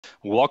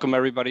Welcome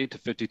everybody to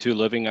 52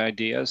 Living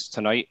Ideas.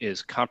 Tonight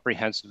is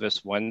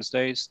Comprehensivist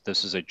Wednesdays.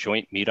 This is a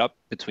joint meetup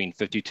between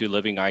 52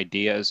 Living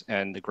Ideas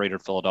and the Greater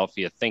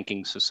Philadelphia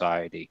Thinking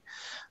Society.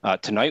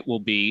 Tonight we'll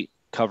be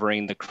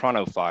covering the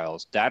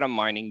Chronofiles, data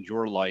mining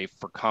your life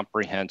for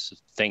comprehensive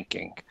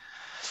thinking.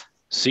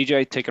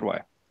 CJ, take it away.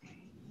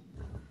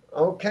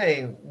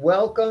 Okay,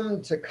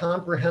 welcome to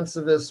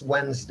Comprehensivist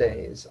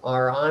Wednesdays,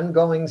 our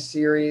ongoing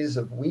series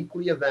of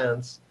weekly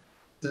events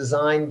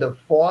designed to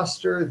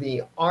foster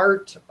the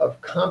art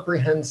of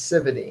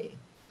comprehensivity,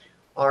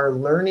 our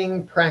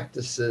learning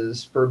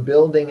practices for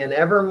building an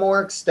ever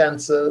more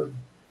extensive,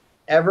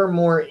 ever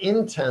more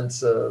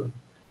intensive,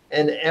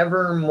 and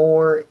ever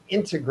more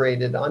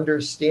integrated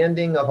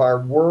understanding of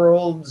our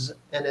worlds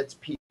and its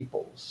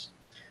peoples.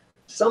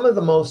 Some of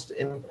the most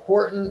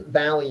important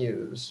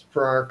values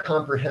for our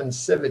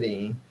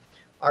comprehensivity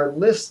are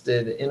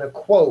listed in a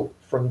quote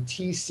from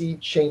T.C.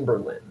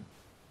 Chamberlain.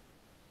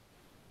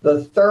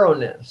 The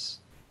thoroughness,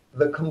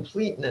 the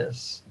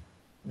completeness,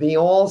 the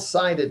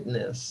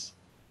all-sidedness,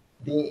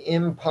 the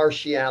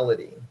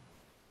impartiality.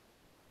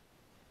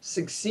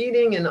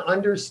 Succeeding in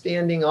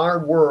understanding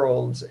our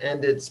worlds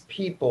and its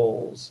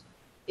peoples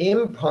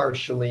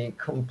impartially,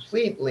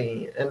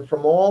 completely, and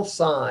from all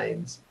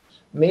sides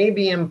may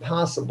be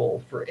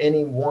impossible for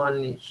any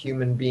one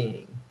human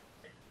being.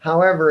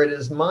 However, it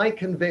is my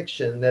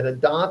conviction that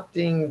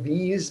adopting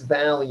these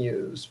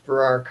values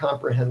for our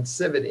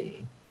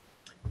comprehensivity,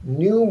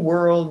 new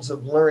worlds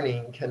of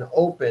learning can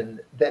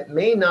open that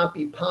may not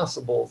be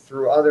possible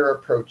through other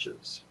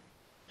approaches.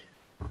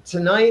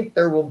 Tonight,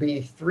 there will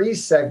be 3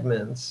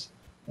 segments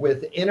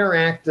with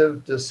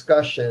interactive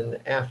discussion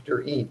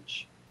after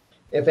each.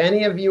 If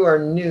any of you are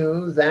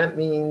new, that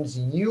means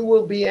you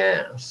will be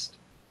asked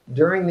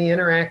during the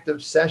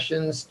interactive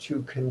sessions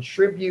to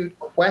contribute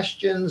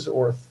questions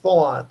or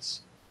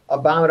thoughts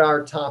about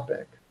our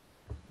topic.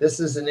 This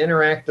is an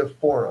interactive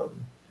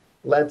forum.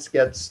 Let's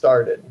get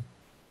started.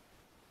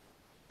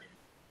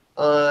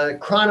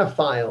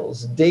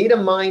 Chronofiles, data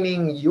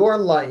mining your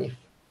life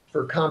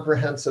for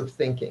comprehensive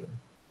thinking.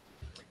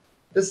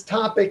 This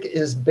topic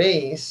is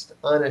based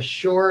on a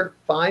short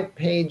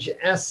 5-page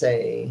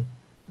essay,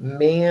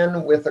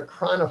 Man with a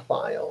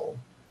Chronofile,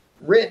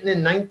 written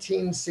in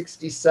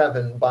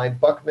 1967 by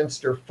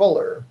Buckminster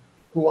Fuller,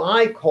 who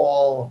I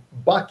call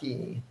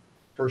Bucky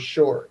for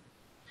short.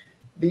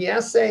 The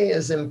essay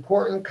is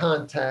important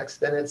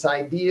context, and its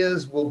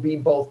ideas will be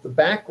both the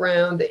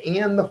background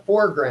and the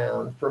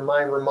foreground for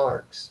my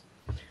remarks.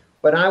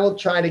 But I will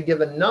try to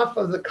give enough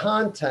of the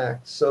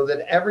context so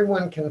that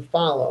everyone can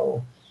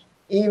follow,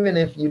 even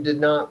if you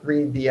did not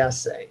read the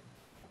essay.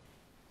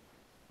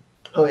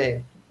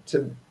 Okay,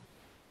 to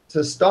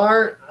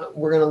start,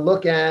 we're going to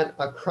look at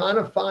a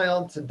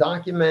chronofile to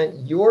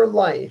document your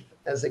life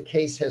as a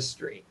case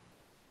history.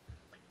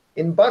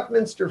 In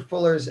Buckminster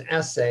Fuller's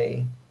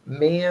essay,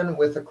 Man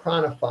with a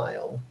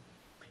Chronophile,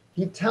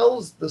 he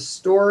tells the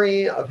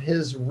story of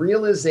his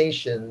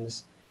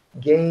realizations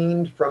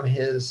gained from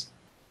his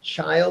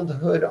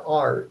childhood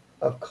art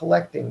of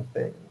collecting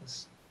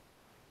things.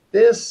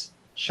 This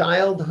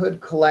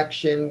childhood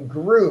collection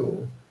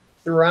grew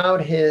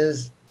throughout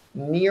his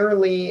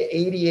nearly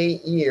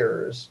 88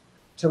 years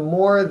to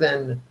more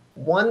than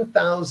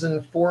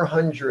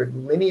 1,400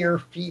 linear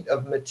feet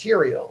of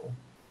material,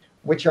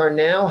 which are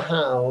now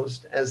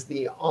housed as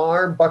the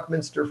R.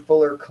 Buckminster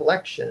Fuller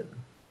Collection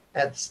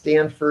at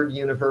Stanford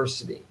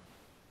University.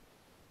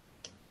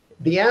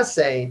 The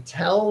essay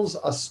tells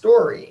a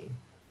story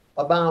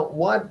about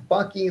what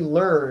Bucky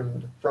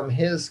learned from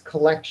his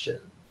collection.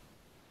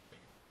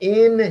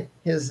 In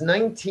his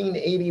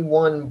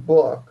 1981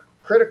 book,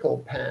 Critical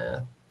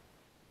Path,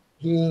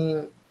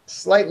 he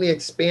slightly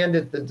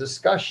expanded the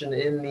discussion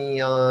in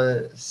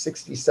the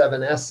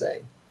 67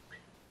 essay.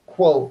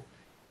 Quote,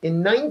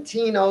 in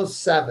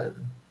 1907,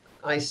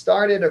 I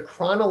started a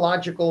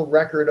chronological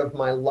record of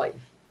my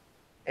life,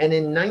 and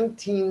in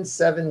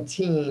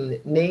 1917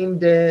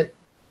 named it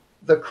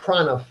the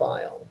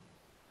Chronofile.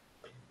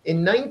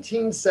 In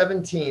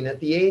 1917, at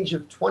the age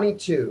of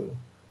 22,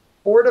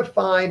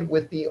 fortified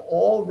with the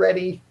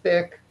already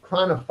thick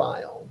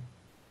Chronofile,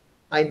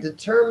 I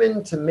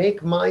determined to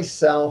make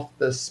myself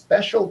the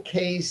special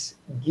case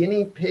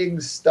guinea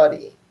pig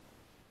study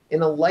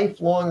in a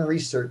lifelong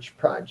research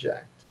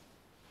project.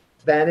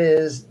 That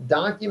is,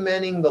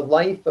 documenting the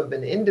life of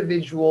an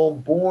individual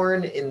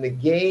born in the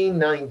gay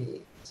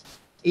 90s,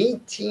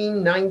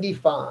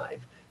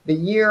 1895, the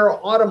year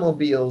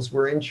automobiles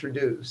were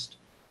introduced,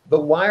 the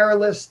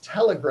wireless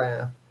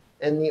telegraph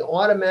and the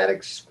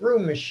automatic screw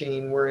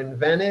machine were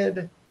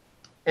invented,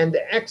 and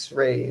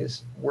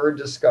X-rays were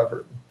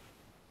discovered.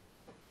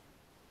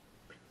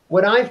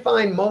 What I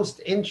find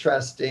most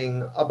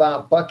interesting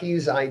about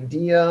Bucky's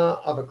idea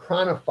of a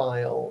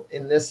chronophile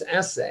in this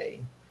essay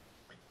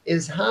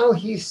is how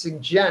he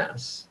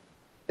suggests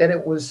that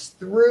it was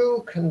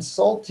through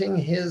consulting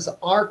his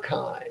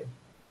archive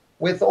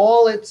with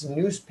all its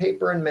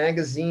newspaper and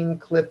magazine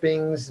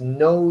clippings,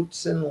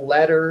 notes and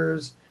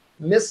letters,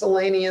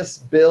 miscellaneous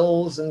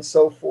bills and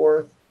so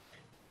forth,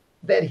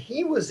 that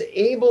he was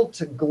able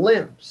to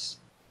glimpse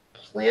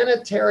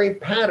planetary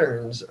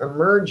patterns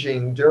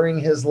emerging during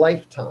his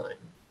lifetime.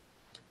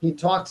 He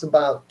talks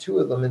about two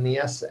of them in the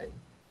essay.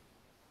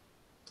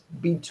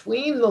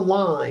 Between the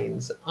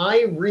lines,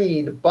 I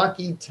read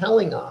Bucky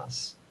telling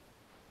us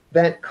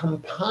that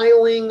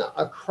compiling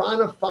a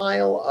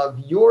chronofile of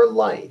your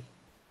life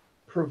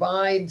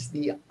provides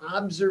the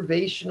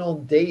observational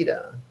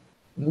data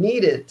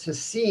needed to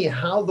see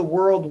how the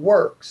world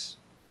works.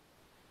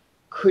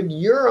 Could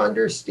your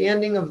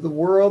understanding of the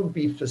world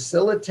be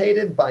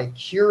facilitated by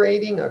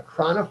curating a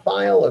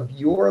chronophile of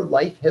your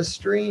life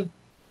history?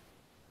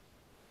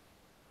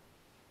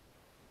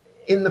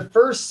 In the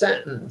first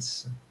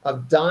sentence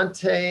of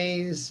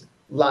Dante's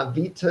La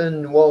Vita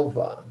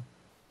Nuova,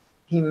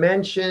 he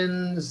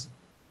mentions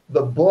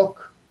the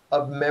book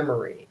of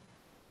memory.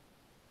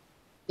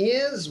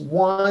 Is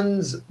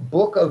one's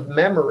book of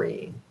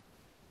memory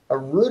a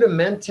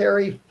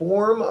rudimentary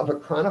form of a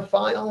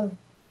chronophile?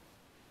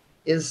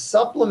 Is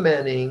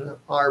supplementing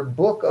our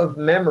book of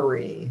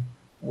memory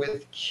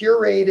with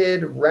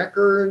curated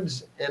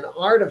records and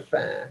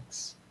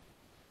artifacts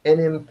an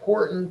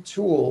important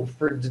tool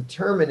for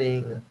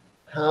determining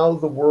how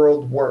the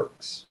world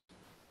works?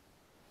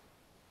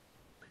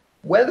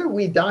 Whether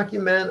we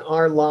document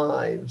our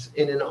lives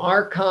in an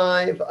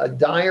archive, a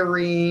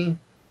diary,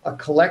 a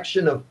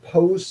collection of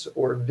posts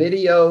or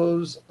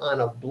videos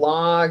on a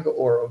blog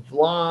or a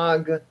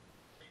vlog,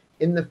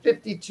 in the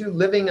 52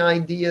 Living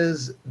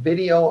Ideas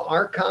video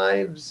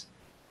archives,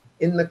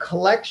 in the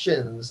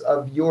collections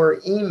of your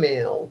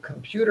email,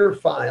 computer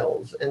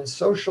files, and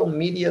social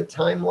media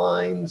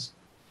timelines,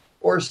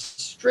 or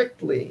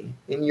strictly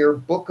in your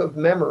book of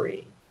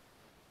memory,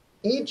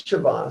 each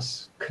of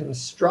us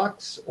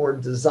constructs or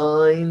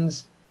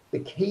designs the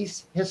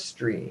case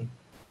history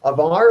of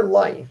our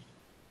life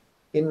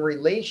in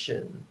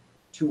relation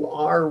to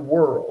our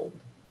world.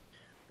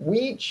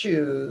 We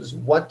choose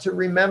what to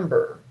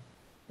remember,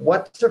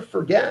 what to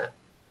forget,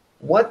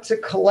 what to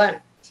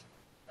collect,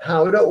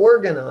 how to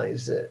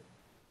organize it,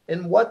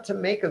 and what to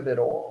make of it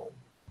all.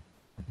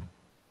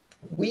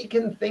 We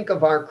can think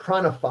of our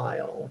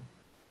chronophile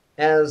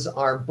as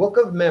our book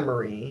of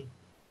memory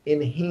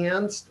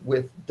enhanced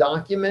with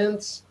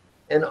documents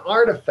and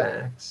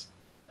artifacts,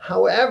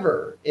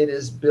 however it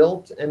is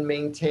built and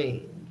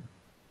maintained.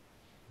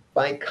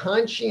 By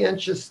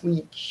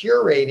conscientiously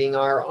curating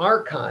our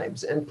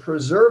archives and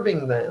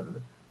preserving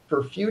them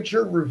for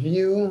future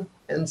review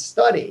and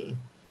study,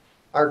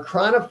 our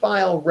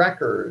chronophile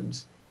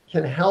records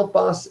can help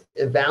us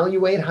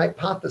evaluate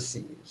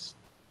hypotheses,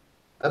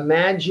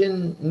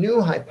 imagine new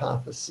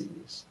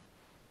hypotheses,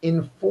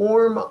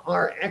 inform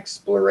our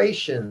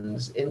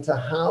explorations into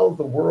how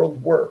the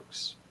world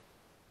works.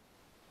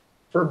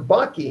 For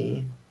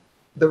Bucky,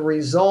 the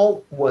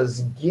result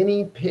was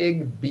guinea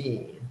pig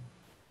B,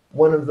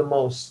 one of the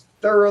most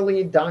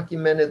thoroughly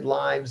documented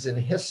lives in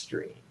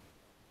history.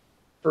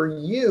 For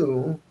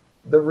you,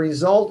 the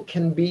result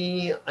can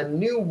be a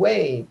new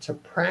way to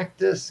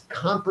practice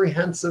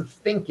comprehensive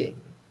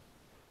thinking.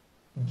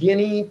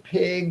 Guinea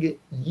pig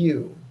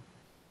U.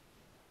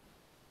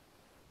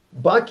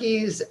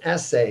 Bucky's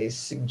essay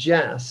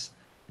suggests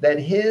that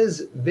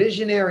his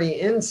visionary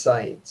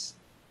insights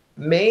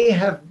may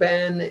have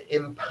been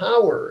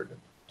empowered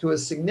to a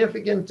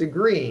significant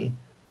degree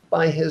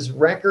by his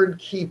record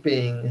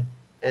keeping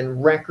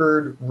and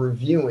record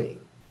reviewing.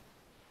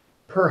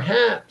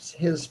 Perhaps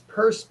his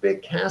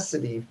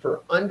perspicacity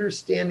for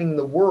understanding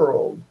the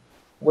world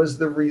was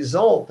the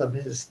result of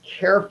his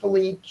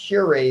carefully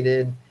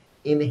curated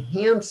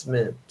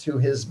enhancement to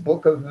his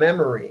book of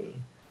memory,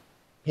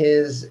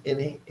 his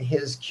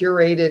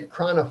curated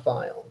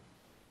chronophile.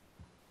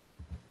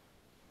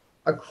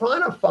 A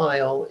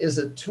chronophile is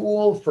a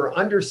tool for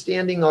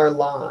understanding our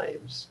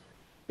lives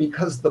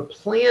because the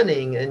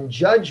planning and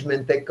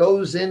judgment that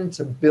goes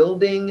into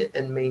building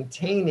and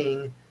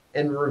maintaining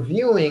and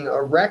reviewing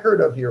a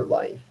record of your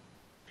life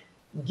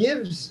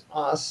gives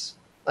us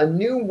a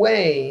new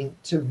way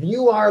to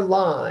view our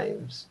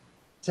lives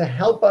to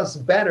help us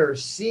better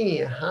see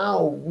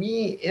how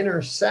we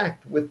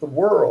intersect with the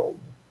world.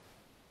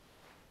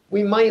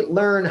 We might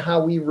learn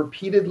how we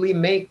repeatedly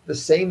make the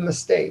same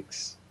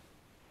mistakes.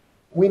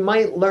 We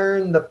might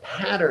learn the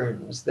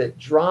patterns that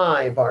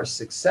drive our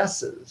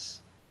successes.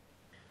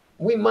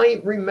 We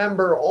might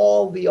remember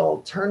all the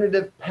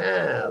alternative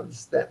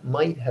paths that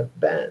might have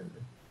been.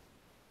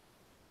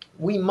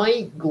 We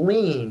might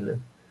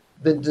glean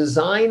the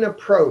design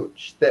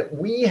approach that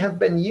we have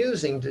been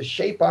using to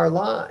shape our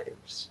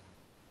lives.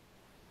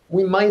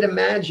 We might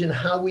imagine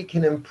how we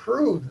can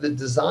improve the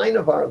design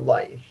of our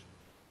life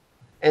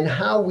and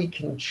how we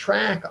can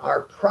track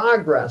our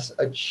progress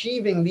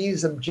achieving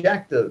these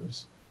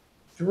objectives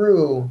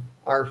through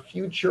our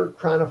future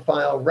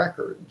chronophile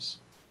records.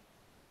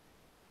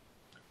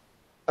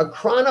 A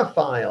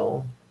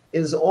chronophile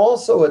is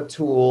also a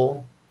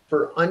tool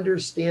for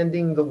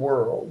understanding the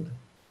world.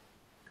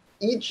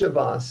 Each of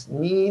us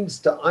needs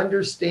to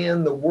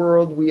understand the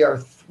world we are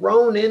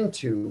thrown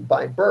into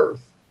by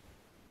birth.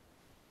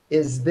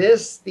 Is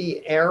this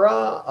the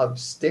era of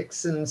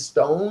sticks and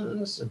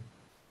stones?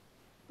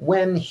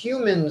 When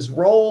humans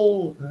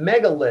roll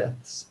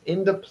megaliths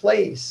into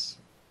place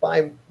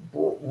by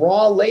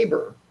raw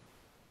labor?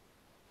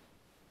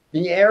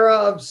 The era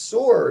of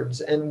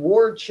swords and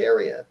war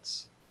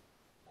chariots,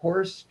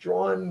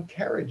 horse-drawn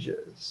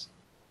carriages,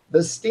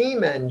 the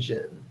steam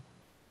engine,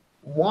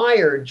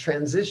 wired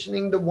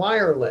transitioning to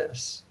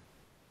wireless,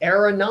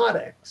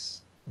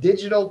 aeronautics,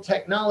 digital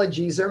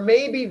technologies, or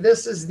maybe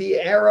this is the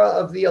era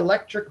of the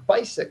electric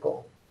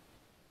bicycle.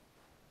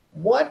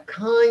 What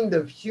kind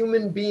of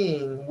human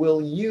being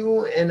will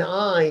you and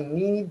I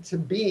need to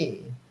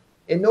be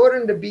in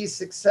order to be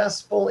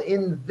successful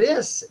in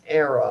this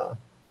era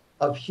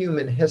of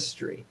human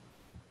history?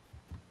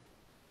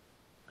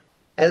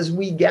 As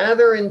we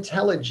gather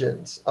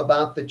intelligence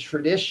about the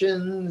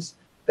traditions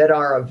that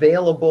are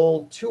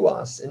available to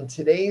us in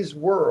today's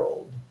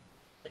world,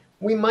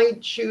 we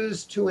might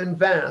choose to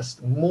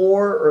invest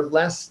more or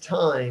less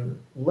time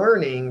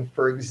learning,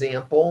 for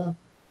example,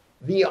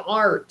 the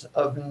art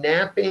of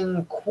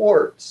knapping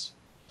quartz,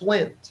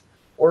 flint,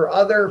 or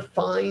other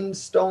fine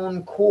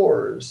stone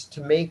cores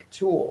to make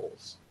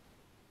tools.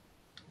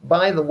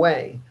 By the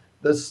way,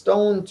 the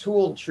stone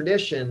tool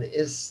tradition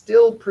is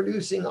still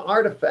producing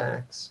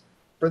artifacts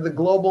for the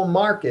global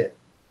market.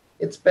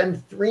 It's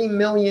been 3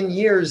 million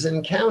years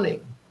and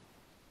counting.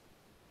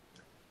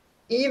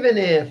 Even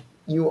if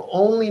you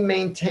only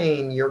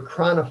maintain your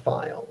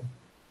chronofile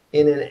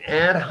in an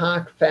ad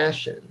hoc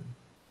fashion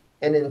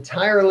and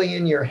entirely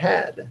in your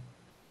head,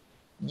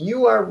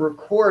 you are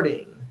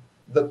recording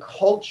the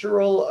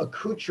cultural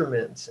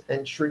accoutrements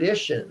and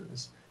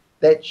traditions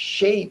that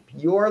shape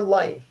your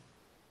life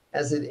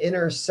as it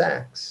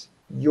intersects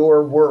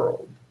your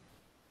world.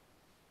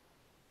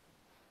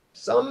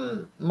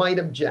 Some might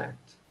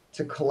object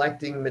to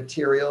collecting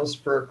materials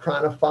for a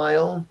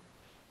chronophile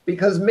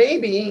because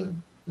maybe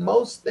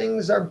most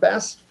things are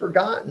best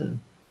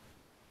forgotten.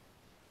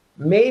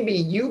 Maybe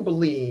you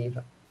believe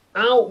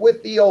out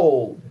with the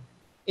old,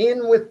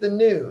 in with the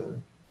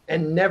new,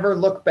 and never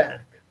look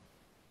back.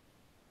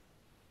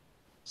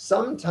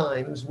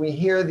 Sometimes we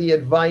hear the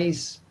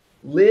advice,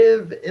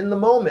 live in the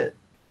moment,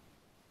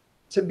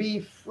 to be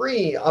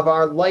free of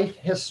our life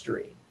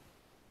history.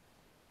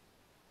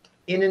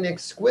 In an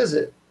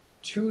exquisite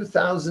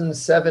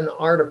 2007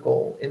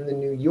 article in the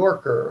New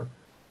Yorker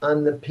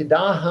on the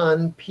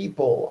Pidahan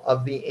people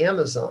of the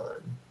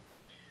Amazon,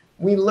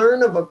 we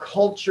learn of a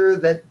culture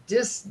that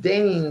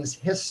disdains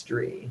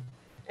history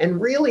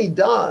and really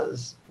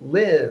does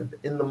live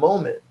in the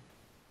moment.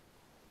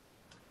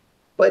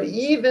 But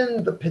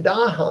even the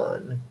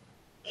Pidahan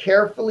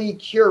carefully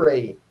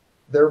curate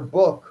their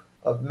book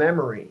of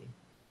memory.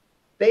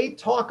 They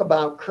talk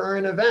about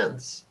current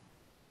events,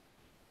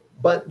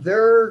 but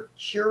their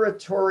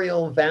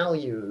curatorial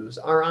values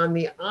are on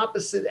the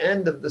opposite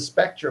end of the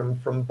spectrum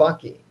from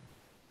Bucky,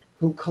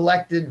 who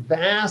collected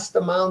vast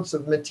amounts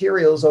of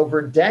materials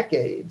over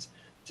decades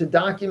to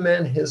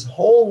document his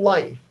whole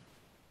life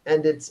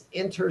and its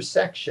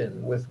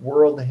intersection with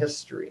world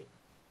history.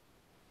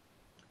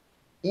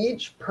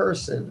 Each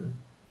person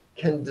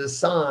can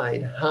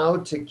decide how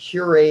to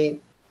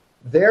curate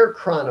their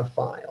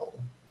chronophile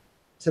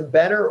to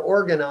better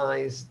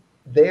organize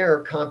their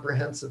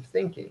comprehensive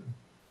thinking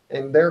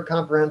and their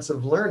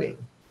comprehensive learning.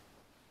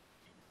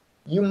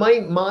 You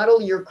might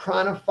model your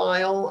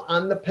chronophile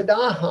on the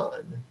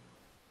Pidahan.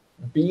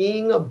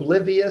 Being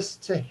oblivious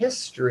to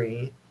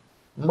history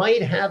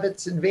might have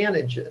its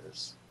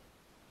advantages.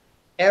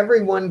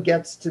 Everyone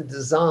gets to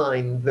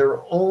design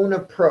their own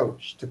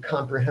approach to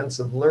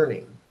comprehensive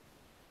learning.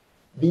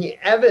 The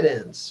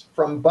evidence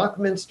from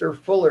Buckminster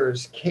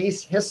Fuller's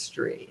case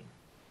history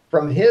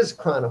from his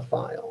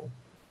chronophile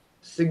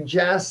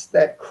suggests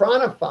that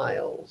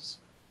chronophiles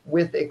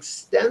with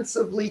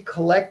extensively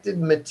collected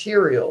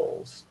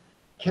materials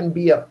can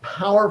be a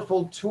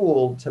powerful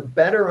tool to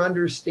better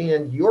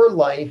understand your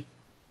life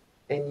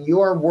and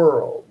your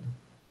world.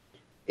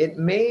 It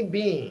may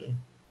be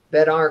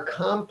that our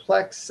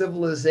complex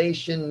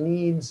civilization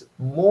needs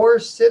more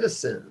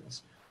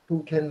citizens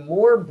who can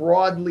more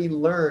broadly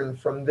learn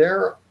from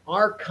their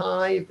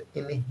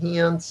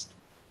archive-enhanced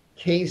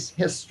case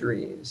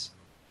histories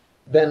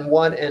than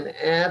what an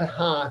ad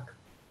hoc,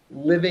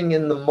 living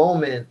in the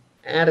moment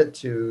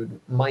attitude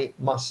might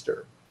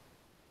muster.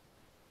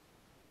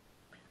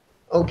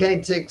 Okay,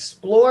 to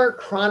explore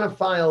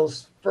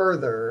chronophiles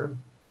further,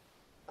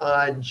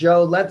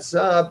 Joe, let's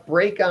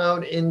break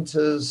out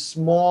into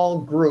small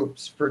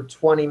groups for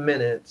 20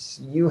 minutes.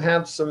 You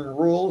have some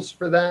rules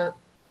for that?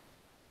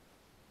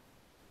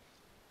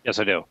 Yes,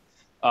 I do.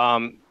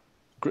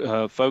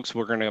 Folks,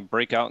 we're going to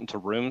break out into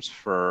rooms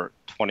for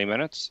 20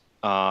 minutes.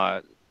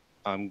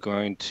 I'm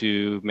going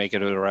to make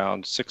it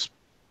around six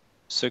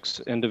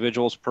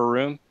individuals per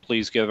room.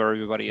 Please give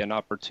everybody an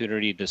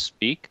opportunity to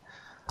speak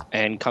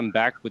and come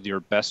back with your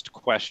best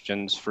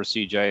questions for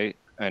CJ,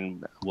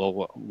 and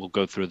we'll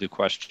go through the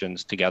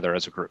questions together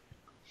as a group.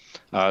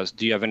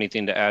 Do you have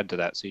anything to add to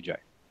that, CJ?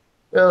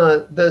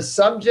 The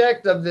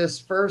subject of this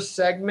first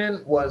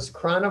segment was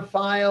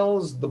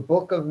Chronofiles, the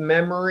Book of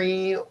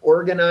Memory,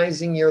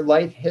 organizing your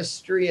life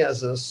history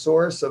as a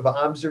source of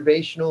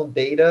observational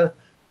data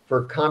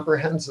for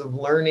comprehensive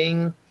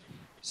learning.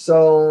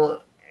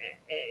 So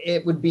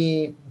it would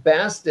be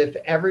best if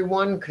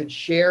everyone could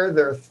share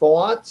their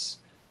thoughts.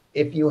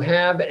 If you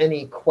have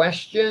any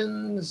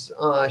questions,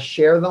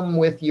 share them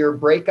with your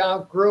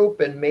breakout group,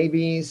 and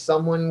maybe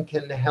someone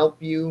can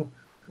help you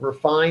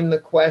refine the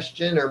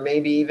question or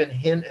maybe even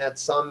hint at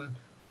some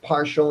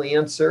partial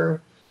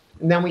answer.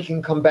 And then we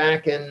can come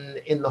back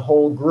in the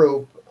whole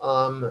group,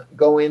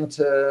 go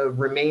into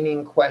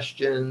remaining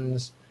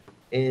questions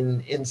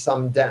in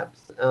some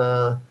depth.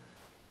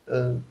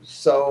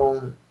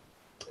 So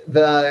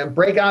the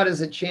breakout is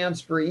a chance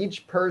for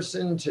each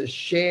person to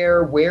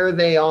share where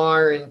they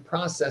are in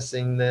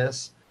processing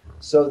this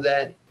so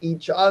that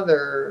each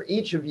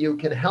of you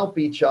can help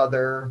each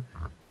other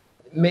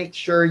make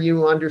sure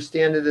you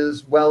understand it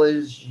as well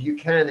as you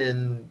can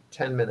in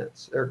 10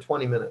 minutes or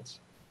 20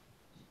 minutes.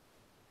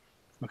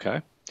 Okay.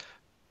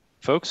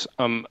 Folks,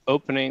 I'm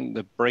opening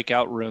the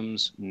breakout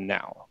rooms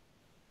now.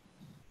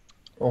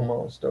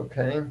 Almost,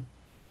 okay.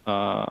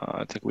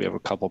 I think we have a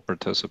couple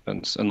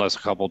participants, unless a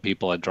couple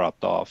people had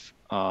dropped off.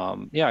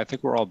 Yeah, I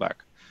think we're all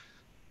back.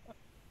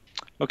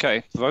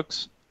 Okay,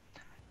 folks,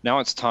 now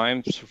it's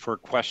time for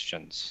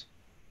questions.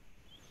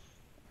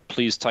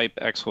 Please type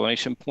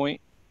exclamation point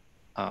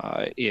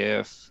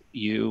if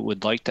you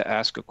would like to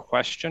ask a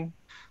question.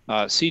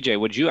 CJ,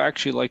 would you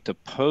actually like to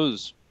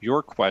pose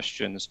your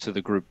questions to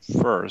the group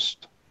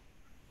first,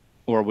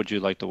 or would you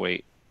like to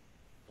wait?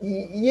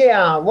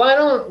 Yeah, why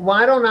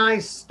don't I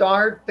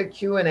start the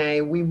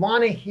Q&A? We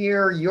want to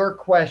hear your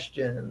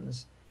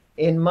questions.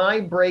 In my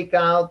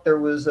breakout, there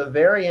was a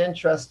very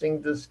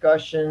interesting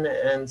discussion,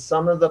 and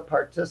some of the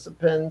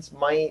participants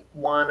might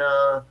want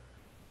to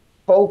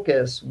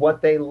focus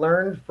what they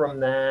learned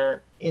from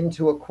that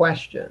into a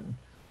question.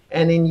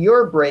 And in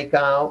your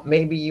breakout,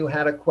 maybe you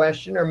had a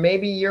question, or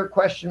maybe your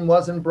question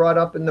wasn't brought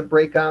up in the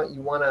breakout.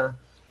 You want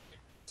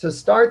to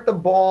start the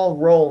ball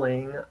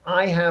rolling.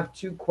 I have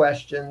two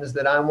questions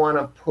that I want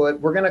to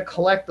put. We're going to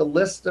collect a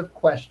list of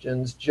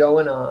questions, Joe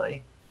and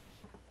I,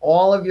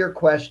 all of your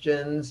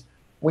questions.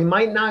 We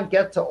might not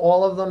get to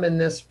all of them in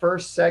this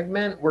first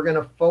segment. We're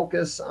going to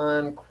focus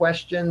on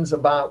questions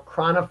about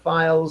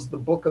Chronofiles, the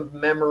Book of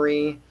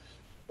Memory,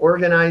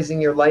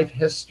 organizing your life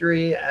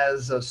history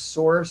as a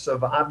source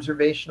of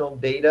observational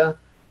data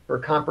for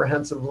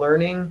comprehensive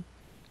learning.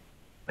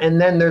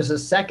 And then there's a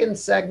second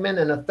segment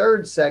and a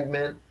third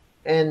segment,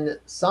 and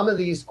some of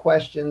these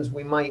questions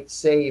we might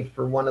save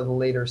for one of the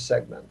later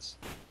segments.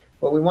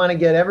 But we want to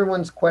get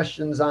everyone's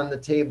questions on the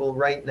table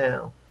right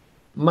now.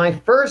 My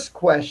first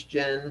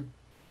question,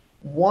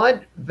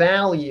 what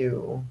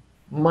value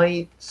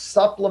might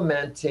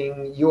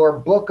supplementing your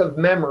book of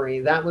memory,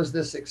 that was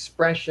this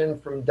expression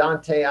from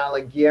Dante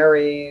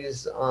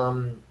Alighieri's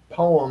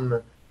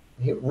poem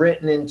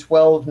written in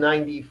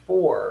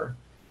 1294,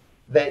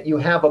 that you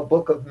have a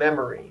book of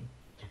memory.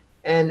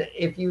 And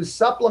if you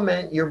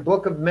supplement your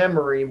book of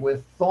memory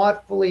with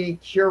thoughtfully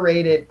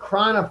curated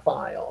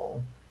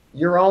chronophile,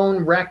 your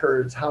own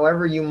records,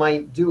 however you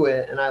might do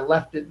it, and I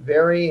left it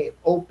very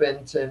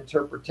open to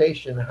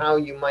interpretation how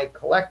you might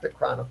collect a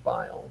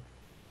chronophile,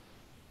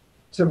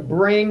 to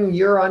bring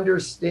your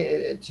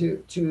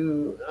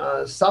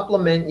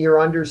supplement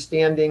your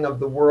understanding of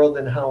the world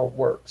and how it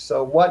works.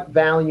 So what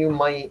value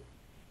might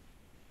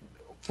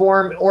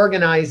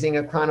organizing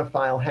a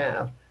chronophile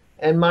have?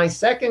 And my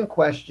second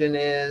question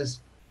is,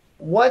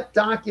 what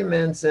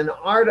documents and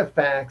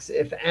artifacts,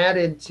 if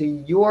added to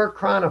your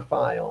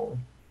chronophile,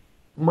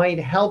 might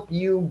help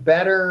you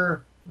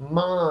better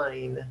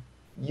mine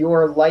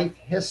your life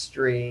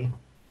history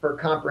for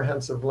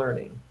comprehensive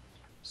learning?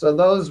 So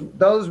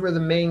those were the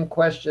main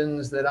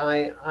questions that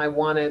I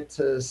wanted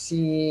to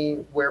see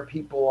where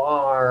people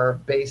are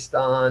based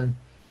on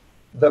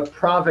the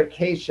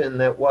provocation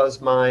that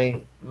was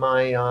my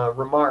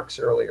remarks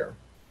earlier.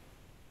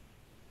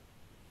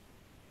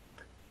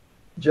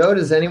 Joe,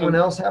 does anyone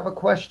else have a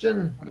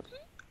question?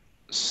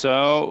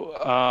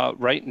 So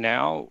right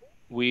now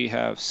we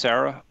have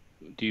Sarah.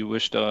 Do you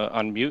wish to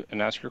unmute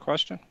and ask your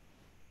question?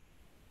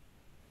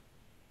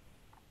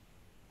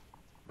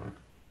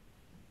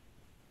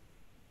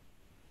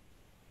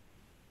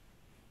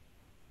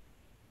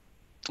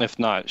 If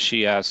not,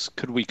 she asks,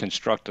 could we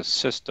construct a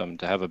system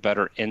to have a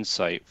better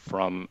insight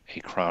from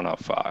a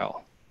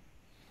chronophile?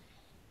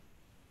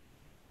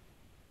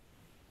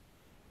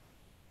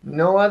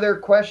 No other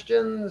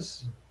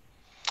questions?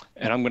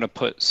 And I'm going to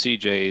put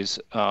CJ's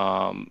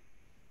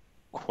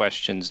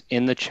questions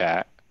in the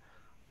chat,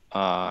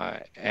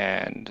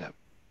 and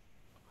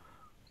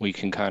we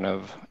can kind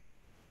of,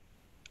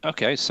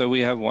 okay, so we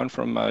have one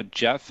from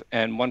Jeff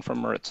and one from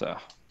Maritza.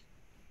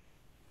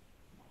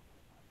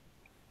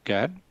 Go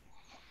ahead.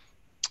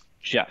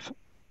 Jeff.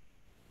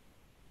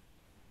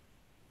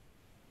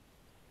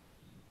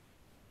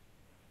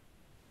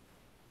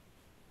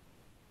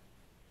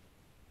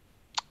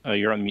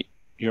 You're on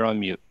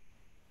mute.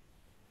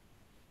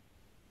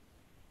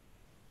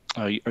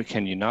 Or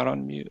can you not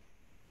unmute?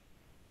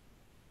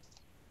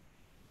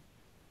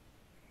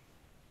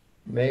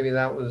 Maybe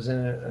that was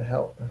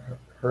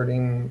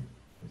hurting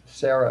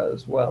Sarah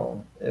as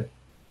well. If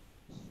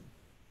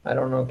I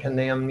don't know, can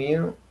they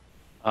unmute?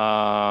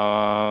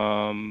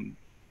 Hang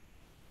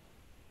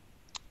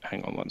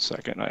on one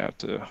second. I have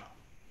to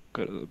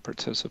go to the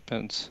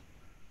participants.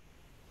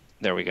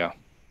 There we go.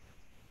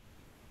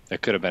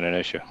 That could have been an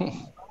issue.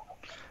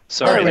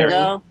 Sorry. There we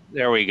go.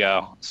 There we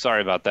go.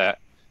 Sorry about that.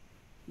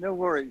 No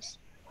worries.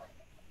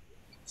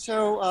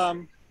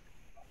 So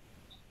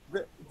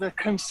the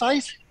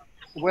concise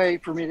way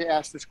for me to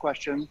ask this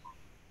question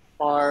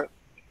are,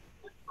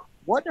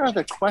 what are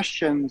the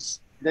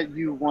questions that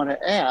you want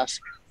to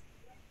ask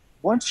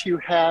once you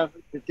have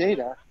the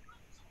data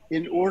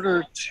in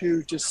order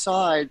to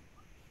decide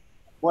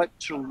what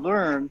to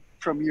learn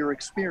from your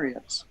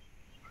experience?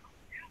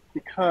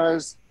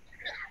 Because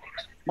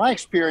my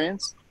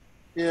experience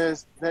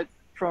is that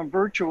from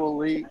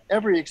virtually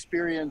every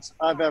experience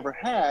I've ever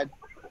had,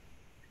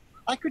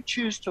 I could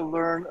choose to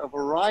learn a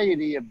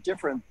variety of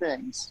different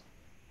things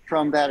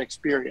from that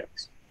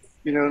experience.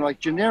 You know, like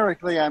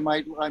generically, I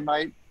might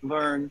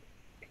learn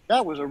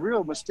that was a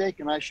real mistake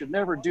and I should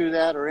never do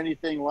that or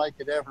anything like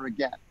it ever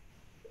again.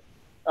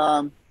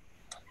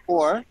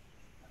 Or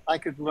I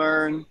could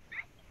learn,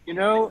 you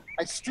know,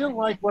 I still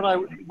like what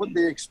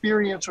the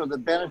experience or the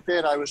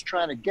benefit I was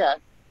trying to get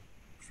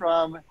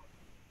from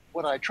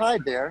what I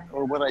tried there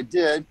or what I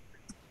did.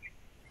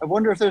 I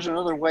wonder if there's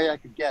another way I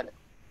could get it,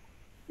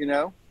 you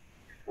know?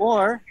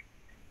 Or,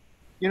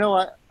 you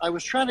know, I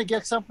was trying to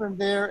get something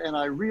there and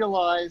I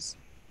realized,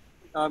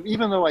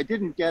 even though I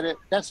didn't get it,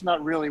 that's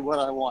not really what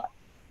I want.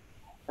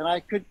 And I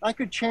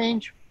could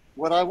change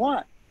what I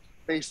want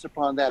based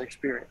upon that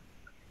experience.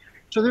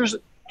 So there's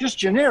just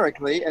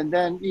generically, and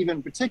then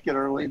even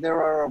particularly,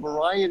 there are a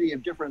variety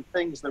of different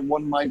things that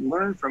one might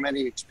learn from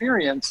any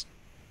experience.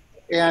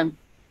 And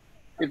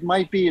it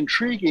might be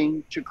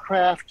intriguing to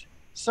craft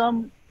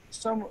some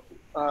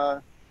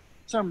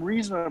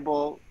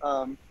reasonable,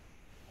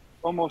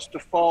 almost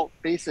default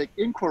basic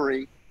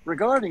inquiry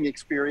regarding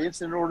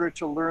experience in order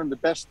to learn the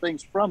best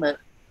things from it,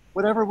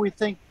 whatever we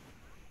think,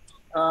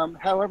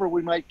 however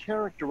we might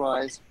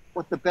characterize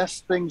what the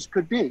best things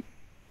could be.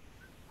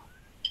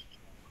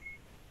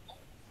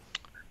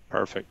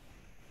 Perfect.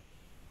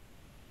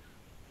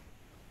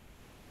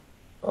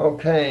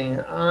 Okay,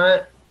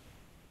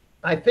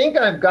 I think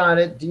I've got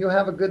it. Do you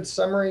have a good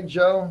summary,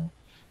 Joe?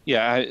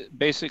 Yeah,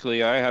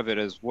 basically I have it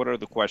as, what are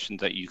the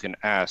questions that you can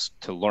ask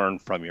to learn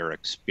from your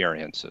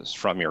experiences,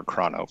 from your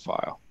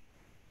chronofile?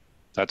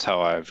 That's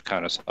how I've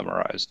kind of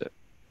summarized it.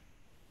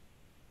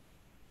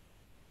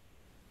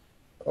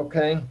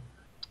 Okay.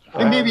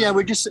 And maybe I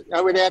would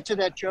add to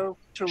that, Joe,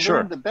 to Sure.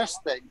 learn the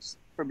best things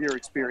from your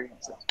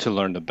experiences. To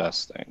learn the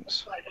best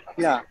things.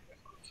 Yeah.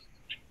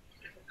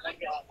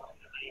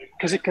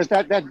 Because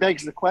that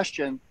begs the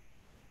question,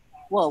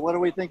 well, what do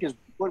we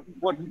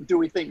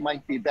think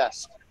might be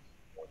best?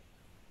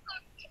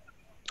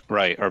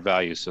 Right, our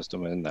value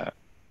system in that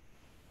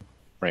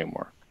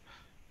framework.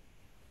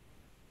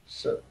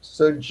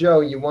 So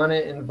Joe, you want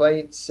to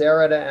invite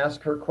Sarah to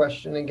ask her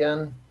question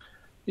again?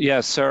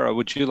 Yeah, Sarah,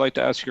 would you like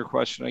to ask your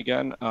question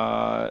again?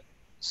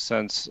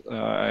 Since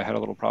I had a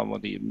little problem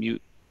with the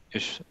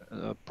mute-ish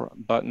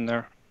button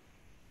there.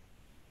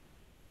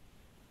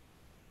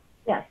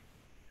 Yes.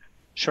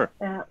 Sure.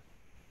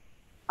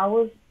 I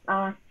was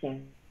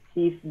asking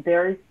if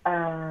there is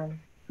a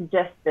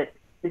suggested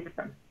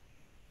system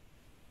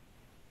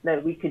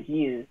that we could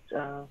use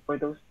for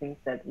those things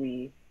that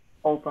we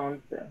hold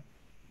on to,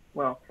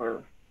 well,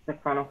 for the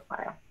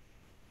chronofile.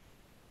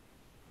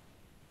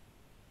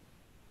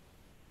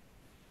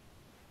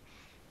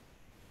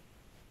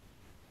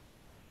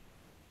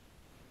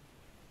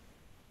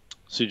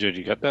 CJ, did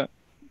you get that?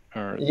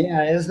 Or...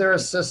 Yeah, is there a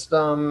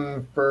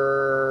system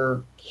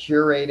for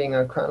curating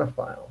a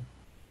chronofile?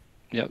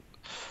 Yep.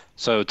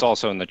 So it's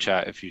also in the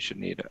chat if you should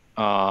need it.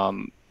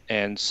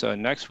 And so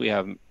next we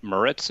have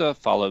Maritza,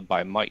 followed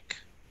by Mike.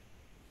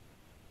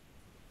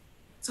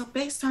 So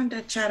based on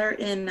the chatter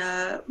in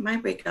my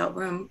breakout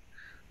room,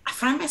 I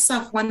find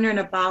myself wondering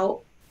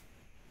about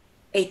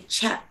a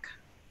check.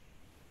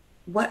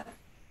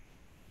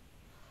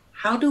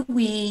 How do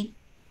we,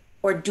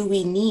 or do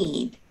we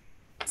need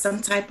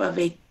some type of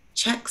a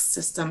check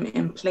system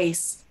in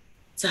place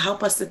to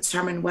help us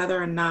determine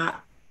whether or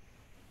not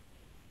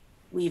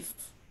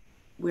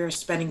we're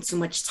spending too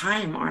much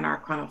time on our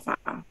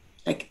chronofile?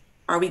 Like,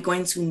 are we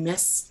going to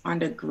miss on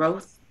the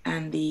growth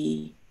and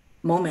the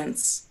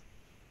moments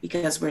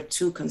because we're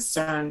too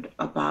concerned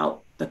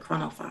about the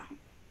chronofile?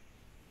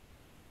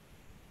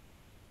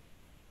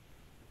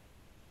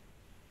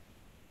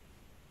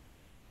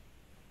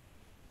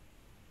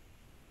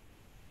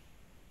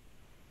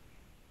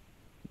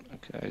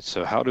 Okay,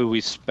 so how do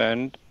we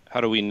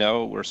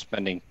know we're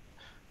spending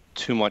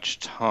too much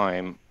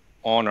time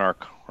on our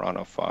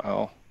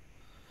chronofile?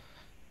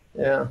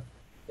 Yeah.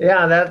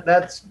 Yeah,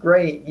 that's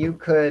great. You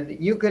could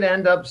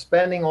end up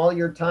spending all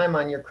your time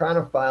on your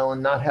chronophile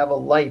and not have a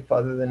life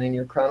other than in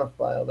your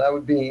chronophile. That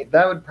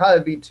would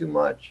probably be too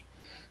much.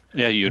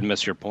 Yeah, you'd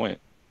miss your point.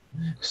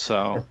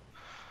 So,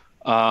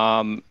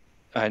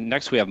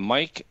 next we have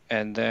Mike,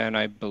 and then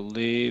I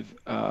believe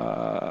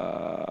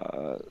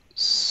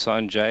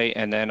Sanjay,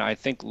 and then I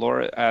think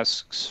Laura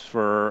asks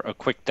for a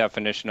quick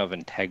definition of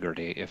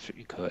integrity, if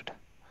you could.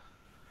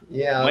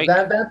 Yeah, Mike?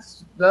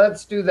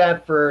 let's do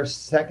that for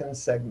second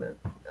segment.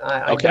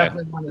 I Okay.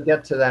 definitely want to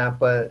get to that,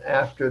 but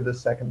after the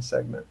second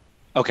segment.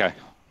 Okay.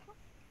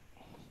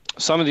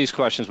 Some of these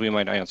questions we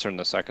might answer in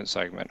the second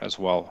segment as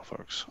well,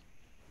 folks.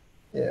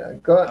 Yeah,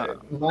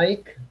 go,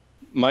 Mike.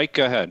 Mike,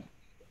 go ahead.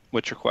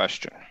 What's your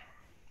question?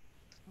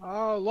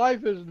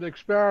 Life is an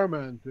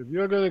experiment. If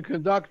you're going to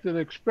conduct an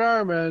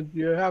experiment,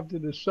 you have to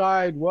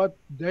decide what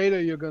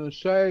data you're going to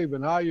save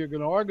and how you're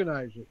going to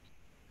organize it.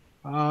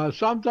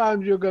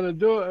 Sometimes you're going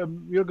to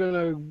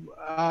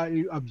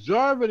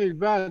observe an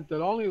event that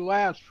only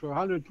lasts for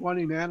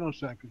 120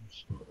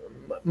 nanoseconds.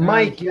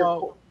 Mike,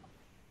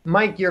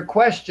 your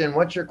question.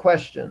 What's your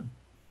question?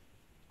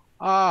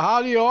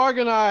 How do you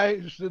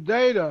organize the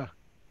data,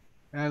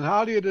 and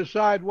how do you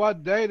decide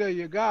what data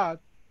you got?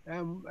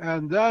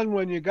 And then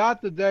when you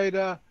got the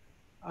data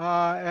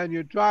and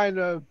you're trying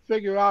to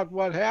figure out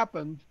what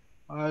happened,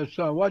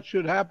 so what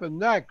should happen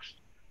next,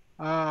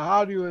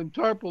 how do you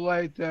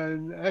interpolate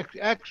and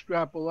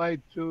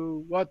extrapolate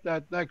to what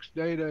that next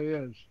data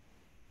is?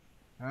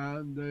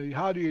 And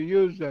how do you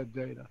use that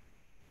data?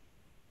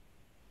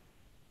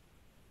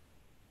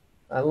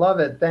 I love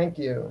it. Thank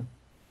you.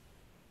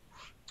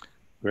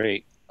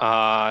 Great.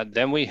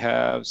 Then we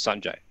have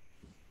Sanjay.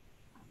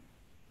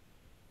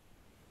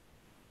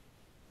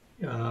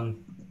 Can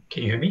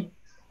you hear me?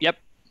 Yep.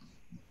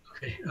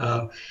 Okay.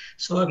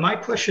 So my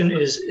question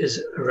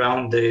is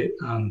around the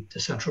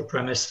central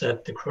premise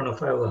that the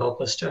chronophile will help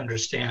us to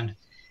understand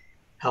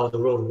how the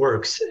world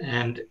works.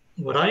 And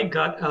what I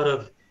got out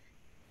of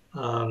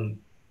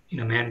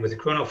Man with a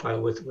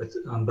Chronophile with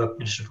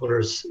Buckminster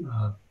Fuller's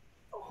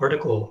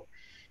article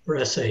or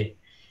essay,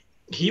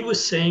 he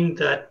was saying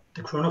that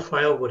the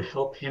chronophile would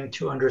help him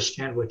to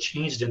understand what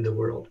changed in the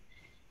world,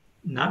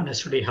 not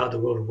necessarily how the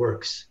world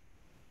works.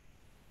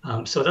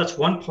 So that's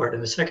one part.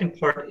 And the second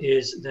part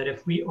is that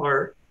if we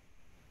are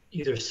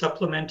either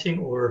supplementing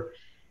or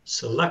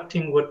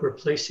selecting what we're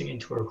placing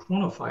into our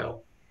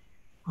chronophile,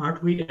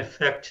 aren't we in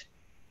effect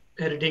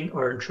editing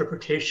our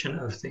interpretation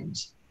of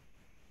things?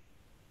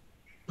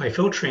 By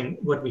filtering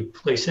what we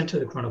place into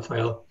the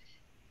chronophile,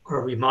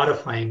 are we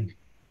modifying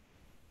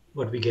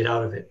what we get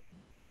out of it?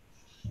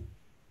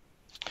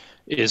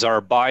 Is our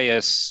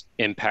bias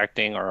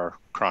impacting our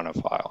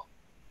chronophile?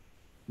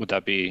 Would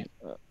that be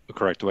a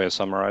correct way of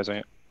summarizing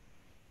it?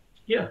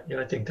 Yeah,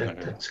 I think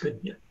that's good.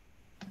 Yeah,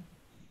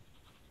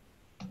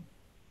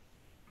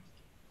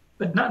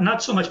 but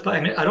not so much bias.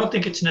 I mean, I don't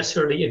think it's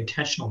necessarily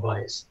intentional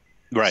bias.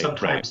 Right.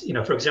 Sometimes,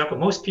 right. For example,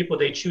 most people,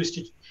 they choose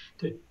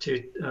to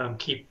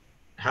keep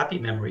happy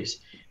memories,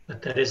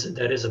 but that is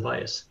a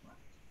bias.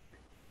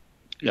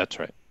 That's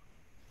right.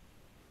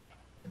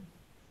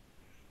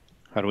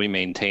 How do we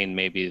maintain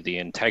maybe the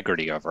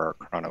integrity of our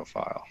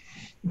chronophile?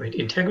 Right,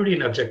 integrity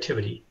and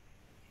objectivity.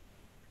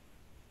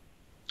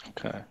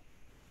 Okay.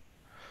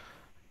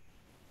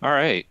 All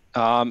right.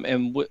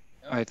 And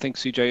I think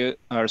CJ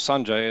or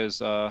Sanjay is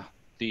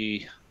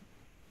the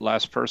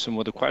last person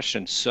with a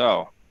question.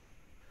 So,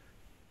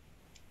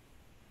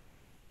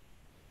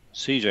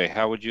 CJ,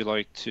 how would you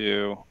like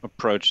to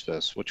approach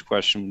this? Which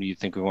question do you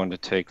think we want to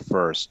take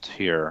first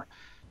here?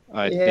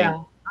 I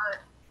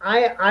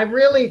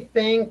really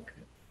think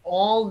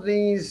all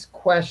these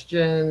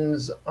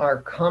questions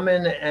are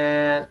coming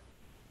at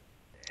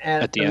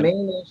the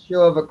main issue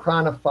of a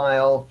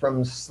chronophile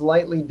from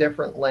slightly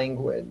different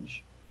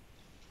language.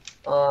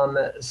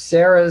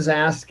 Sarah's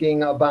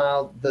asking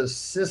about the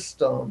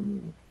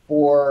system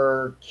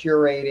for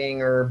curating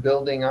or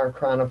building our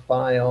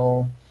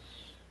chronophile.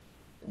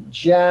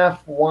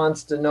 Jeff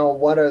wants to know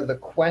what are the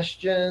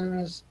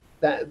questions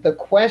that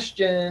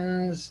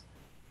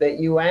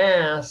you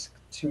ask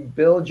to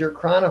build your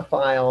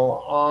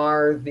chronophile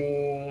are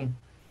the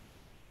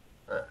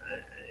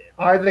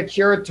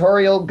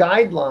curatorial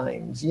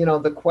guidelines.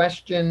 The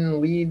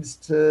question leads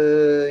to,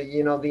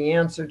 the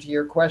answer to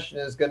your question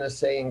is going to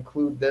say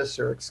include this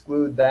or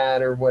exclude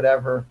that or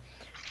whatever.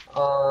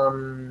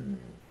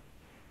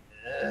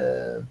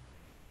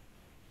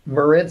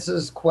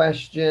 Maritz's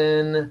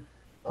question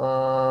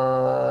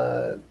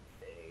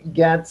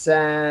gets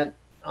at,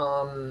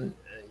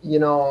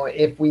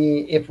 if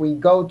we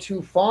go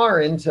too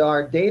far into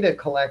our data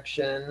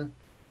collection,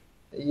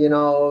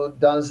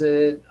 does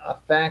it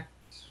affect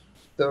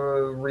the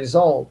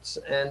results?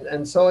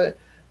 And so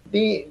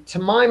to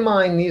my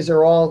mind, these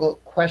are all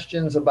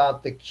questions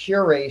about the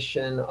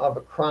curation of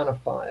a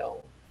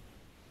chronophile.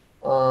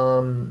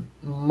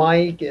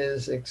 Mike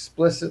is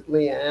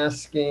explicitly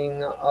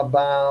asking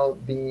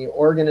about the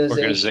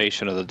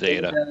organization of the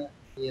data,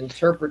 the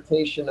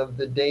interpretation of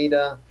the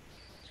data.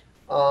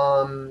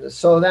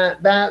 So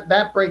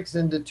that breaks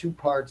into two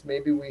parts.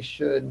 Maybe we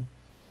should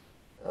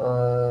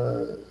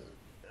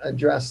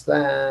address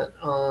that.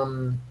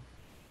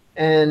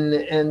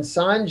 And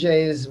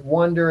Sanjay's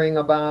wondering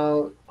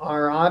about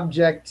our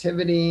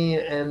objectivity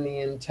and the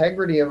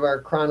integrity of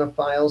our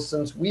chronofiles,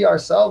 since we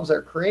ourselves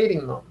are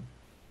creating them.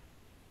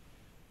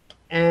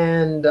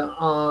 And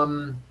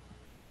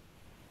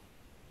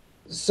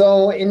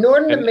so in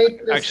order to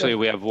make this... Actually,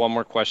 we have one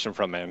more question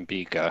from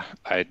Ambika.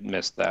 I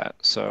missed that.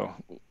 So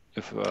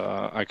if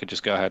I could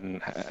just go ahead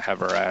and have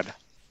her add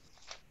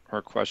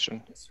her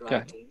question. That's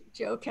right.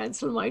 Joe,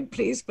 cancel mine,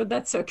 please, but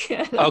that's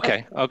okay.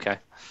 Okay, okay.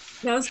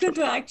 Now I was going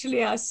to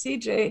actually ask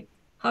CJ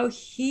how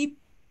he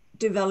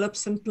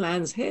develops and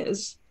plans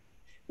his,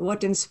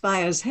 what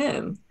inspires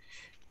him,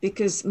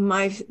 because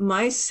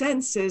my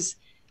sense is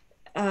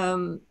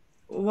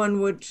one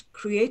would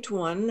create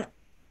one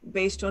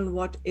based on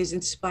what is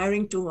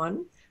inspiring to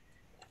one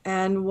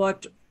and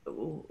what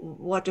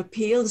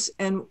appeals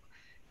and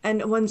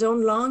one's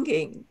own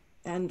longing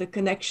and the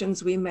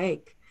connections we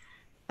make.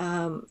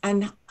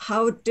 And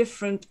how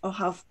different, or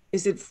how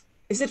is it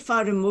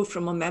far removed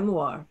from a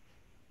memoir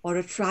or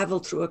a travel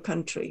through a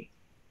country,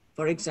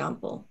 for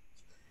example?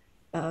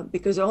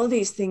 Because all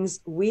these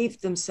things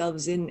weave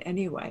themselves in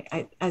anyway,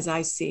 as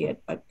I see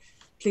it, but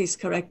please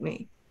correct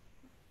me.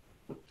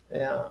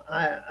 Yeah,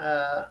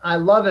 I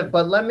love it,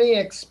 but let me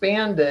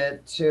expand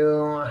it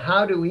to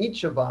how do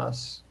each of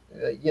us,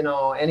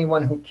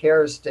 anyone who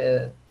cares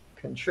to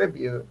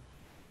contribute,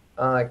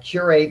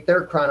 curate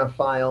their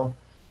chronophile.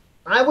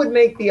 I would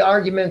make the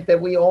argument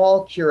that we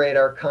all curate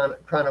our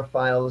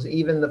chronophiles,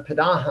 even the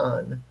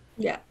Padahan.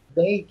 Yeah.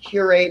 They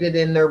curate it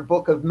in their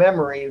book of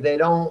memory. They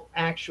don't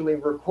actually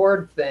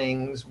record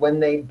things. When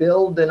they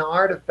build an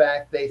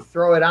artifact, they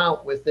throw it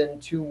out within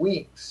 2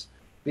 weeks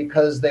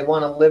because they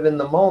want to live in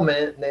the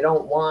moment and they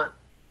don't want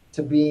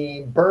to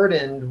be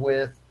burdened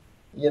with,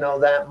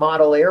 that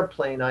model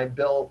airplane I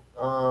built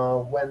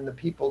when the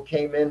people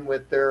came in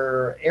with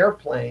their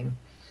airplane.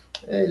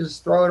 They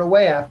just throw it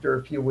away after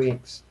a few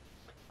weeks.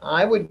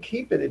 I would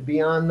keep it. It'd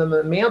be on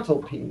the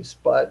mantelpiece,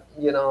 but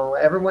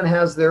everyone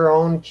has their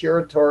own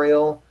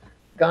curatorial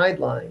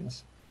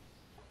guidelines.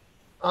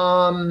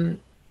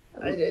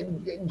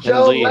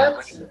 Joe, Lee,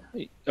 let's...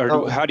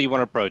 how do you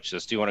want to approach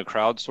this? Do you want to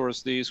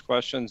crowdsource these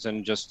questions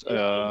and just...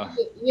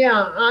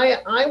 Yeah,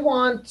 I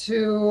want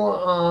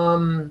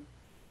to...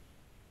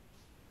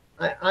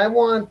 I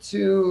want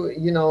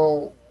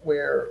to,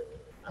 where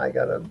I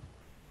gotta...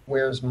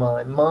 Where's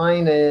mine?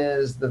 Mine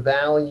is the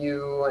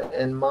value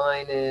and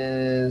mine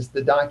is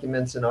the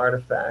documents and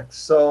artifacts.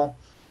 So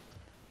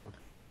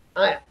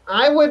I'd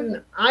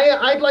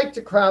like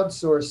to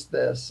crowdsource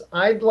this.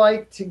 I'd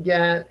like to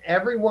get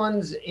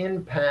everyone's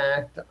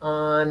impact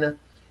on...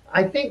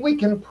 I think we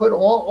can put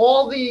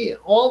all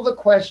the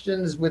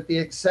questions, with the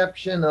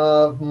exception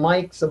of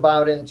Mike's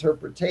about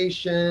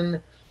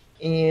interpretation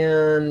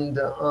and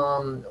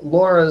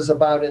Laura's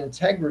about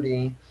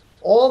integrity.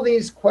 All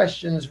these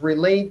questions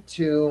relate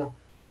to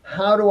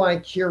how do I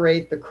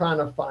curate the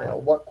chronophile?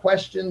 What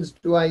questions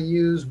do I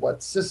use?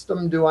 What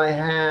system do I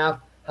have?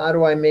 How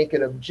do I make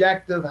it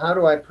objective? How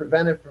do I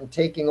prevent it from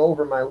taking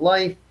over my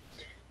life?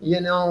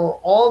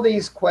 All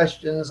these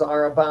questions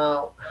are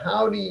about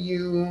how do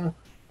you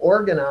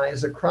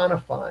organize a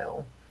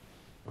chronophile?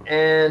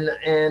 And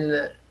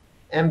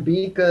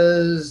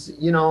because,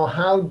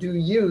 how do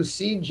you,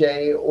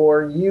 CJ,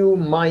 or you,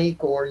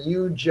 Mike, or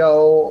you,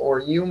 Joe, or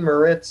you,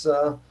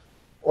 Maritza,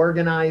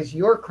 organize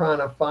your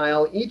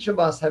chronophile? Each of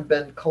us have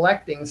been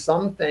collecting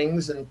some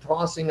things and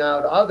tossing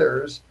out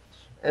others.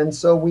 And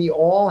so we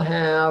all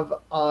have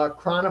a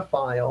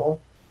chronophile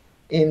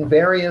in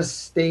various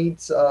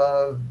states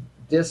of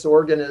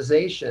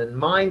disorganization.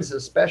 Mine's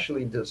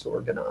especially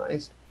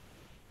disorganized.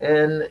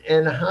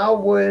 And how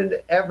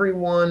would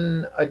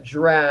everyone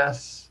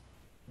address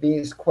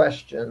these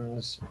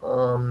questions?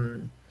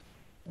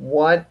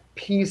 What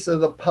piece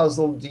of the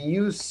puzzle do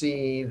you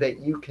see that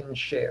you can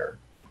share?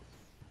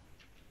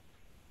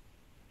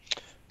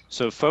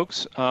 So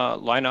folks,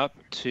 line up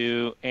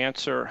to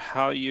answer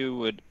how you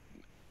would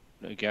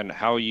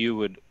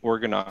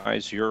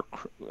organize your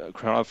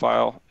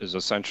chronophile is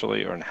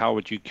essentially, or how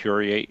would you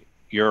curate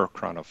your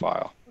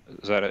chronophile?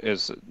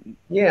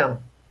 Yeah.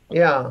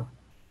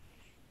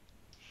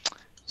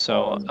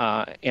 So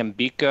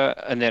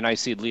Ambika, and then I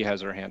see Lee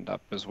has her hand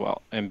up as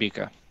well.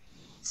 Ambika.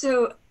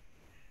 So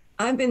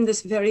I'm in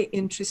this very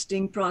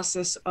interesting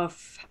process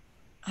of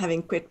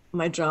having quit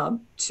my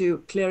job to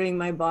clearing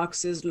my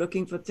boxes,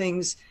 looking for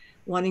things,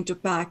 wanting to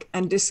pack,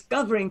 and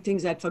discovering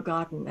things I'd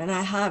forgotten. And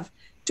I have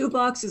 2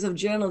 boxes of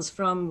journals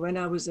from when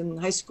I was in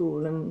high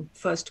school and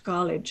first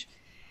college.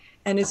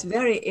 And it's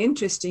very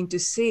interesting to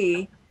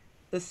see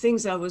the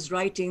things I was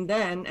writing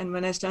then. And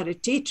when I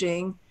started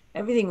teaching,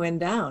 everything went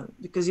down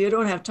because you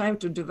don't have time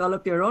to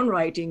develop your own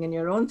writing and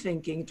your own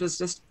thinking. It was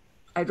just,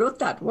 I wrote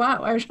that.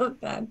 Wow, I wrote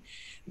that.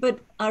 But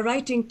our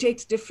writing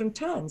takes different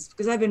turns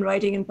because I've been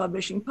writing and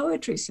publishing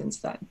poetry since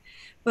then.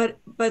 But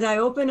I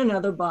open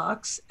another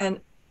box and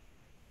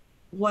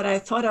what I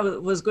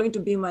thought was going to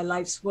be my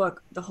life's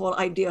work, the whole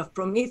idea of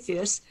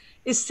Prometheus,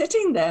 is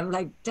sitting there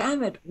like,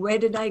 damn it, where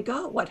did I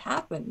go? What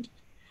happened?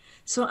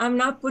 So I'm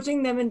now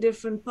putting them in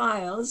different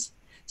piles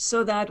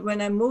so that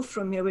when I move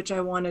from here, which I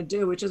want to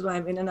do, which is why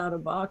I'm in and out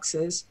of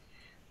boxes,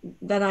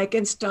 that I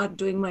can start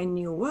doing my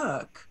new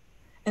work.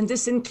 And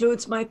this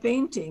includes my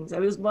paintings. I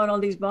just bought all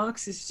these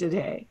boxes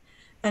today,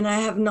 and I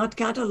have not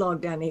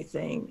cataloged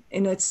anything.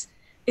 And it's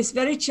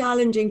very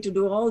challenging to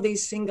do all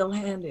these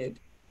single-handed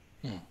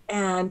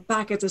and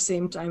pack at the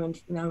same time.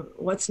 And now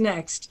what's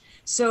next?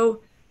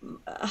 So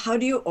how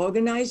do you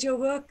organize your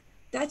work?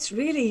 That's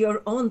really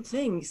your own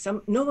thing.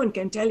 No one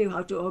can tell you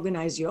how to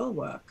organize your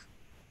work.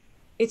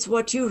 It's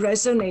what you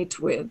resonate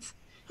with.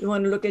 You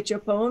want to look at your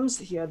poems?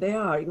 Here they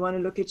are. You want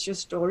to look at your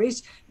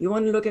stories? You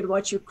want to look at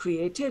what you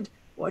created,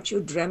 what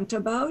you dreamt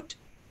about?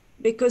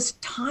 Because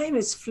time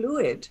is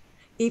fluid.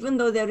 Even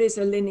though there is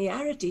a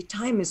linearity,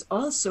 time is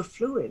also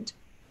fluid.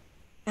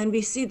 And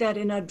we see that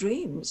in our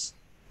dreams.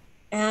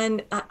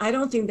 And I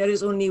don't think there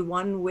is only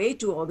one way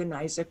to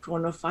organize a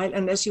chronophile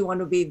unless you want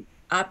to be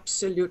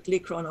absolutely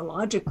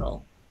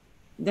chronological.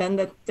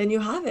 Then you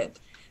have it.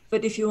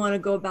 But if you want to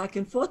go back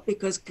and forth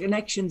because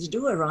connections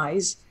do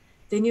arise,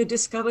 then you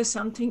discover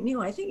something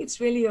new. I think it's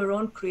really your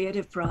own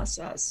creative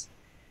process.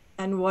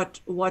 And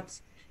what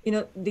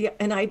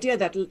an idea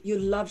that you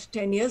loved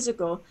 10 years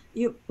ago,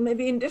 you may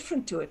be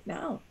indifferent to it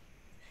now.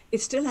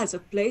 It still has a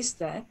place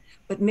there,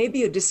 but maybe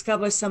you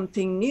discover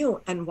something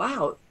new and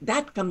wow,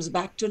 that comes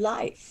back to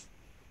life.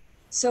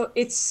 So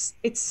I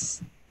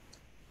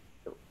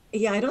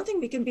don't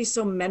think we can be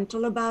so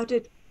mental about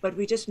it, but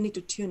we just need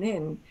to tune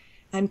in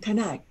and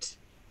connect.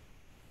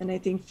 And I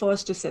think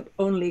Forster said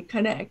only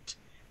connect,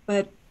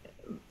 but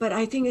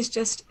I think it's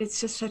just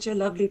such a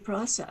lovely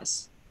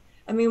process.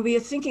 I mean, we are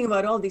thinking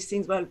about all these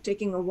things while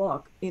taking a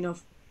walk,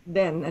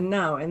 then and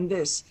now and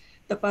this,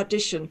 the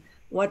partition,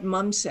 what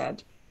Mom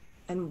said,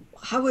 and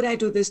how would I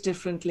do this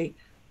differently?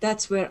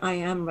 That's where I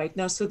am right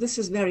now. So this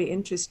is very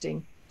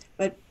interesting,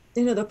 but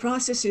the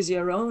process is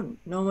your own.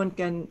 No one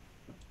can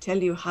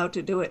tell you how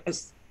to do it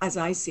as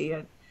I see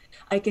it.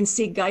 I can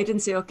seek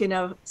guidance, say, okay,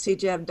 now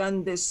CJ, I've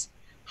done this.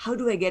 How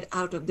do I get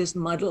out of this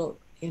muddle?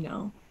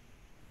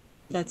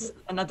 That's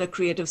another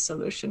creative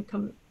solution.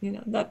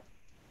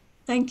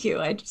 Thank you.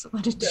 I just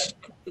wanted to share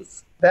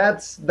this.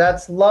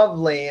 That's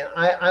lovely.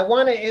 I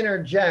want to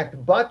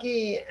interject.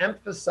 Bucky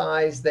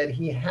emphasized that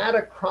he had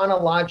a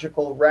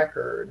chronological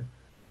record,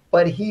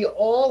 but he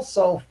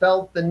also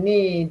felt the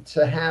need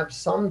to have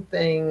some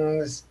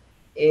things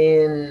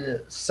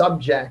in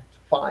subject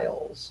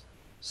files.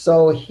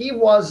 So he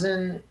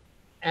wasn't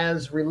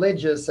as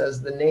religious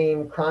as the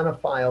name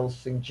Chronofiles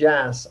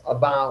suggests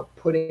about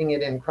putting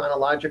it in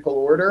chronological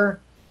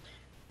order.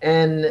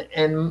 And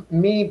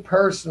me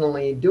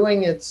personally,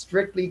 doing it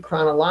strictly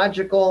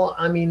chronological,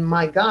 I mean,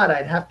 my God,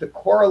 I'd have to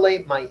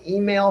correlate my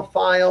email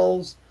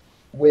files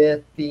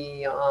with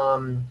the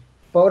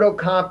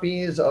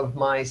photocopies of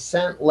my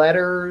sent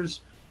letters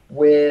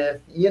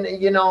with,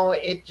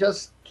 it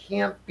just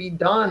can't be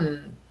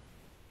done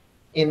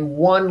in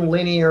one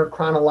linear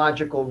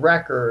chronological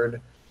record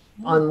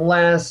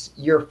unless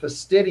you're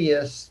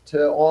fastidious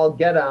to all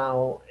get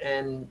out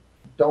and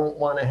don't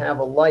want to have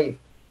a life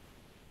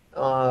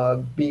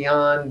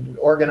beyond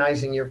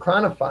organizing your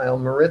chronophile.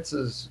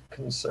 Maritza's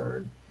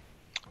concern.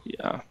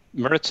 Yeah,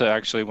 Maritza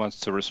actually wants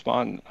to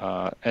respond,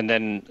 and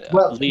then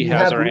Well, Lee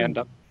has her hand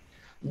up.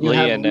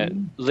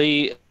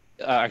 Lee,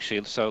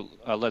 actually, so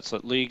let's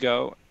let Lee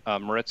go.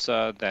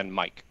 Maritza, then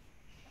Mike.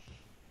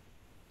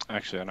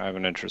 Actually, and I have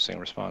an interesting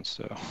response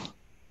too.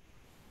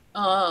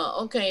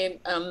 Okay.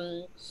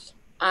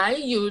 I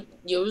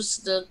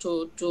used to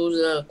do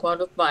the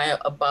quantify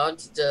about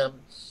the.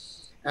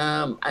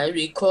 I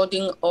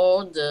recording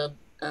all the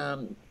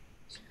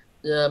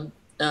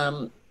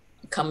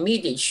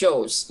comedy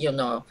shows, a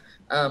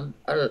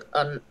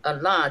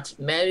lot.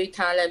 Mary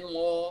Tyler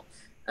Moore,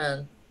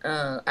 I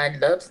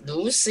Love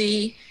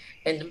Lucy,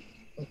 and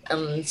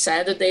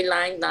Saturday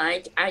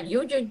Night. I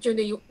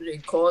usually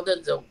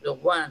recorded the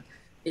one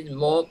is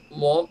more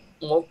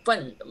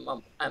fun.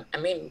 I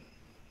mean,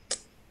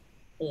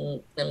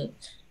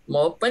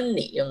 more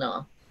funny,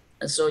 and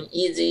so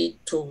easy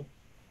to.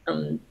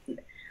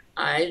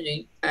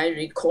 I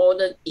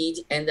recorded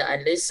it and I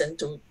listened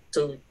to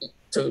it.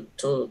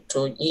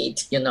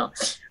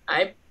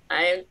 I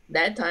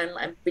that time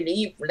I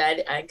believe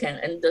that I can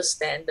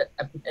understand the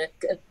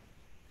American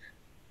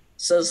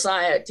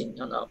society.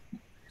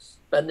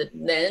 But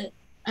then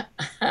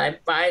I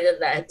find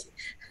that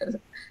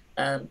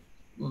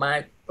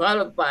my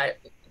qualified,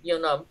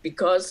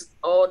 because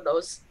all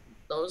those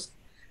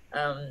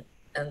and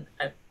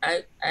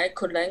I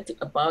collected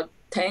about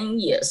 10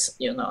 years,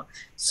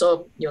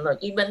 So,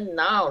 even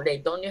now they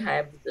don't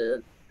have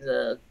the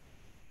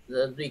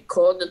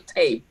recorded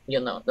tape,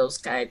 those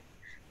kind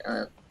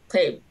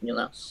tape,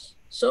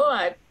 So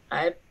I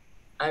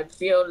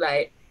feel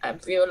like I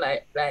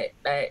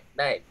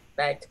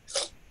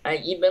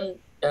even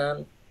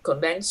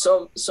collect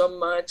so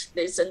much,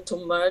 listen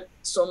to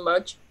so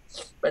much,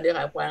 but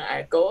when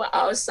I go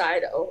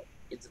outside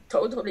it's a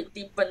totally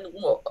different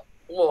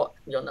world,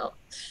 you know.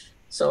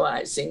 So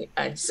I think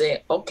I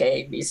say,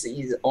 okay, this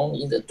is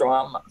only the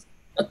drama.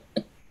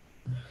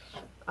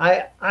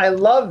 I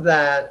love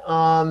that.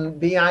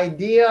 The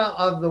idea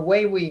of the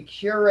way we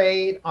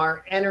curate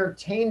our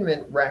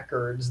entertainment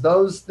records,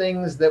 those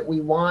things that we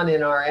want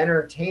in our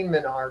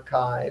entertainment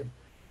archive,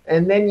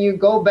 and then you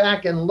go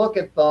back and look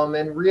at them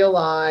and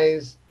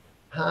realize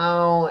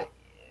how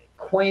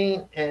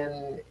quaint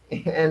and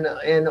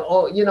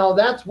oh, you know,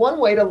 that's one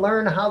way to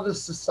learn how the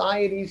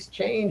society's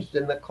changed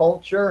and the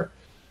culture.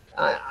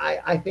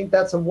 I think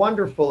that's a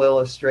wonderful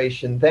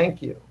illustration.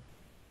 Thank you.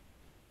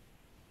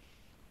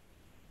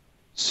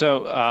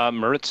 So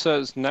Maritza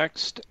is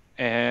next,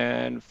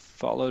 and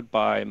followed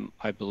by,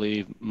 I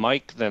believe,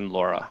 Mike, then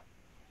Laura.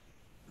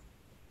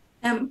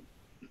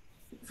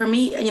 For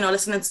me, you know,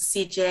 listening to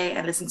CJ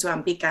and listening to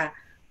Ambika,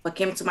 what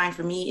came to mind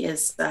for me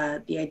is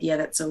the idea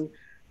that, so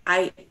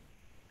I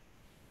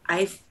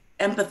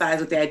empathize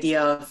with the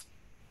idea of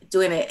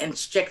doing it in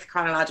strict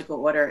chronological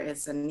order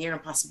is a near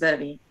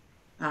impossibility.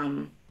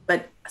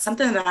 But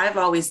something that I've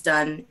always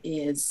done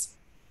is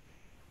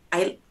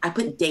I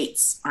put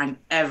dates on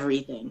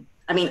everything.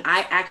 I mean,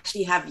 I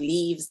actually have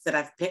leaves that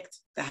I've picked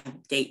that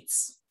have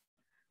dates.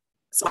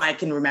 So I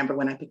can remember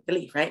when I picked the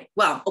leaf, right?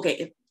 Well,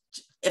 okay,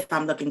 if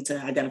I'm looking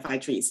to identify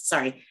trees,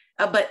 sorry.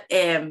 But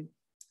I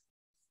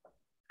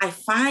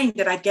find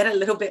that I get a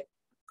little bit,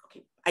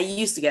 okay, I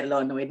used to get a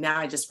little annoyed. Now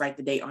I just write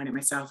the date on it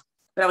myself.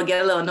 But I would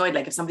get a little annoyed,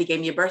 like if somebody gave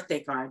me a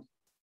birthday card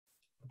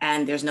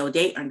and there's no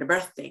date on the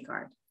birthday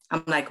card.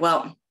 I'm like,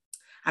 well,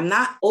 I'm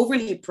not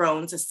overly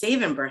prone to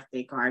saving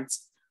birthday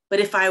cards, but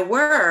if I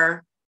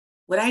were,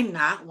 would I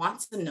not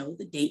want to know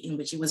the date in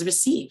which it was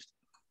received?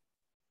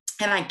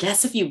 And I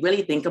guess if you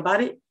really think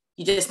about it,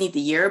 you just need the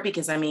year,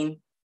 because I mean,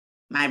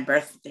 my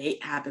birth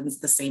date happens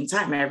the same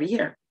time every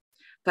year.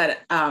 But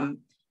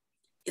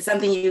it's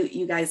something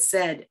you guys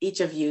said, each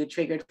of you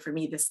triggered for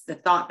me the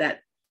thought that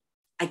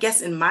I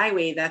guess in my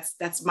way,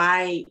 that's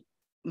my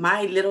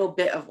little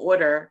bit of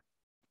order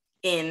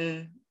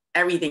in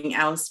everything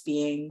else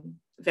being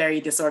very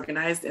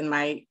disorganized in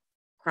my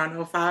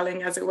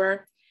chronofiling, as it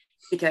were,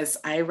 because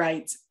I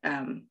write,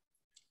 you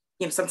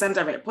know, sometimes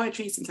I write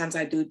poetry, sometimes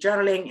I do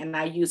journaling, and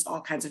I use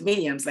all kinds of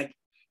mediums. Like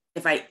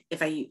if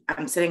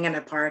I'm sitting in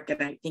a park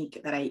and I think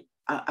that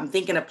I'm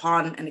thinking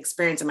upon an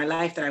experience in my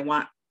life that I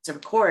want to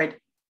record,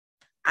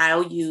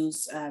 I'll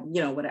use,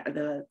 you know, whatever,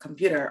 the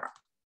computer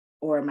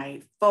or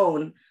my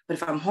phone. But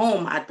if I'm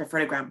home, I'd prefer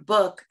to grab a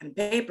book and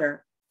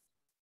paper.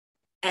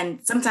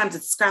 And sometimes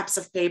it's scraps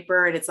of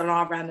paper and it's in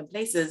all random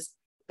places.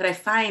 But I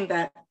find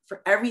that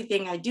for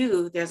everything I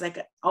do, there's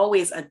like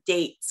always a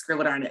date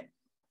scribbled on it.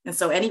 And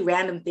so any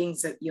random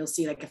things that you'll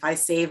see, like if I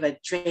save a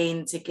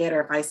train ticket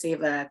or if I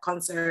save a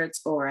concert,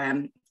 or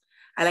I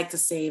like to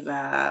save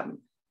a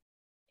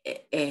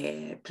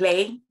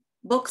play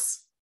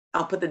books,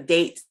 I'll put the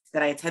date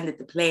that I attended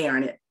the play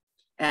on it.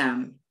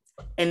 And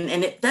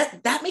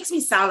that makes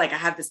me sound like I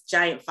have this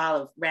giant file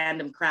of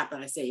random crap that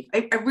I save.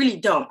 I really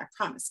don't, I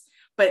promise.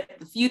 But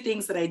the few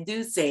things that I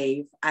do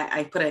save,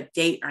 I put a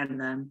date on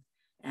them.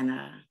 And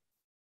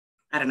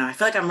I don't know, I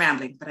feel like I'm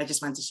rambling, but I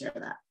just wanted to share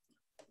that.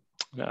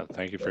 No,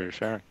 thank you for your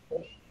sharing.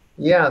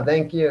 Yeah,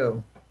 thank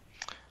you.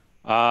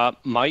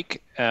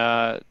 Mike,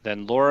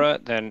 then Laura,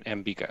 then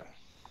Ambika.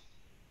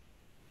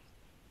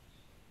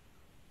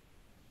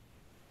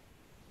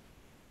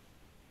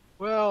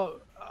 Well,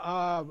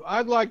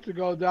 I'd like to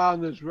go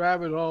down this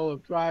rabbit hole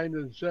of trying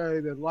to say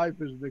that life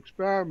is an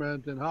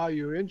experiment and how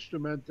you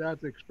instrument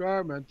that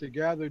experiment to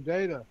gather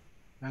data.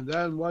 And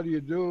then what do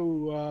you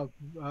do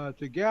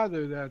to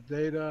gather that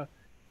data,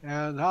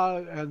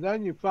 and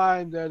then you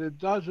find that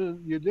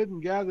you didn't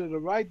gather the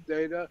right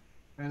data,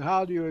 and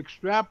how do you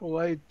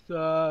extrapolate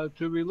to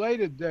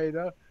related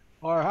data,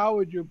 or how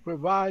would you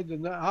perform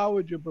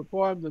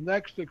the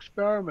next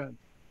experiment?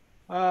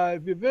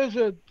 If you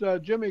visit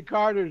Jimmy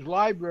Carter's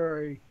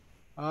library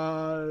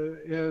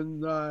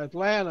in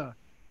Atlanta,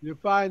 you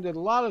find that a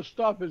lot of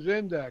stuff is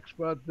indexed.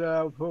 But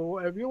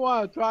if you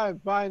want to try and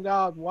find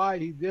out why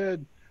he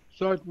did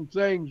certain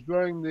things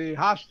during the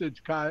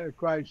hostage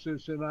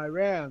crisis in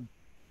Iran,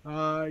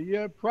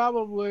 you're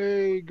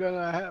probably going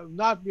to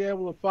not be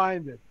able to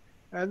find it.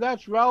 And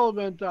that's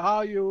relevant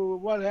to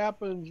what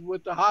happens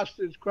with the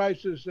hostage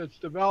crisis that's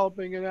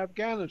developing in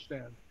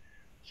Afghanistan.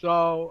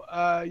 So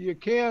you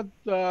can't.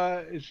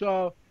 It's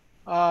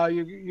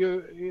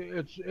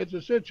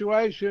a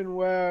situation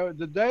where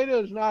the data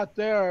is not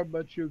there,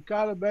 but you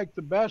got to make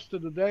the best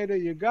of the data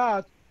you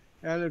got.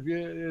 And if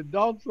you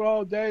don't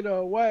throw data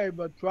away,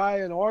 but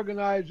try and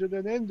organize it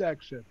and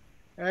index it.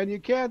 And you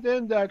can't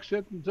index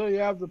it until you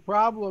have the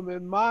problem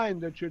in mind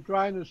that you're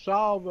trying to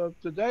solve of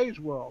today's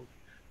world.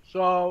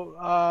 So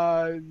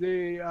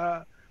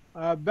the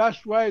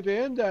best way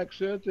to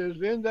index it is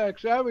to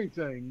index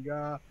everything.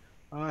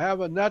 Have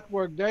a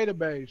network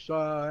database,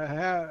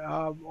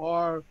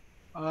 or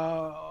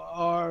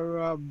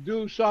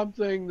do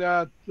something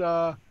that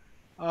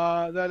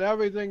that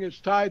everything is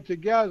tied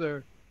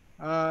together.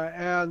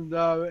 And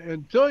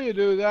until you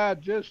do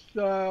that, just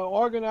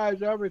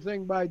organize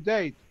everything by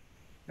date.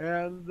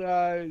 And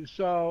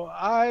so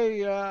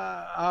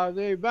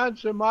the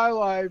events in my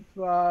life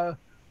that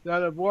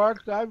have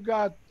worked, I've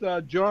got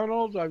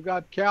journals, I've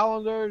got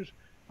calendars,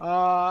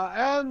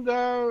 and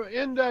they're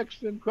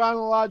indexed in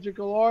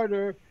chronological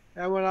order.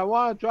 And when I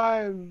want to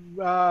try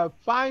and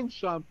find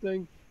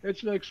something,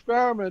 it's an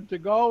experiment to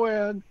go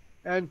in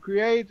and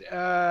create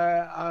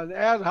an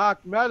ad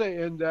hoc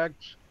meta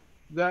index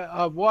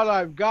of what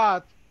I've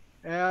got.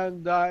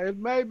 And it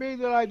may be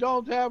that I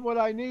don't have what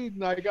I need,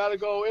 and I got to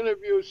go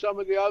interview some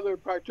of the other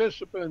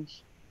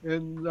participants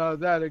in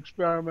that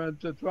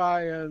experiment to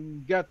try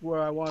and get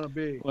where I want to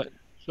be. What?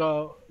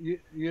 So you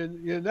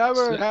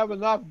never have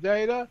enough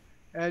data,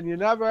 and you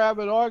never have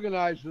it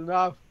organized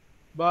enough.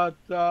 But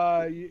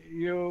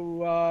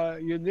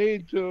you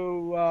need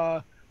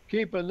to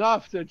keep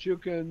enough that you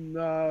can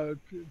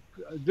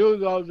do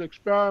those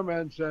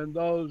experiments and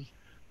those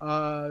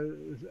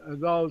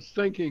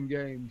thinking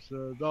games,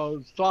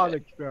 those thought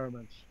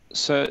experiments.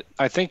 So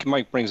I think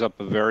Mike brings up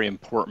a very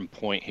important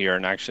point here,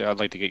 and actually I'd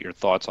like to get your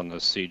thoughts on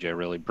this, CJ,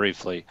 really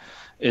briefly,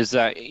 is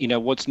that, you know,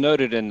 what's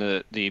noted in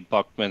the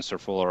Buckminster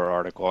Fuller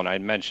article, and I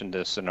mentioned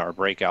this in our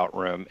breakout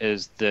room,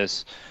 is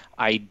this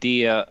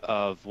idea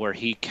of where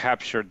he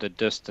captured the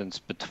distance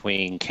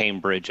between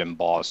Cambridge and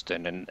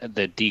Boston and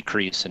the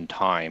decrease in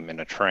time in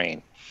a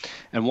train.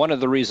 And one of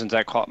the reasons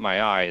that caught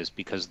my eye is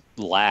because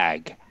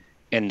lag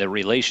and the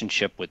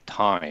relationship with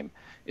time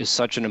is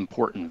such an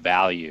important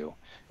value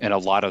in a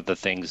lot of the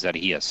things that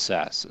he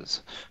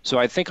assesses. So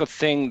I think a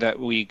thing that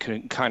we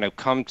can kind of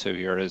come to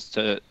here is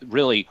to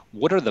really,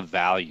 what are the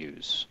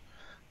values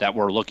that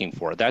we're looking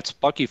for? That's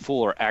Bucky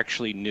Fuller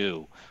actually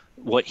knew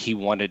what he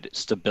wanted: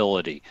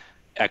 stability,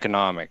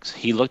 economics.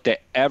 He looked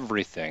at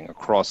everything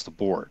across the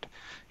board.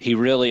 He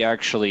really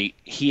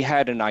he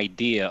had an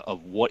idea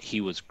of what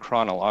he was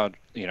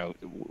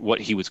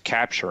what he was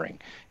capturing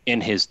in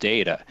his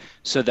data,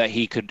 so that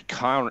he could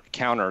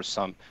counter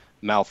some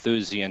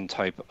Malthusian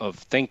type of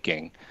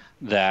thinking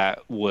that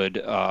would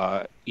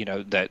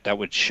that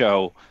would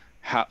show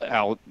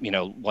how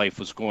life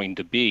was going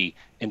to be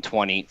in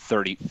 20,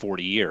 30,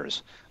 40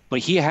 years. But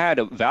he had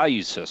a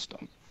value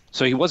system,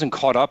 so he wasn't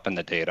caught up in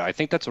the data. I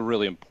think that's a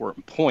really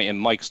important point, and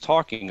Mike's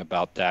talking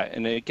about that,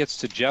 and it gets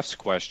to Jeff's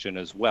question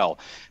as well.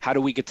 How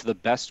do we get to the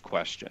best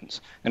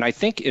questions? And I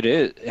think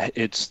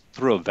it's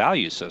through a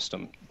value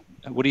system.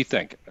 What do you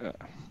think?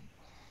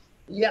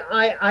 Yeah,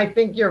 I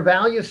think your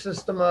value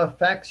system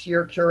affects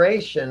your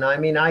curation. I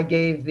mean, I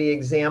gave the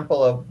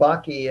example of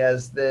Bucky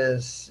as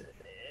this,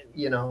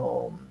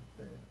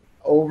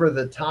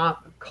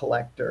 over-the-top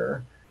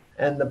collector,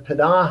 and the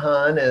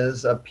Padahan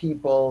is a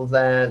people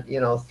that,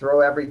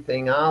 throw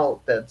everything out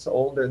that's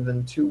older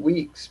than 2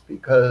 weeks,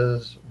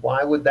 because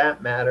why would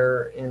that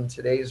matter in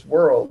today's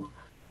world?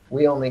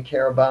 We only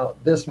care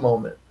about this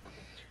moment.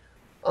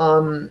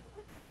 And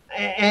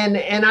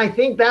I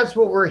think that's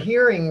what we're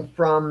hearing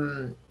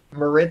from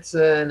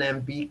Maritza and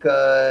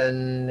Ambika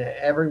and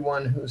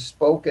everyone who's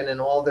spoken in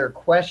all their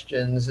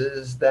questions,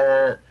 is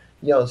that,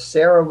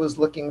 Sarah was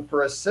looking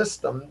for a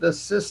system. The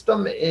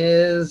system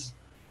is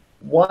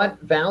what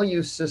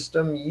value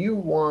system you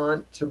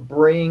want to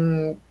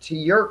bring to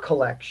your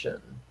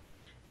collection.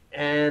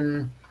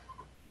 And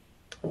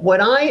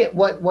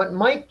what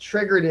Mike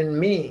triggered in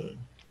me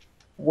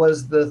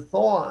was the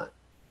thought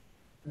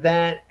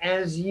that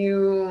as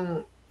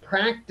you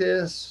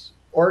practice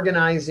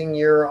organizing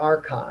your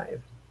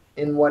archive,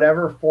 in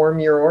whatever form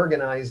you're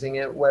organizing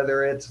it,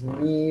 whether it's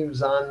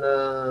leaves on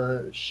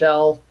the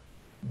shelf,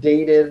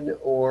 dated,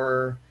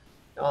 or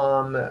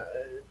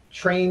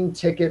train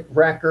ticket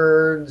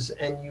records,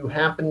 and you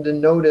happen to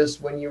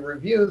notice when you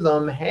review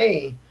them,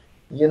 hey,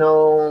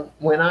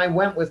 when I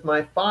went with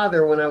my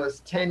father when I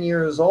was 10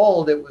 years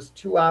old, it was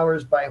 2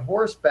 hours by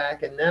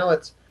horseback, and now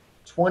it's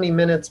 20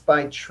 minutes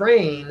by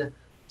train.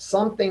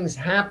 Something's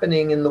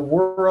happening in the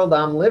world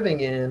I'm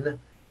living in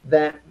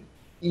that,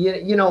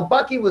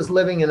 Bucky was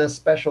living in a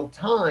special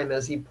time.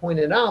 As he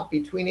pointed out,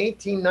 between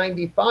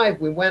 1895,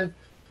 we went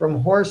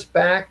from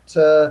horseback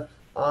to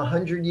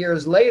 100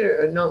 years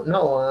later.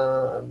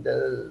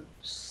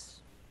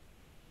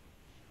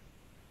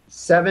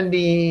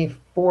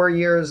 74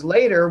 years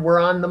later,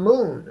 we're on the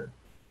moon.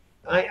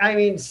 I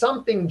mean,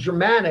 something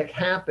dramatic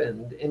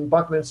happened in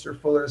Buckminster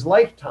Fuller's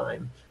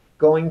lifetime,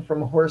 going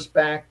from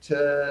horseback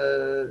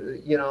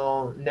to,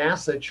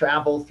 NASA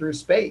travel through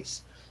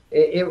space.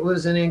 It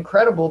was an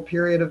incredible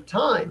period of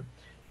time.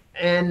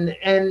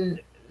 And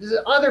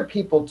other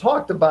people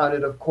talked about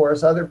it, of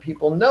course, other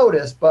people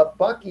noticed, but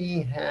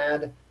Bucky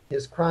had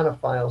his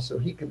Chronofiles so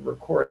he could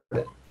record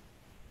it.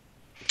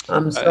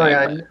 I'm sorry,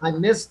 I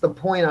missed the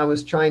point I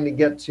was trying to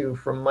get to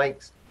from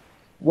Mike's.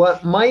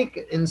 What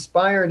Mike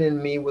inspired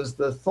in me was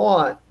the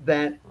thought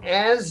that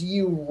as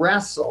you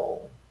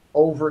wrestle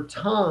over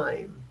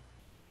time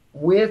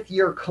with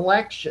your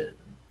collection,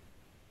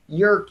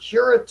 your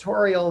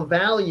curatorial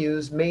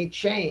values may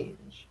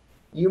change.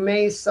 You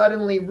may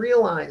suddenly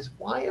realize,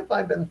 why have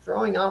I been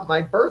throwing out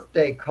my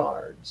birthday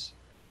cards?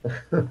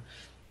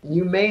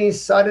 you may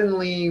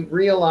suddenly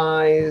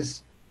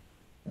realize,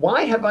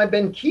 why have I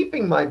been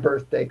keeping my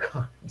birthday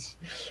cards?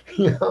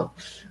 You know,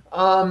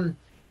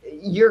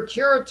 your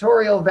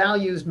curatorial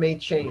values may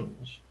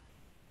change.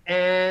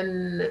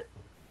 And,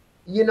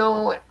 you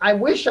know, I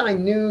wish I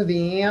knew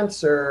the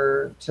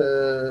answer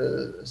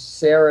to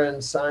Sarah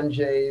and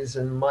Sanjay's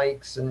and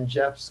Mike's and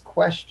Jeff's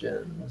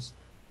questions.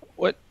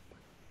 What?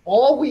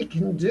 All we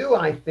can do,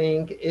 I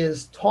think,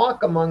 is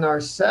talk among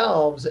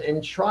ourselves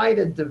and try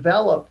to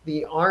develop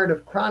the art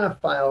of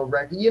chronophile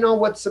record. You know,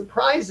 what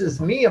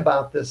surprises me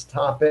about this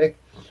topic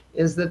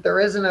is that there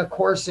isn't a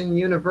course in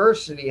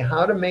university,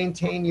 how to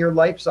maintain your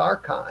life's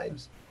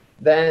archives,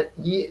 that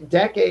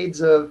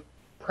decades of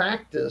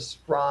practice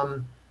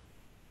from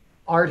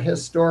art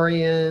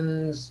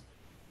historians,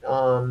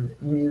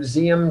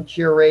 museum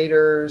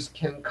curators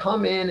can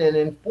come in and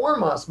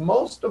inform us.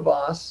 Most of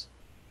us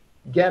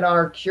get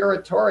our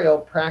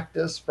curatorial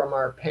practice from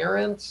our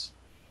parents,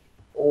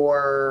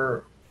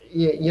 or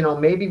you know,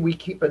 maybe we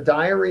keep a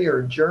diary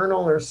or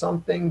journal or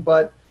something,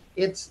 but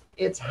it's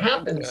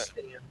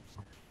happenstance.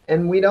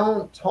 And we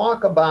don't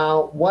talk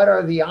about what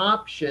are the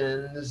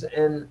options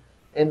and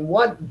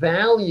what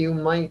value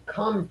might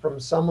come from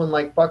someone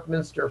like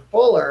Buckminster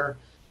Fuller,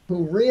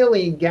 who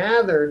really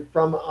gathered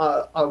from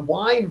a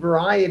wide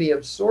variety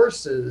of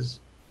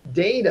sources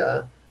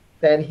data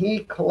that he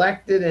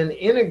collected and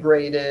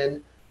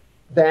integrated,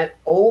 that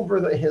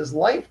over his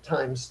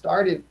lifetime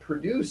started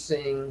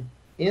producing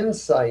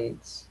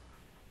insights.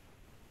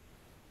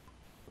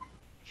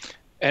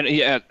 And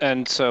yeah,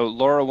 and so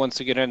Laura wants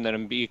to get in, then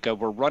Ambika.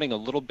 We're running a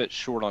little bit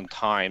short on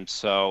time,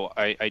 so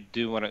I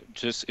do want to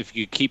just, if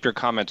you keep your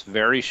comments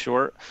very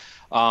short,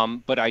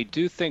 but I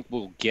do think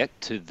we'll get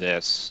to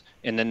this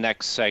in the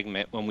next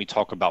segment when we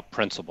talk about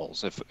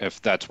principles,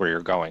 if that's where you're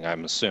going.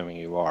 I'm assuming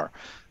you are.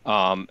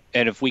 And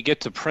if we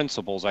get to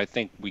principles, I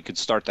think we could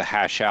start to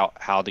hash out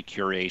how the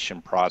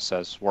curation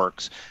process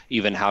works,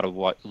 even how to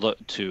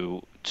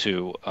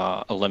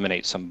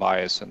eliminate some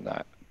bias in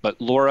that. But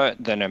Laura,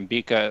 then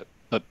Ambika,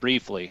 but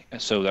briefly,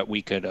 so that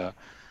we could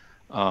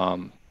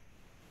then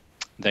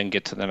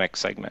get to the next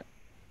segment.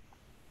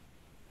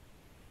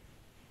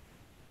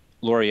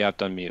 Laura, you have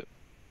to unmute.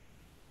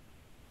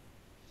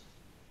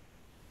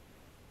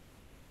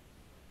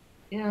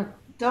 Yeah,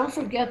 don't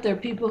forget there are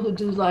people who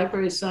do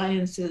library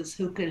sciences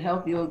who could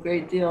help you a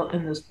great deal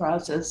in this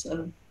process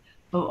of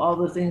all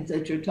the things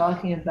that you're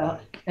talking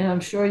about. And I'm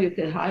sure you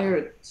could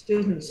hire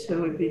students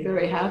who would be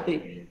very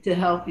happy to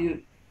help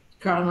you,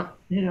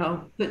 you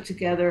know, put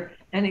together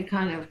any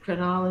kind of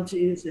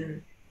chronologies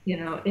and, you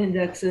know,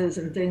 indexes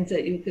and things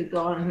that you could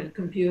go on a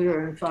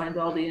computer and find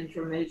all the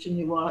information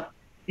you want,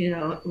 you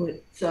know.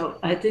 So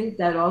I think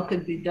that all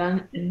could be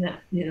done in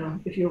that, you know,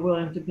 if you're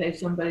willing to pay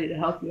somebody to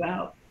help you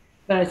out.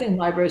 But I think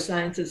library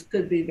sciences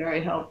could be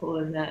very helpful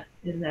in that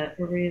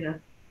arena.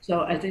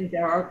 So I think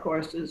there are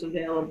courses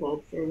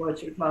available for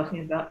what you're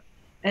talking about.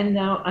 And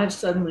now I've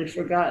suddenly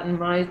forgotten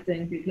my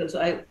thing because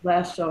I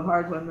laughed so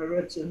hard when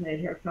Maritza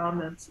made her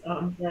comments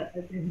that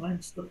I think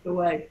mine slipped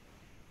away.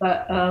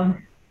 But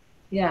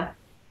yeah,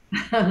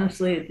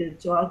 honestly it did.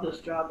 So I'll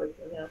just drop it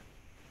for now.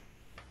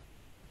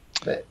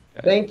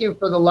 Thank you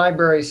for the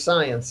library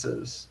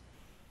sciences.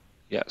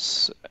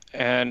 Yes,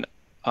 and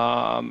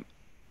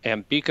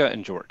Ambika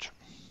and George.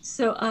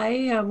 So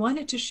I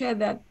wanted to share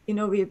that, you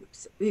know, you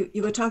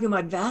were talking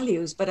about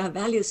values, but our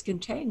values can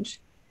change.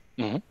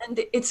 Mm-hmm.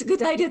 And it's a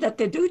good idea that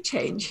they do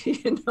change,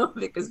 you know,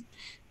 because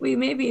we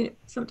may be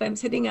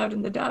sometimes hitting out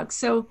in the dark.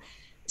 So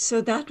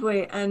that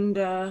way, and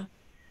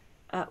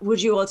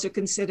would you also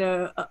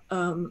consider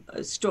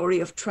a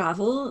story of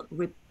travel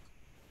with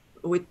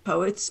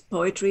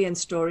poetry and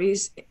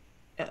stories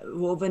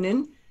woven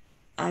in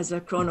as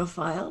a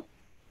chronophile?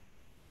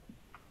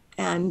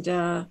 And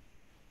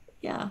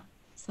yeah,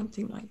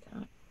 something like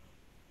that.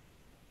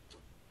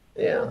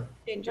 Yeah.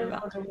 That's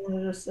what I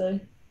wanted to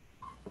say.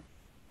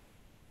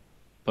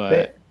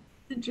 But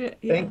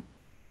yeah.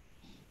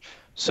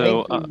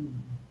 So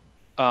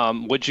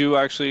would you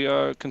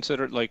actually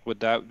consider, like, would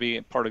that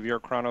be part of your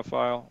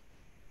chronophile,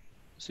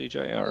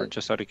 CJ, or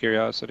just out of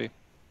curiosity?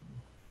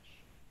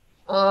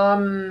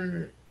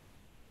 I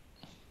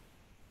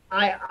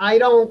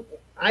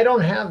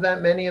don't have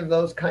that many of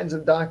those kinds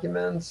of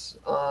documents,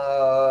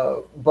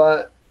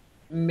 but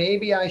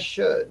maybe I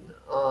should.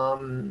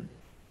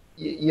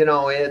 You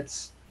know,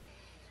 it's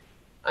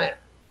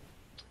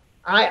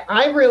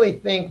I really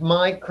think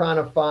my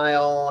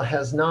chronophile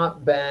has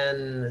not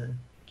been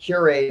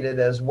curated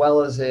as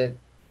well as it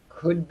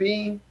could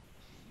be.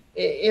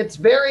 It's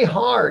very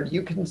hard.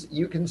 You can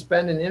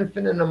spend an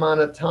infinite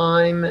amount of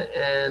time,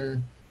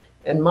 and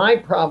my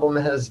problem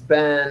has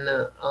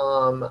been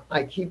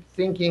I keep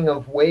thinking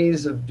of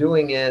ways of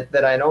doing it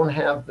that I don't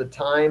have the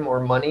time or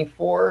money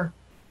for.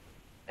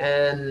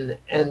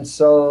 And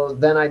so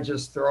then I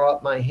just throw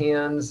up my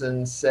hands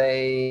and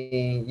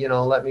say, you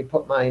know, let me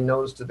put my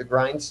nose to the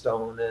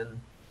grindstone,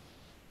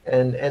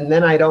 and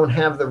then I don't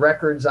have the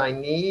records I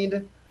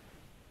need.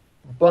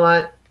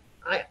 But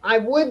I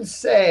would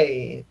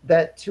say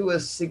that to a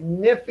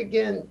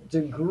significant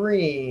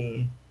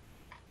degree,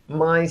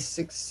 my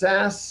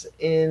success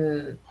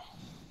in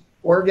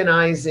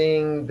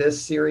organizing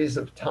this series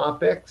of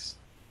topics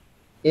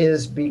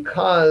is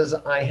because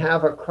I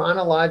have a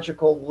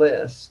chronological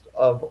list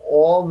of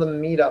all the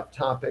meetup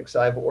topics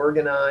I've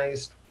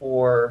organized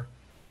for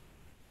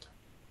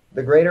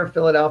the Greater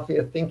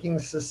Philadelphia Thinking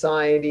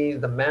Society,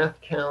 the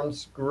Math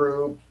Counts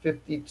group,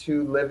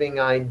 52 Living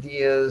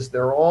Ideas.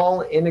 They're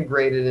all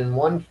integrated in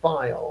one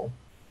file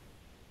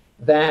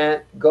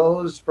that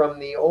goes from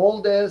the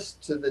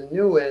oldest to the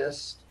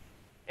newest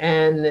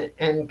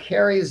and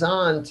carries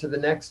on to the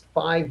next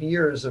 5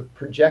 years of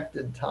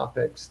projected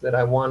topics that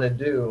I want to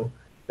do,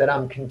 that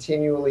I'm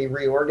continually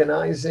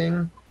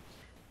reorganizing.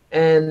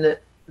 And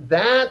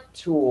that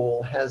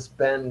tool has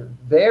been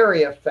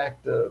very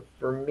effective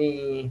for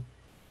me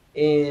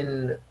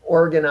in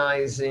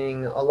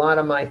organizing a lot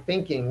of my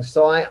thinking.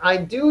 So I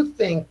do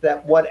think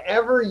that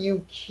whatever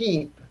you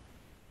keep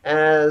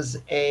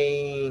as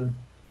a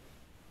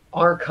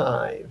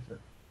archive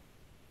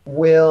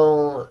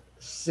will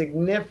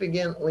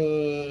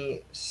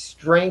significantly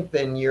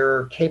strengthen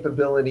your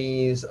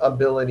capabilities,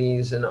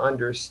 abilities, and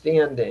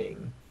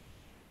understanding.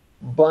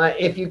 But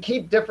if you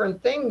keep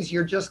different things,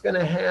 you're just going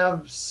to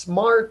have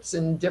smarts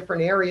in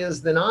different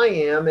areas than I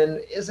am.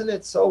 And isn't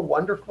it so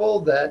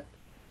wonderful that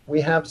we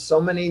have so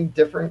many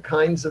different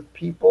kinds of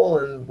people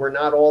and we're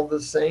not all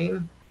the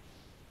same?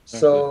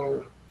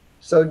 So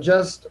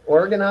just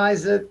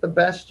organize it the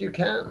best you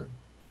can.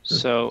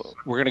 So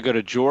we're going to go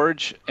to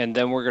George, and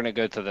then we're going to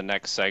go to the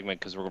next segment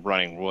because we're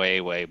running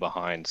way, way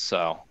behind.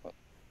 So,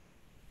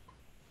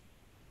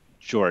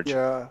 George.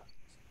 Yeah,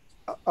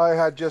 I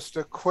had just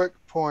a quick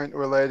point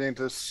relating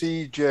to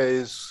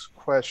CJ's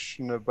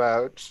question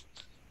about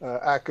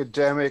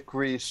academic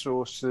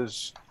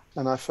resources,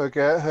 and I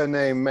forget her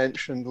name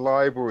mentioned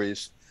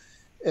libraries.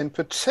 In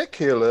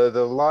particular,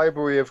 the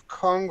Library of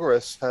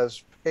Congress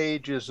has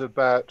pages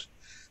about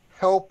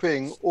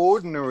helping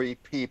ordinary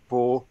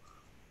people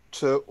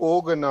to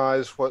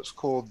organize what's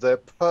called their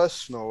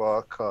personal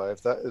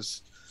archive. That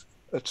is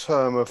a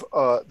term of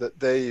art that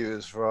they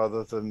use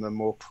rather than the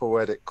more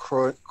poetic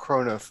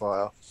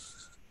chronophile.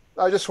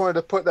 I just wanted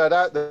to put that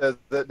out there,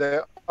 that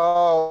there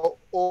are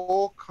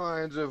all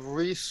kinds of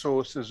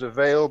resources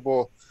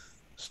available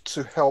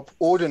to help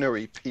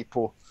ordinary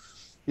people,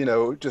 you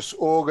know, just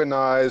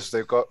organize.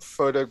 They've got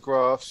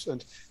photographs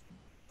and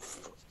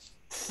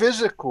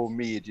physical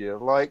media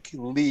like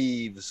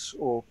leaves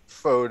or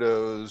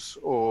photos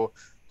or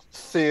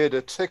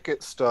theater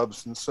ticket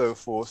stubs and so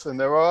forth. And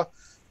there are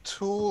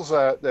tools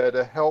out there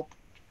to help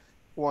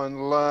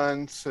one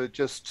learn to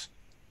just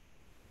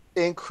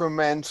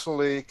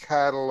incrementally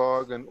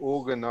catalog and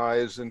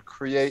organize and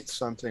create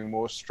something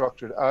more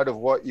structured out of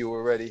what you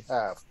already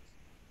have.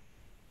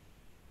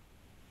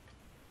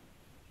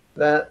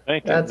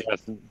 Thank you.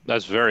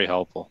 That's very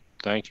helpful.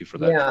 Thank you for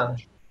that. Yeah,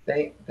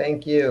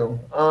 thank you.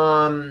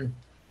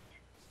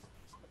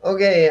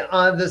 Okay,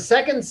 the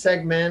second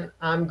segment,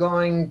 I'm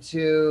going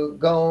to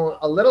go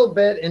a little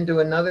bit into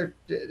another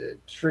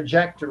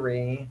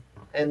trajectory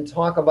and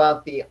talk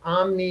about the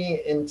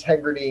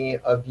omni-integrity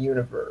of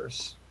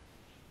universe.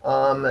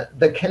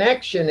 The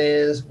connection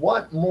is,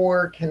 what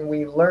more can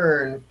we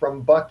learn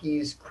from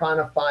Bucky's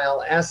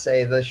Chronophile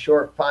essay, the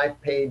short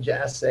 5-page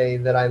essay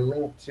that I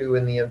linked to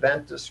in the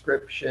event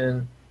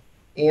description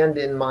and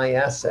in my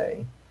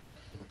essay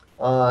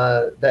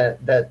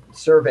that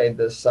surveyed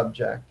this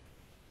subject.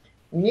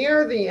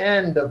 Near the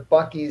end of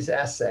Bucky's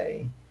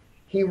essay,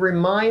 he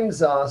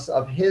reminds us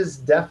of his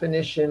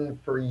definition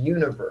for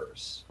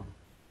universe: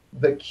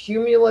 the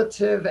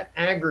cumulative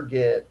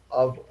aggregate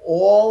of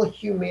all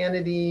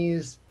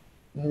humanity's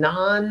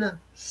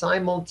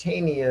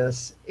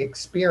non-simultaneous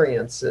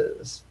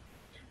experiences.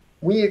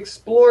 We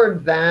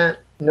explored that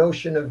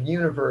notion of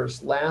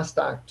universe last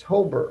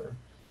October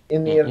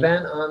in the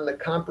event on the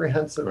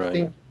comprehensive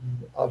thinking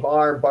of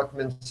our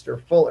Buckminster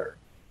Fuller.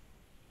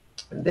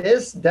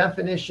 This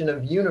definition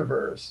of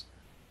universe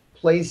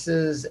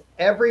places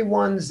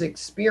everyone's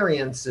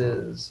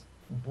experiences,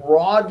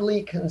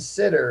 broadly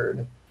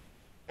considered,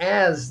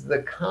 as the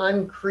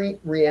concrete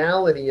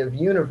reality of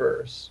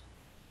universe,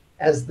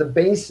 as the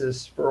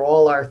basis for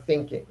all our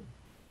thinking.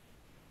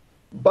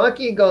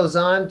 Bucky goes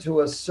on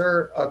to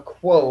assert a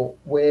quote,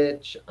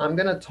 which I'm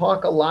going to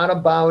talk a lot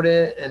about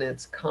it, and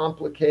it's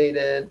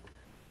complicated,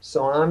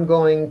 so I'm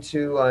going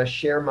to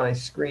share my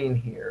screen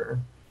here.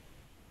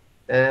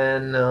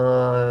 And,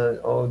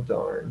 oh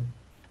darn.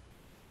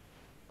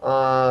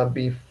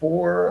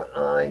 Before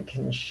I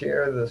can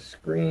share the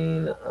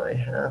screen, I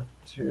have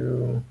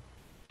to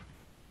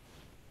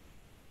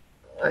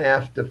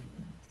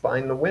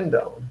find the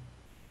window.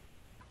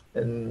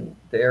 And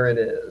there it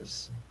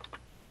is.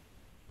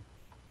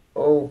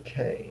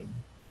 Okay.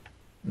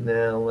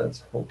 Now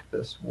let's hope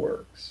this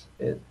works.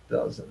 It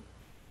doesn't.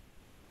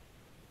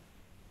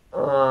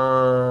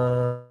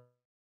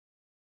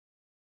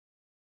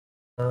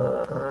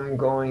 I'm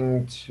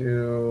going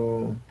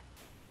to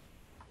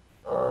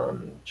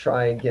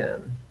try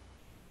again.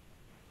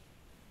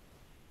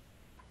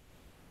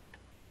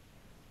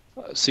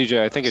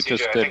 CJ, I think it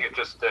just did.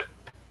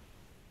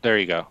 There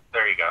you go.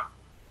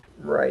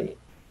 Right.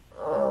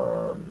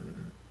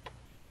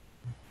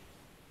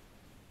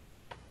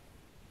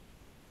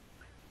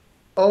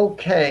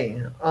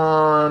 Okay.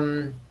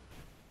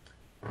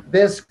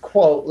 This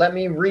quote, let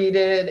me read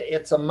it.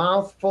 It's a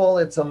mouthful,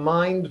 it's a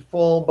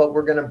mindful, but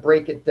we're going to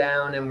break it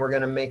down and we're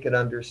going to make it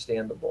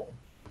understandable.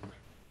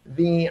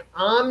 The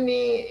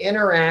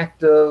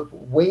omni-interactive,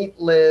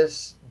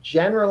 weightless,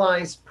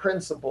 generalized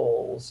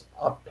principles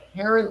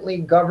apparently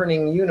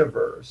governing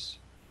universe,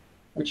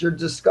 which are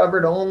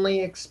discovered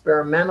only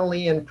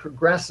experimentally and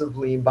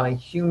progressively by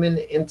human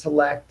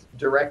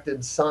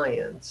intellect-directed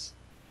science.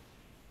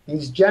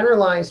 These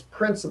generalized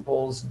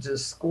principles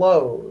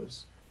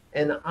disclose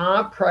an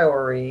a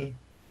priori,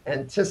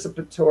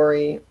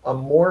 anticipatory,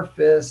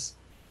 amorphous,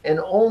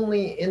 and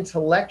only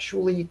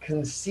intellectually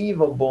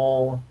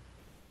conceivable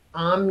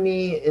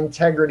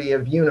omni-integrity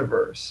of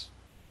universe.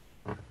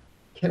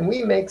 Can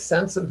we make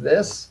sense of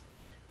this?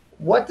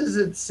 What does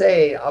it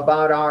say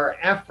about our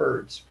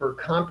efforts for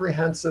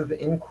comprehensive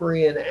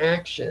inquiry and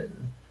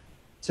action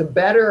to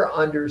better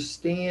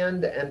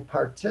understand and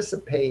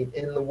participate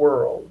in the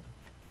world?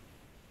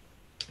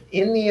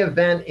 In the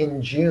event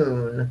in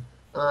June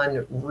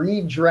on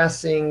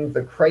redressing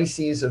the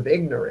crises of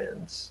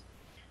ignorance,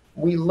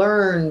 we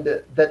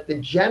learned that the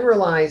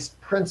generalized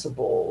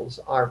principles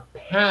are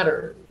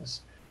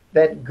patterns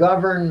that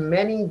govern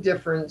many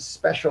different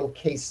special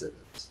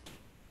cases.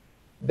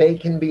 They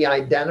can be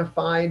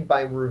identified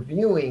by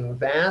reviewing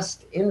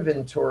vast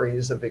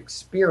inventories of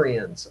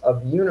experience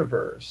of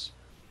universe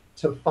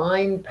to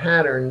find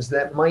patterns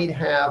that might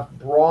have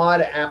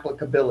broad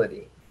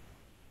applicability.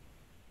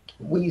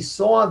 We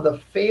saw the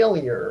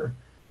failure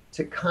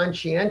to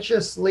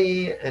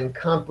conscientiously and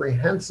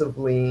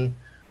comprehensively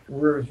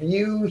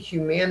review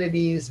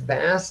humanity's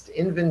vast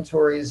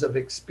inventories of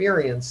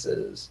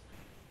experiences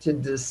to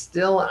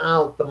distill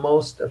out the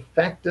most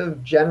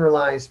effective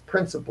generalized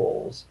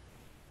principles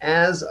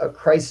as a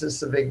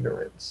crisis of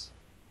ignorance.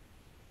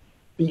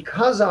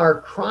 Because our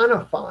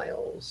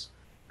chronofiles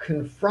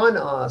confront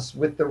us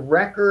with the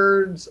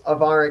records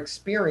of our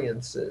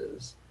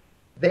experiences,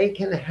 they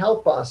can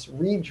help us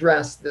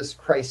redress this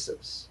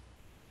crisis.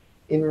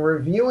 In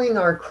reviewing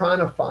our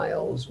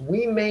chronofiles,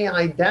 we may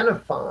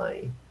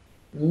identify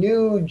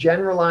new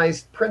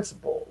generalized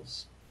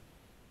principles.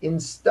 In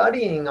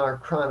studying our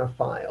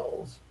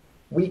chronofiles,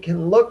 we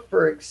can look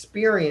for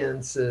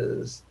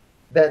experiences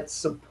that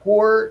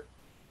support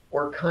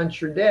or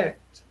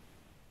contradict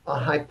a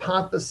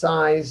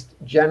hypothesized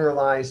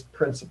generalized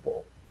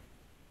principle.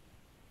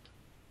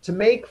 To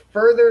make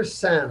further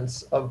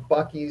sense of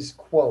Bucky's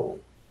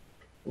quote,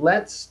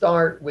 let's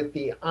start with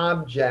the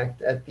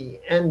object at the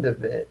end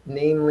of it,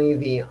 namely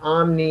the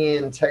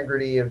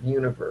omni-integrity of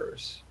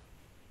universe.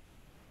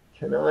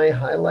 Can I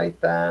highlight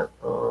that?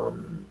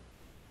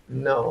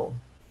 No,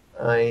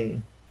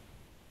 I'm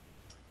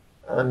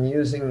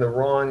using the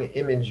wrong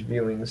image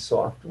viewing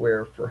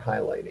software for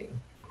highlighting.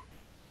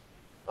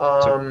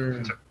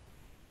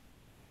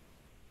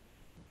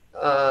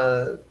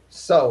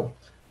 So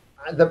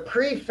the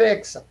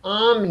prefix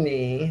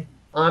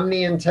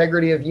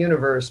omni-integrity of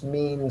universe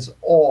means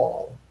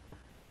all.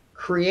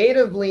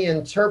 Creatively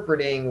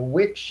interpreting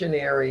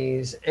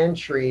Wiktionary's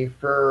entry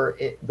for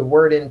the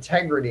word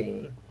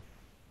integrity,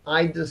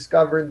 I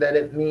discovered that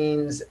it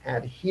means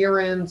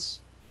adherence,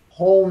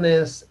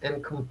 wholeness,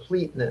 and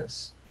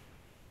completeness.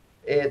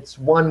 It's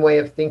one way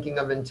of thinking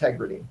of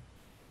integrity.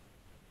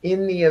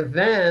 In the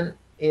event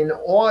in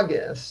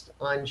August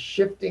on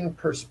shifting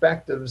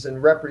perspectives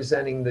and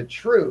representing the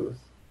truth,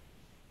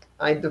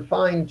 I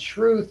define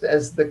truth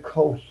as the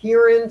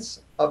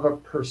coherence of a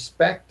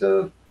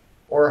perspective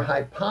or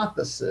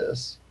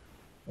hypothesis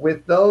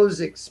with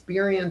those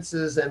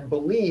experiences and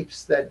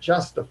beliefs that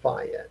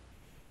justify it.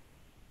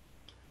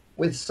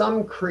 With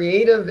some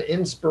creative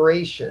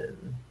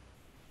inspiration,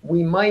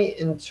 we might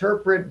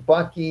interpret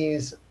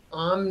Bucky's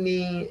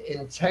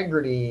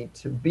omni-integrity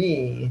to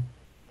be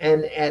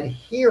an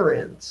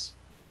adherence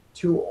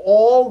to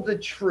all the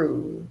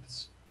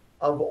truths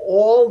of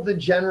all the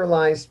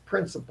generalized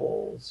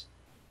principles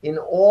in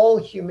all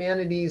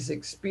humanity's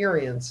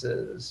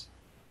experiences,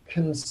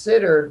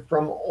 considered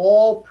from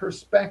all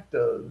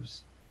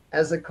perspectives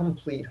as a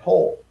complete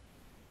whole.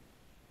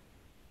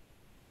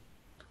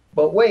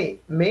 But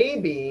wait,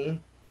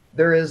 maybe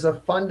there is a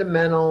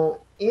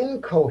fundamental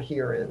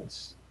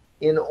incoherence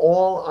in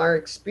all our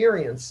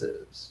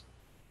experiences.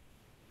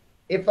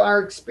 If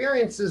our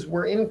experiences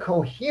were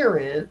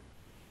incoherent,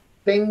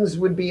 things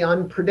would be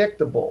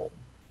unpredictable.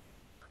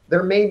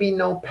 There may be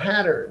no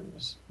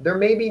patterns. There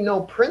may be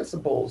no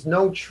principles,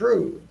 no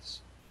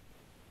truths.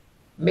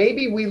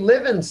 Maybe we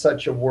live in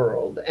such a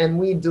world and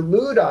we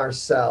delude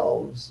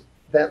ourselves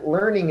that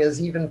learning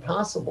is even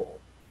possible.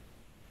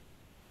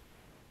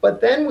 But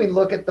then we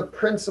look at the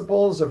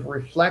principles of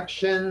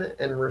reflection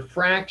and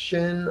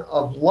refraction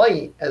of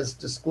light as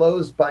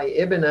disclosed by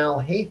Ibn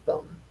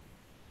al-Haytham.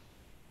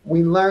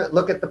 We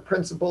look at the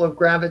principle of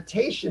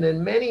gravitation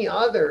and many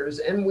others,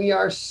 and we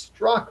are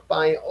struck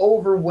by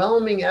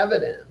overwhelming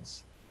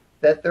evidence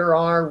that there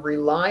are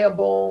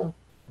reliable,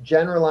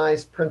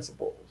 generalized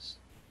principles.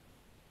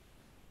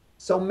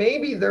 So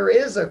maybe there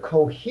is a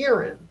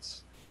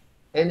coherence,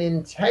 an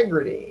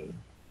integrity.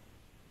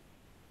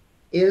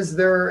 Is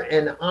there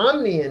an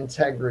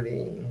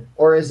omni-integrity,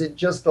 or is it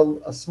just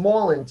a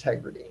small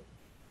integrity?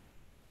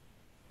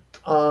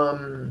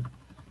 Our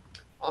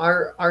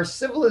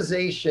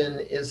civilization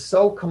is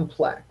so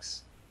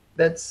complex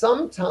that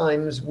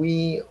sometimes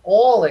we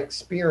all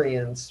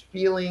experience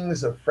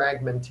feelings of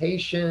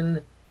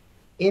fragmentation,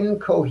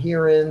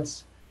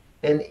 incoherence,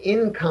 and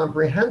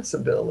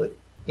incomprehensibility.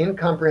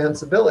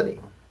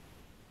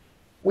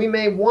 We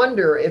may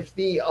wonder if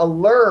the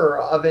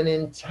allure of an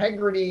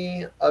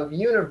integrity of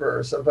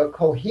universe, of a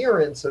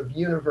coherence of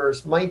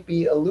universe, might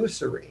be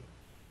illusory.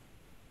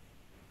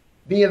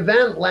 The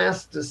event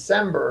last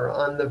December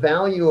on the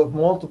value of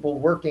multiple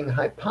working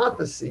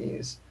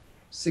hypotheses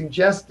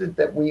suggested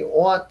that we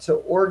ought to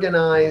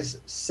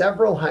organize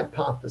several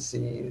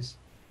hypotheses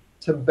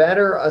to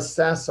better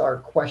assess our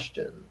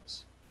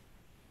questions.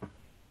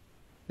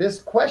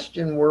 This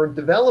question we're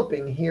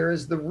developing here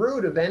is the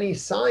root of any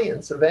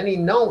science, of any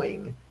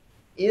knowing.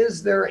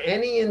 Is there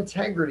any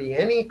integrity,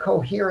 any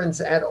coherence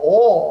at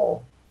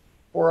all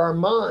for our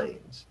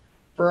minds,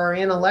 for our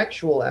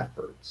intellectual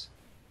efforts?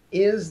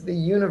 Is the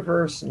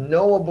universe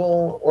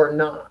knowable or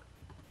not?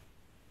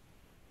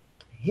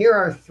 Here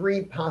are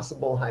three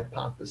possible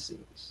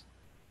hypotheses.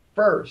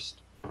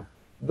 First,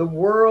 the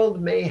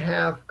world may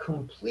have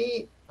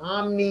complete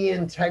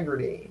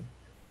omni-integrity,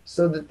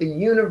 so that the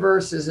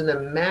universe is an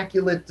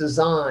immaculate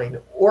design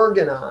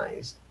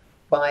organized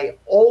by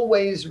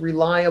always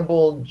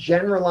reliable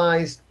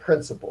generalized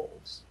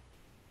principles.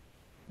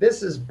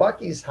 This is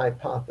Bucky's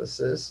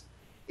hypothesis.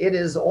 It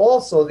is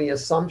also the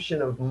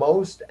assumption of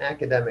most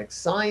academic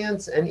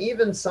science and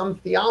even some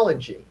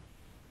theology.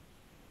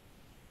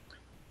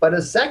 But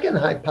a second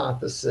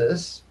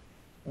hypothesis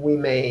we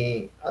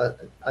may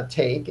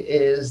take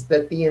is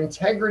that the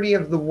integrity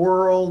of the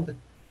world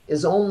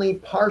is only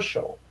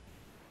partial.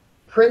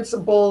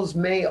 Principles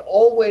may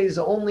always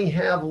only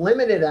have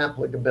limited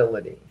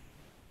applicability.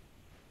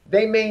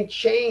 They may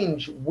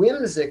change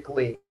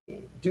whimsically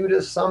due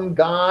to some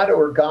god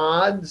or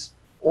gods,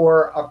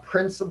 or a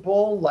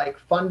principle like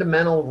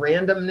fundamental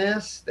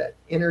randomness that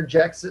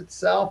interjects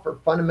itself, or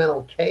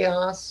fundamental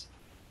chaos.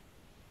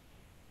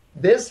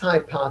 This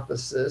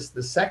hypothesis,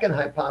 the second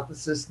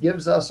hypothesis,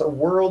 gives us a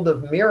world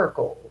of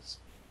miracles.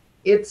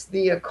 It's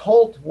the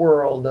occult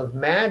world of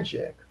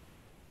magic,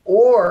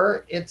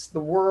 or it's the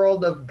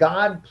world of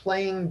God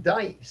playing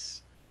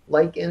dice,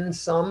 like in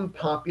some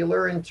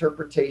popular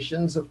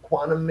interpretations of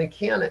quantum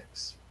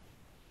mechanics.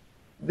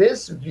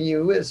 This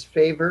view is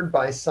favored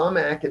by some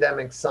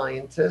academic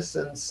scientists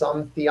and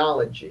some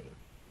theology.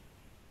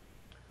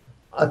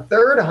 A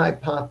third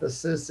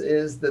hypothesis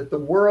is that the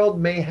world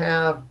may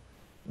have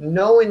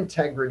no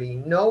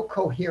integrity, no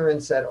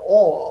coherence at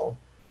all,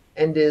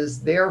 and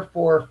is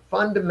therefore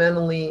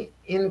fundamentally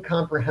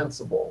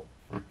incomprehensible.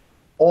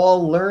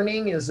 All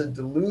learning is a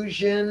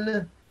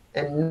delusion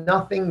and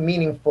nothing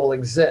meaningful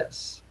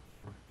exists.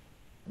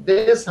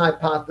 This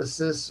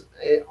hypothesis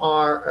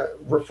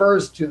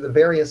refers to the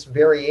various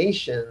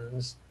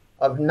variations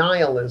of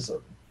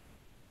nihilism.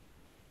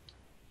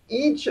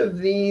 Each of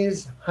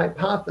these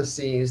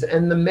hypotheses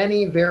and the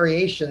many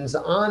variations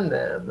on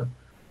them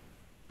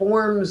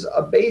forms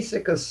a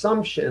basic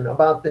assumption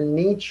about the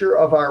nature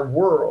of our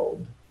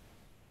world,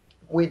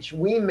 which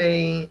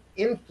may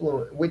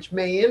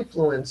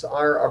influence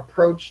our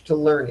approach to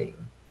learning.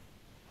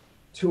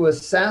 To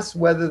assess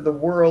whether the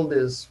world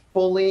is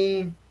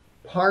fully,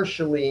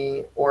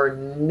 partially, or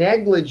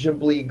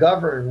negligibly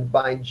governed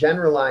by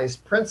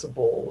generalized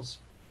principles,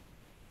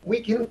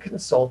 we can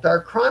consult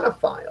our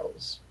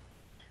chronofiles.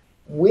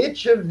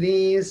 Which of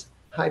these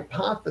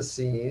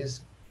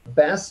hypotheses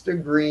best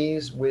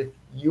agrees with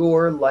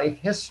your life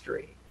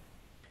history?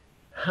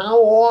 How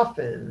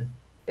often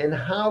and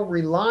how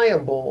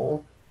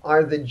reliable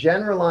are the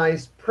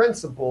generalized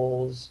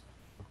principles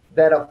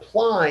that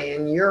apply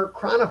in your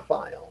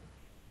chronofile?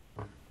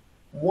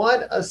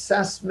 What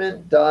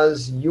assessment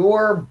does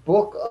your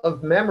book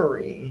of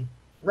memory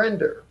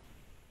render?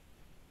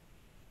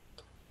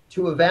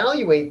 To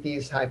evaluate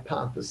these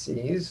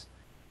hypotheses,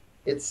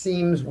 it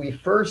seems we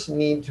first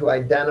need to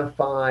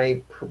identify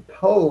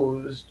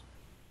proposed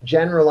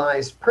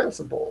generalized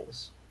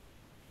principles,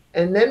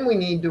 and then we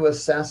need to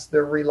assess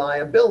their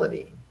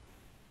reliability.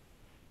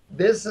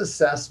 This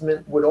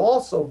assessment would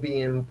also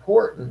be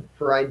important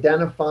for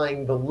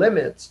identifying the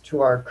limits to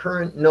our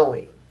current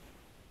knowing.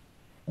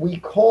 We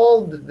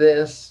called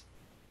this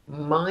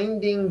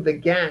minding the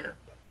gap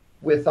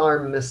with our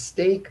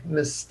mistake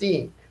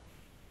mystique,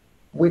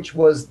 which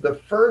was the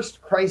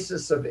first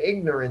crisis of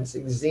ignorance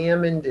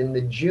examined in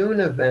the June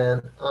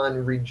event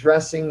on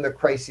redressing the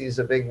crises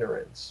of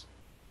ignorance.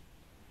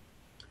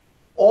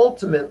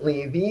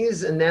 Ultimately,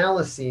 these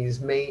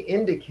analyses may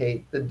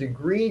indicate the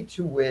degree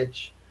to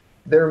which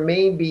there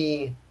may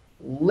be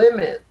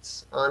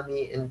limits on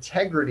the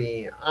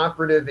integrity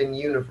operative in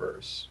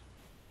universe.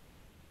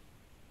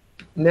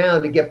 Now,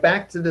 to get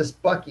back to this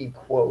Bucky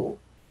quote,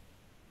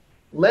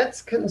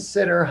 let's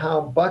consider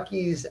how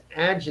Bucky's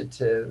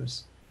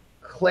adjectives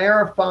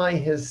clarify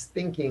his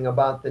thinking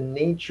about the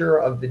nature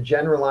of the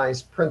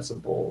generalized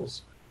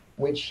principles,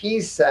 which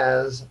he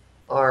says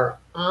are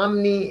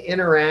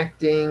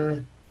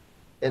omni-interacting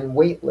and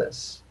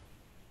weightless.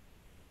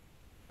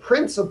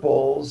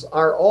 Principles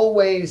are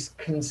always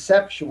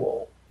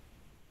conceptual,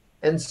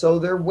 and so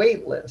they're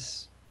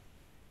weightless.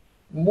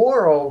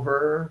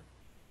 Moreover,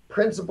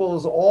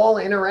 principles all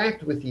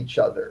interact with each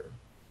other.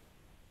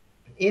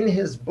 In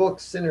his book,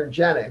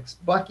 Synergetics,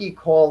 Bucky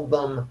called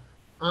them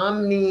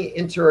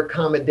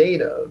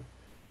omni-interaccommodative,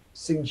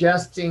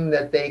 suggesting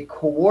that they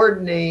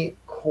coordinate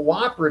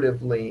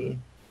cooperatively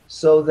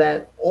so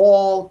that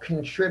all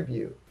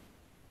contribute.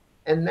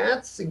 And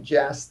that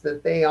suggests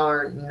that they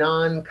are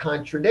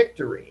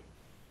non-contradictory.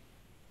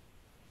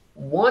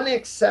 One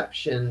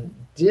exception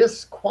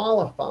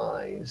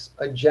disqualifies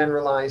a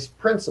generalized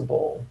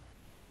principle,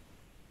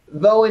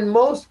 though in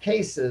most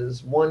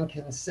cases one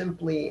can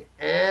simply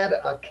add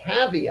a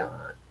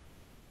caveat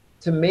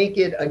to make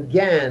it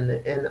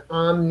again an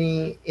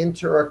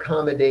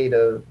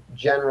omni-interaccommodative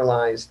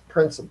generalized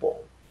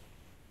principle.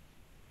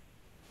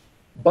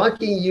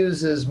 Bucky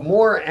uses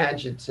more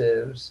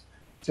adjectives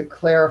to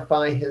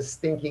clarify his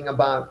thinking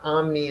about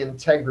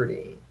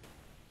omni-integrity.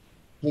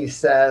 He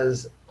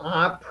says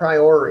a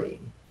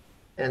priori,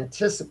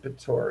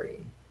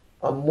 anticipatory,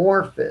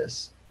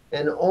 amorphous,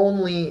 and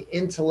only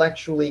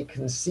intellectually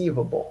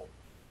conceivable.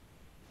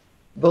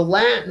 The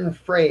Latin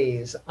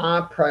phrase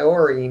a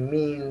priori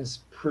means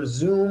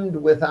presumed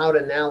without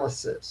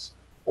analysis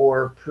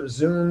or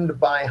presumed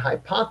by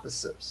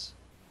hypothesis.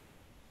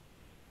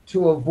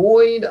 To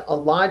avoid a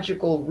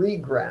logical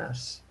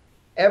regress,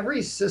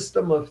 every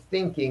system of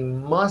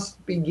thinking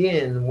must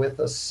begin with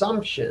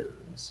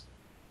assumptions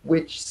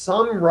which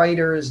some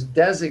writers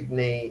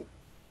designate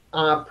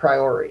a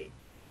priori.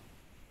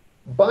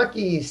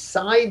 Bucky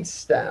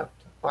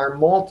sidestepped our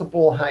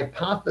multiple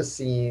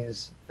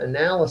hypotheses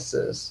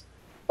analysis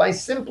by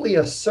simply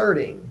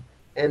asserting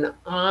an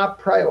a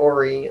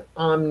priori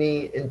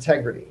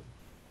omni-integrity.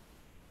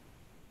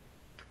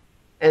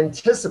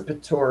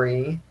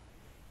 Anticipatory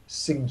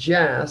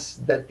suggests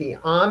that the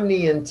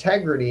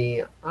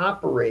omni-integrity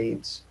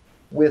operates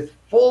with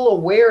full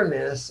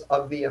awareness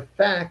of the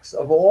effects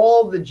of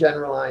all the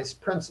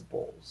generalized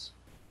principles.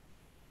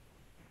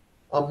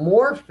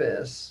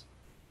 Amorphous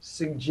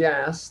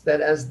suggests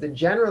that as the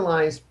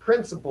generalized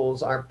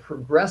principles are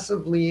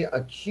progressively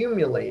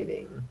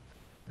accumulating,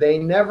 they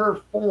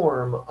never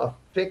form a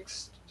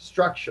fixed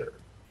structure.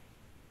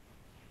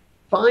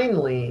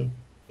 Finally,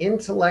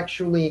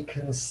 intellectually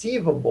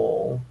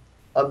conceivable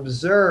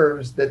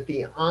observes that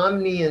the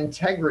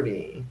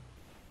omni-integrity,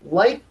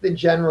 like the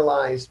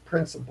generalized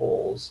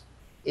principles,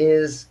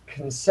 is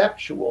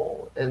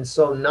conceptual and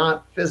so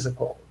not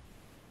physical.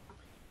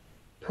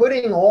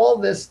 Putting all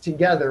this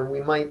together,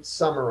 we might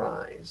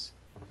summarize.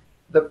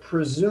 The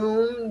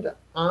presumed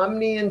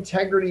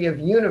omni-integrity of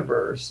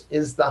universe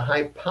is the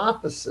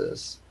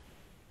hypothesis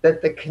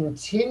that the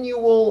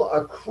continual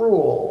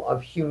accrual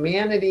of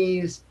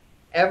humanity's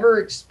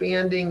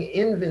ever-expanding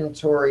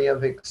inventory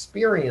of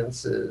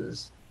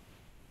experiences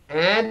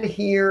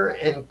adhere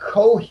and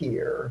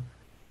cohere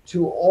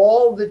to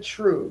all the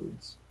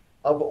truths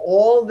of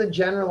all the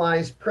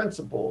generalized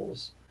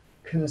principles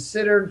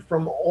considered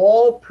from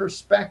all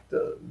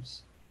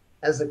perspectives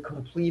as a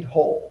complete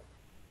whole.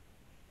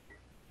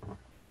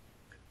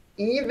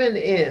 Even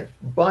if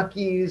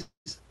Bucky's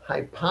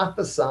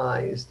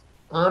hypothesized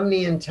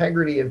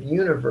omni-integrity of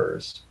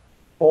universe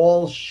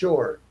falls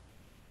short,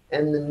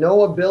 and the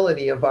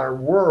knowability of our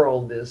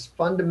world is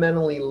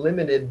fundamentally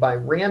limited by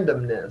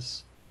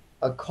randomness,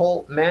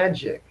 occult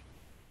magic,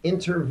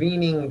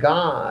 intervening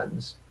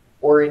gods,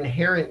 or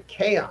inherent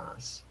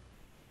chaos,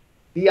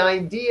 the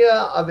idea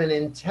of an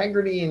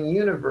integrity in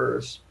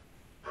universe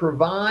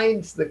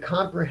provides the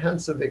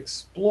comprehensive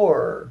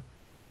explorer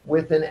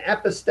with an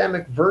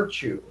epistemic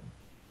virtue,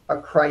 a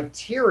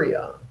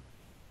criteria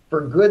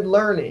for good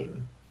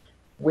learning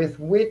with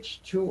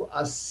which to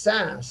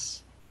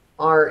assess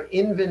our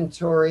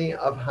inventory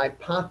of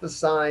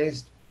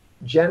hypothesized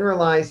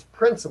generalized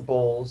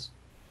principles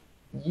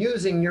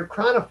using your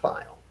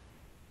chronophile.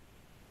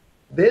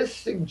 This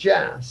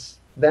suggests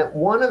that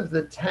one of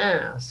the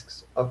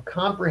tasks of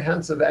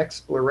comprehensive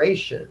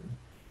exploration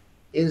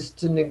is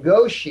to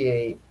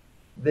negotiate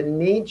the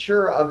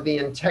nature of the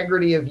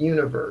integrity of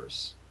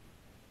universe.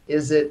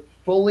 Is it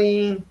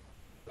fully,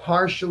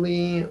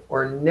 partially,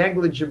 or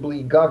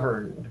negligibly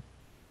governed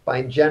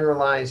by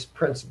generalized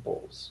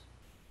principles?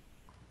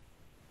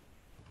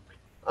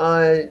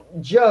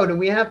 Joe, do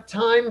we have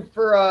time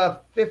for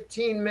a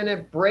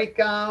 15-minute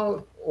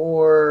breakout,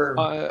 or?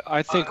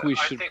 I think we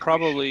should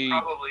probably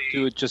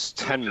do it just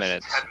 10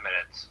 minutes.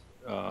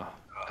 I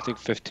think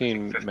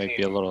 15 might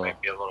be a little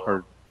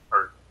hard.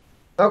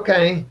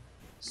 Okay.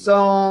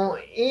 So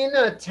in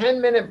a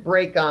 10-minute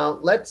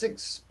breakout, let's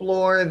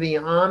explore the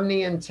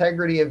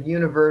omni-integrity of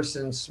universe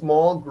in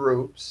small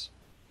groups.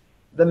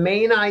 The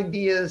main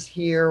ideas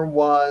here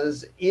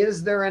was,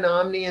 is there an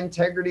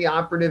omni-integrity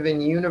operative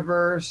in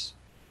universe?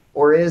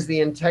 Or is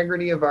the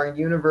integrity of our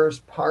universe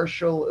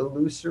partial,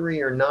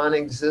 illusory, or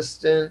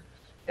non-existent?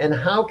 And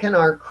how can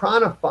our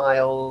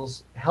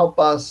chronofiles help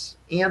us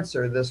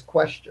answer this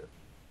question?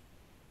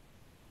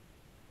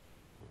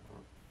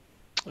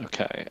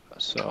 Okay,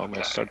 so I'm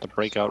going to start the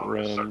breakout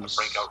rooms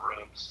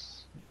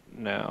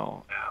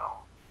now.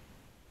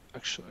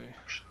 Actually,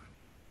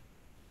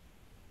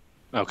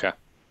 okay.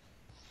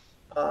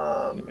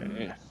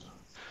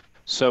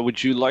 So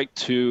would you like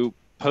to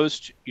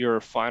post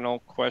your final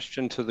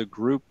question to the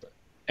group,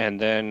 and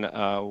then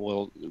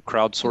we'll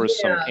crowdsource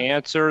some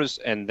answers,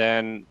 and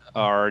then,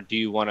 or do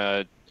you want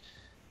to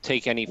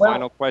take any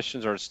final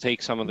questions, or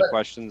take some of the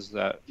questions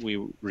that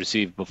we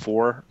received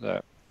before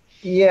that?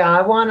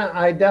 Yeah,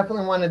 I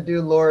definitely want to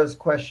do Laura's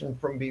question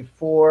from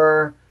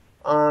before.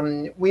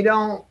 We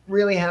don't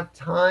really have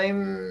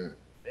time.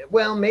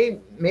 Well,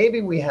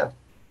 maybe we have.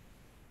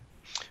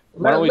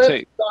 Why don't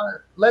we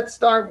Let's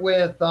start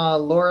with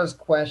Laura's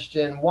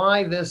question.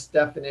 Why this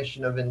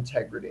definition of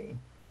integrity?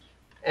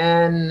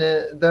 And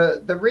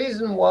the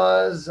reason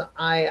was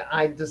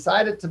I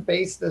decided to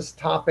base this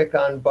topic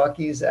on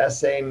Bucky's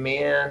essay,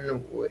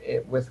 Man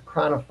with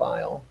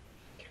Chronophile.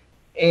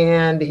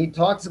 And he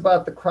talks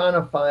about the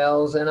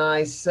chronophiles, and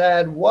I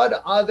said,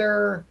 what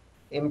other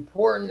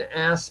important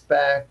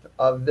aspect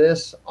of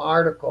this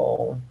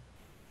article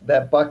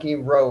that Bucky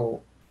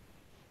wrote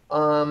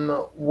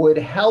would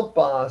help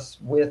us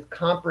with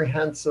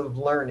comprehensive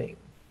learning?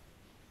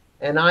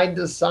 And I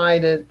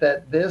decided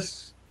that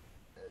this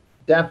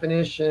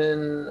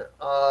definition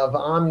of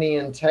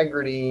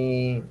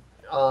omni-integrity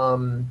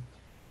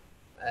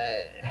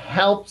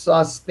helps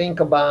us think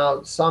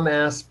about some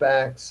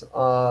aspects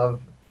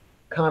of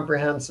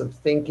comprehensive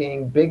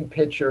thinking, big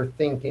picture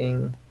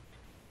thinking,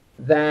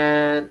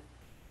 that,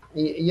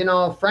 you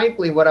know,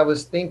 frankly, what I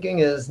was thinking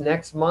is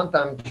next month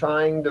I'm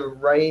trying to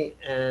write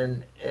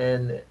and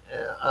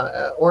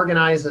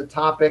organize a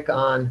topic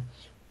on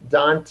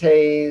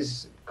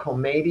Dante's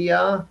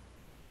Commedia,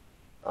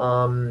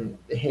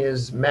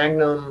 his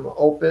magnum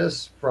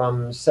opus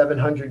from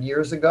 700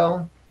 years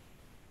ago.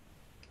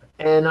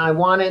 And I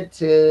wanted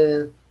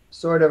to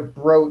sort of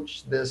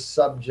broach this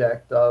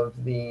subject of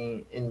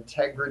the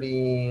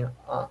integrity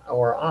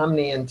or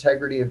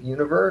omni-integrity of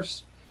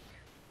universe.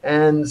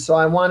 And so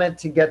I wanted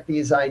to get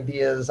these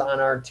ideas on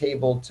our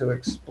table to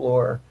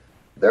explore.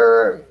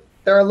 They're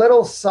a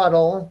little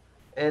subtle,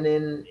 and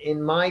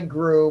in my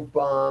group,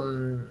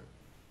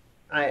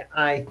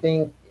 I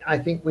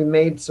think we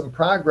made some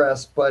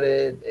progress, but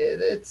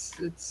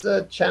it's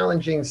a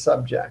challenging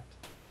subject.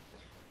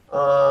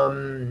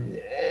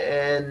 And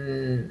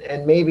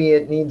maybe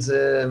it needs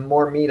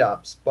more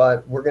meetups,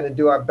 but we're going to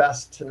do our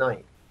best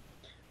tonight.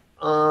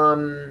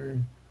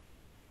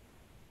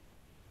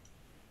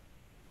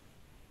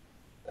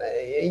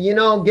 You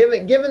know,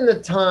 given the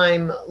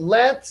time,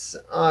 let's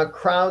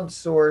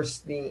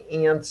crowdsource the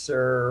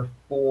answer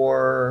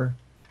for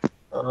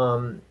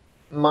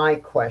my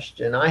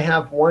question. I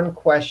have one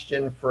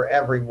question for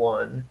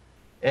everyone,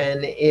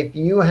 and if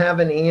you have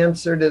an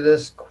answer to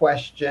this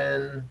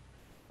question,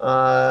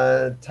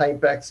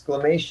 type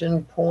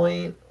exclamation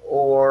point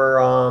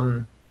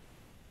or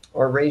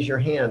raise your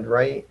hand,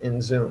 right,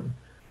 in Zoom.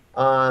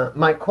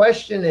 My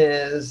question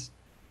is,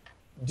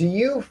 do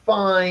you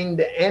find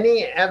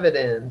any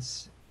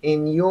evidence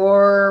in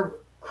your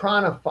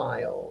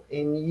chronophile,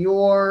 in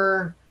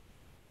your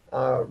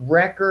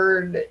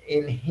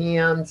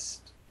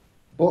record-enhanced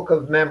book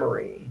of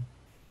memory,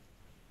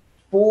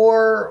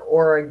 for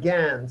or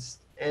against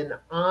an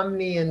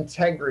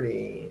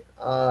omni-integrity,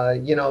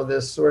 you know,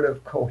 this sort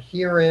of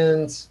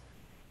coherence,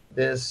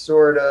 this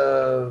sort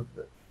of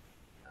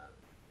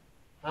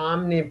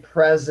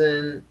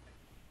omnipresent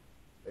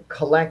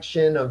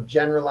collection of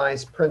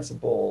generalized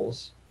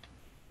principles?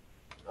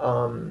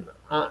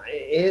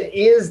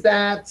 Is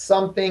that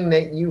something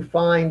that you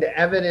find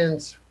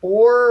evidence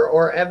for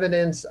or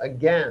evidence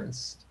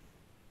against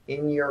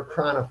in your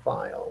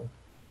chronophile?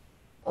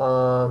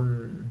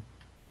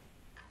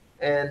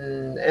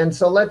 And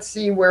so let's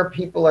see where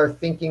people are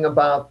thinking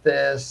about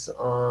this.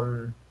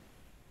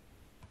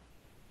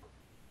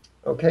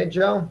 Okay,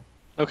 Joe?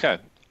 Okay,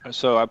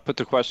 so I put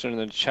the question in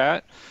the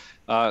chat.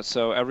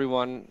 So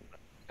everyone,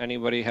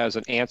 anybody has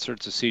an answer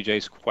to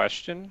CJ's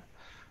question,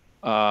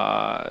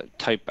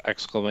 type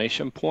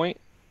exclamation point.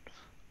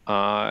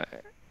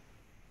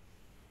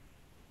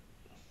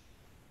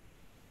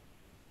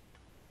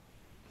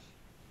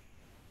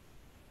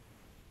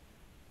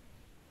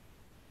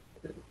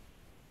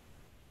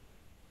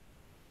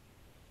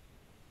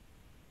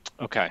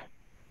 Okay,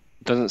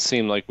 doesn't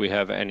seem like we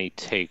have any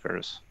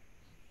takers.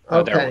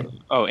 Okay.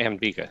 Oh,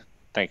 Ambika,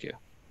 thank you.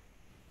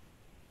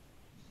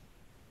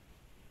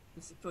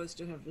 I'm supposed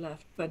to have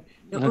left, but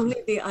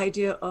only the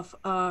idea of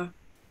our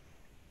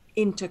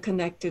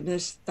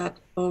interconnectedness that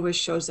always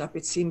shows up.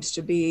 It seems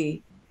to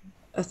be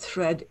a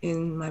thread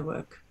in my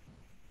work.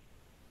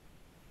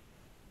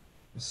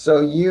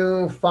 So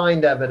you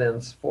find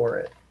evidence for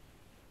it?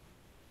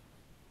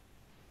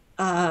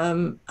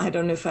 I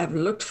don't know if I've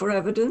looked for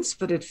evidence,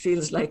 but it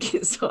feels like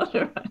it's all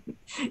around.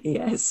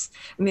 Yes,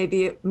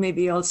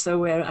 maybe also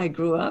where I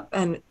grew up,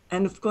 and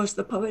of course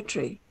the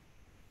poetry.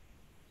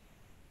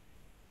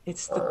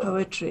 It's the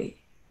poetry.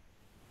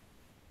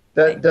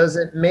 Does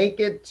it make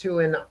it to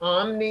an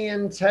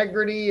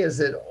omni-integrity? Is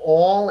it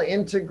all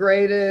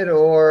integrated,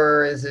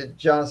 or is it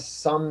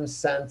just some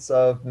sense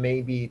of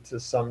maybe to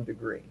some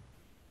degree?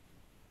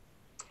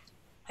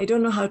 I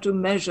don't know how to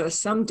measure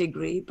some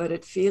degree, but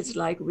it feels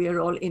like we are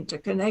all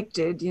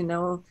interconnected. You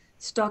know,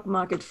 stock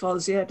market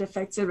falls here, it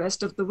affects the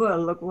rest of the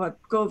world. Look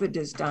what COVID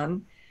has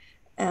done.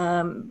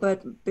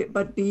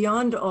 But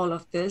beyond all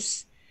of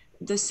this,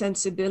 the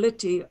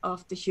sensibility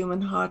of the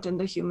human heart and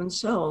the human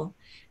soul.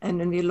 And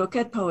when we look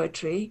at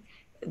poetry,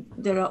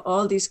 there are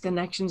all these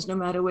connections no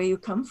matter where you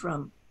come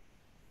from.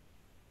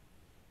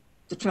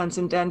 The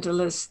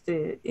transcendentalists,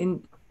 the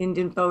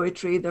Indian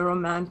poetry, the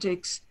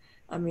romantics.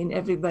 I mean,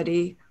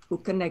 everybody who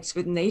connects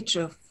with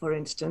nature, for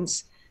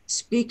instance,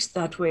 speaks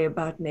that way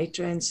about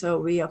nature. And so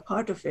we are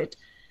part of it.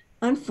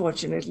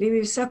 Unfortunately,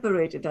 we've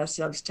separated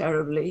ourselves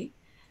terribly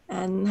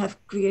and have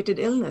created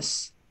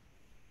illness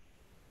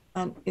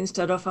and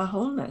instead of a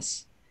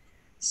wholeness.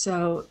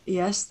 So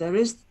yes,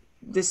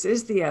 this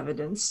is the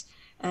evidence.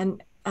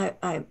 And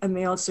I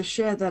may also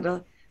share that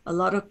a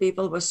lot of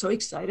people were so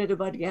excited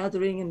about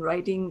gathering and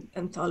writing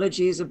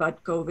anthologies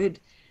about COVID,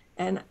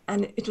 and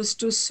it was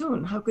too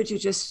soon. How could you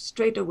just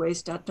straight away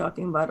start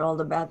talking about all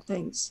the bad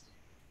things?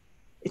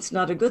 It's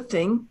not a good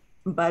thing,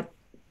 but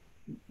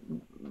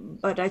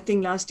I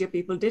think last year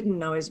people didn't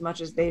know as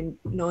much as they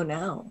know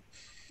now.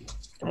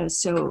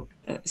 So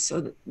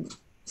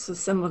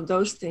some of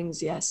those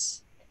things,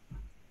 yes.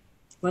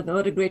 Well,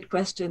 what a great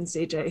question,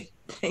 CJ.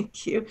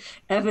 Thank you.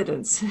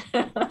 Evidence.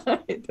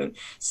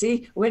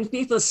 See, when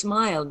people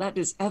smile, that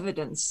is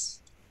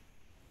evidence.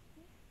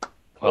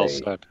 Well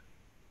said.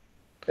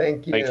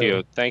 Thank you. Thank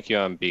you. Thank you,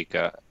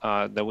 Ambika.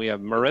 Then we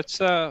have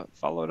Maritza,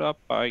 followed up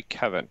by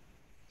Kevin.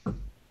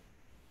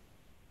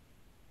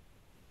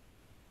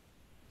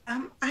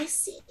 I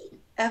see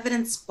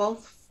evidence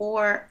both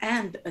for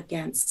and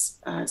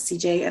against,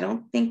 CJ. I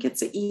don't think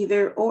it's a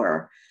either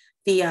or.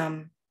 The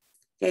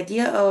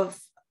idea of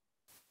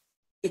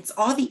it's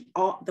all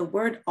the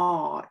word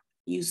all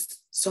used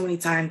so many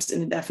times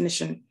in the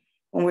definition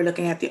when we're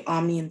looking at the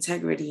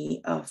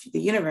omni-integrity of the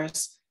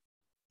universe.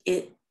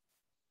 It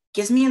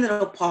gives me a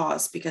little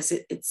pause because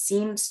it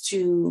seems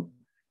to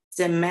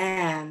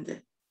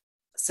demand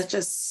such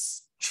a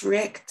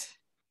strict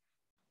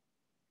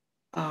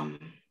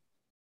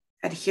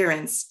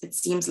adherence. It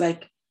seems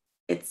like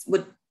it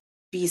would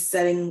be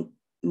setting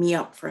me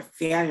up for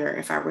failure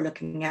if I were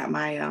looking at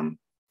my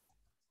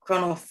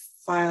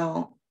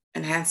Chronofile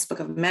Enhanced Book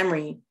of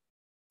Memory.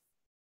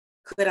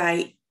 Could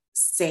I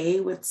say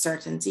with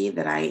certainty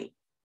that I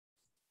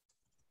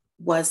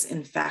was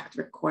in fact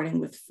recording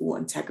with full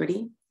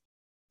integrity?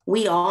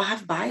 We all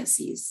have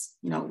biases.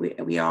 You know,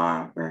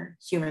 we're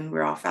human,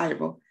 we're all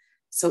fallible.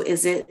 So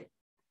is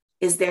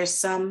there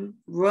some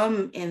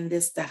room in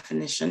this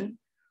definition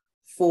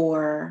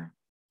for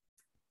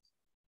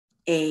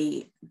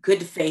a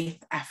good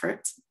faith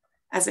effort,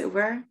 as it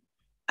were?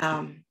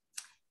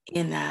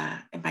 In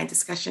my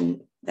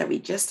discussion that we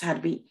just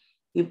had, we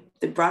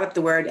brought up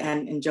the word,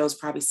 and Joe's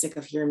probably sick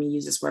of hearing me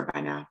use this word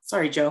by now.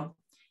 Sorry, Joe.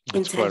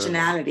 That's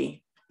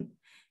intentionality.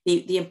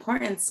 The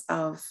importance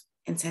of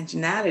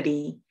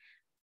intentionality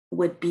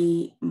would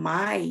be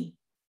my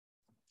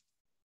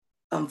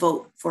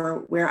vote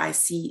for where I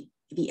see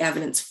the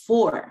evidence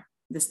for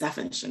this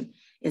definition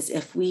is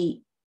if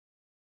we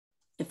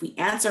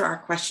answer our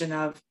question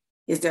of,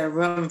 is there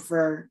room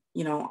for,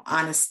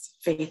 honest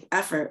faith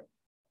effort,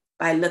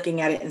 by looking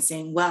at it and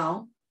saying,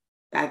 well,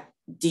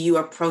 do you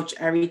approach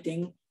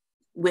everything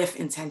with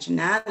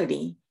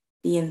intentionality,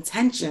 the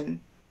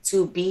intention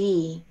to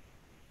be,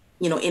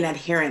 in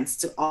adherence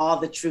to all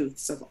the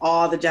truths of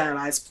all the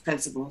generalized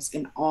principles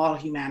in all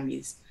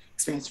humanity's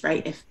experience,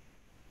 right?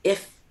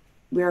 If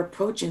we're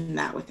approaching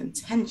that with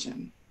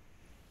intention,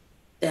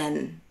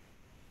 then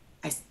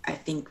I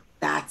think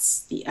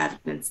that's the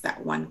evidence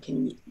that one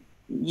can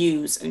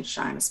use and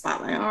shine a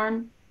spotlight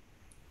on.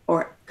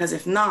 Or because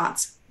if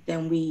not,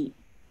 then we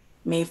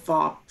may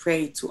fall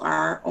prey to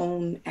our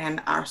own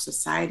and our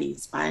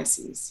society's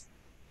biases.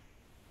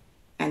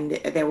 And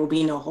there will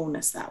be no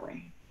wholeness that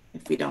way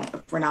if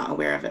we're not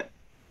aware of it.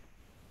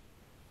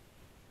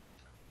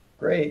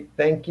 Great,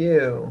 thank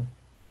you.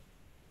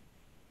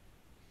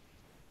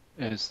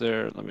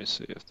 Let me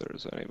see if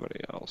there's anybody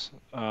else.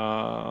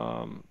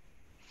 I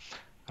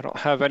don't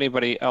have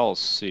anybody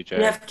else, CJ.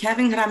 We have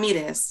Kevin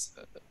Ramirez.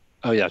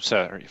 Oh yeah,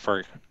 sorry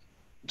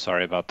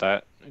about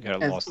that.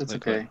 It's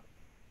okay.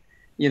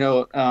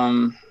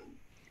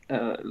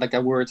 Like we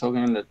were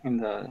talking in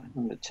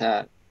the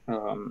chat,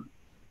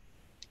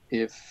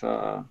 if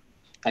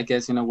I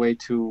guess in a way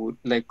to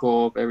let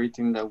go of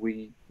everything that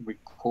we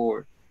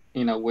record,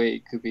 in a way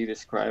it could be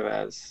described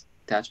as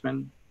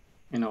detachment,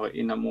 in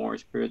a more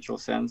spiritual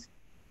sense,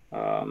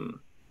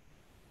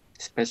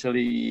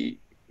 especially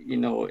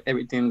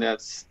everything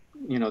that's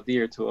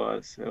dear to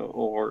us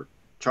or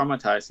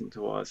traumatizing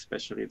to us,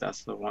 especially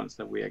that's the ones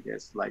that we, I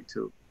guess, like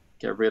to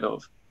get rid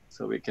of,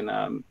 so we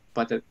can.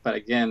 But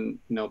again,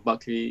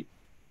 Bucky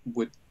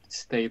would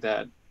say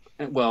that,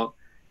 well,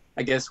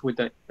 I guess with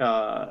the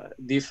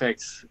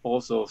defects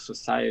also of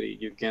society,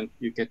 you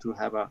get to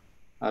have a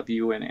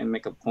view and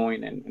make a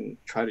point and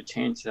try to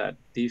change that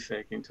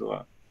defect into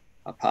a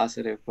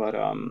positive. But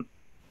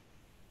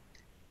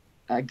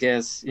I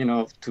guess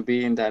to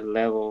be in that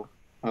level,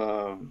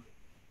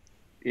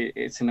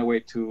 it's in a way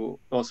to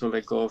also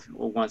let go of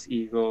one's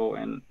ego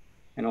and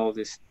all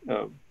this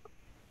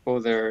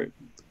other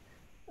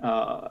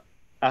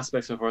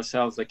aspects of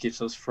ourselves that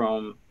keeps us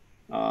from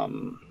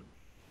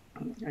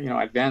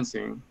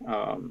advancing.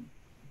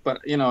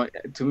 But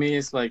to me,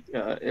 it's like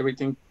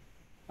everything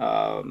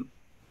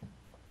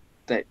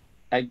that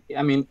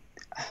I mean,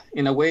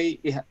 in a way,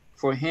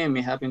 for him,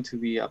 it happened to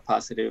be a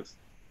positive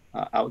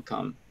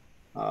outcome.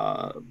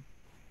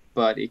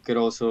 But it could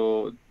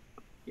also,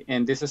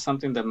 and this is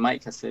something that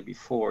Mike has said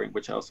before,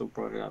 which I also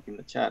brought it up in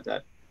the chat,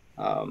 that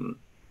how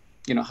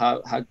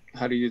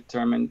do you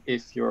determine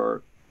if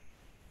you're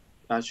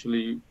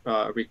actually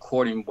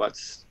recording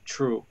what's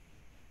true?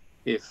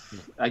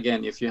 If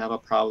you have a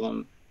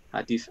problem,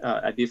 a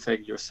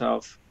defect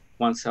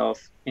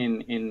oneself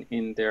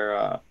in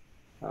their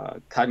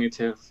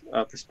cognitive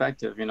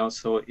perspective,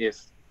 so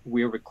if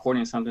we're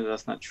recording something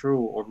that's not true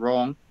or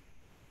wrong,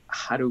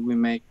 how do we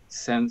make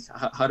sense?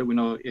 How do we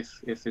know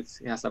if it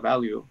has a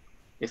value,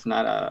 if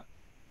not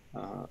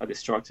a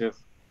destructive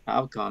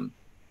outcome?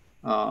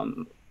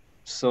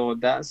 So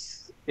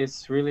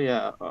it's really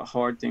a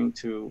hard thing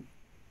to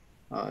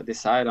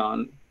decide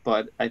on.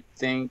 But I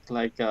think,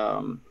 like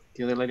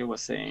the other lady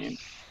was saying,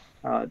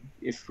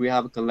 if we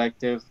have a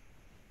collective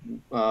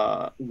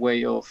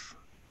way of,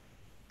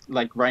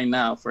 like right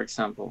now, for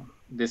example,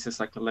 this is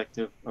a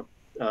collective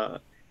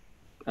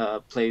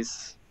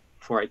place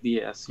for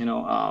ideas,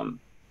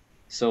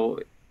 so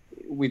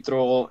we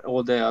throw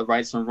all the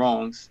rights and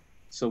wrongs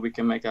so we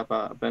can make up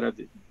a better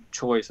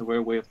choice, a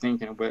better way of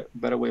thinking, a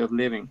better way of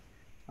living.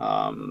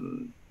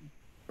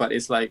 But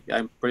it's like,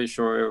 I'm pretty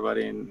sure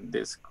everybody in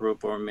this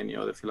group or many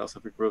other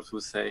philosophy groups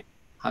would say,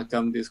 how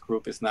come this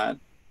group is not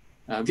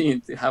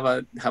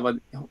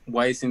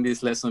why isn't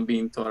this lesson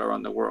being taught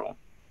around the world?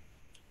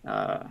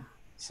 But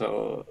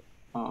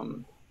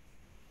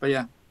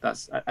yeah,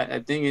 I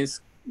think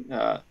it's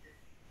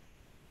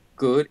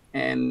good.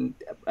 And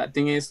I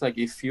think it's like,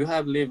 if you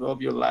have lived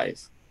all your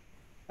life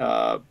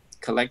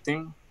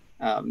collecting,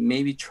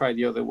 maybe try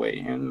the other way.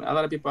 And a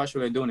lot of people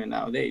actually are doing it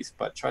nowadays,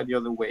 but try the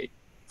other way.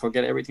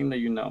 Forget everything that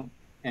you know,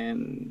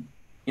 and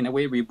in a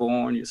way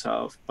reborn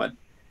yourself. But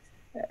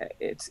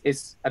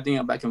it's I think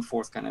a back and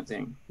forth kind of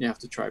thing. You have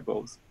to try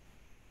both.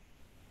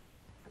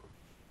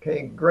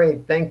 Okay,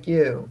 great. Thank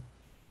you.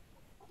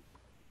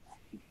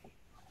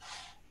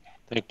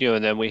 Thank you.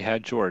 And then we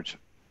had George.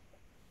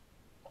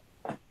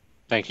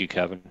 Thank you,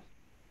 Kevin.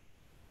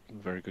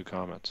 Very good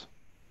comments.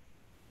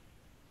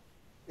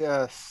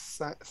 Yes,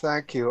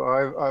 thank you.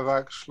 I've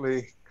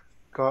actually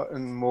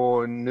gotten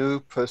more new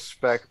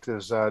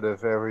perspectives out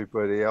of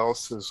everybody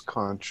else's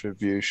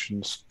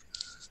contributions.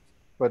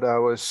 But I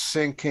was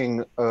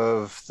thinking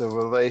of the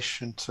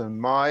relation to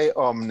my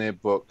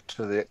omnibook,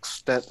 to the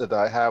extent that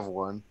I have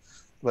one.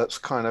 Let's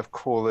kind of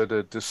call it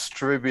a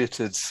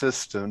distributed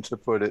system, to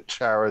put it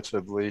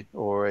charitably,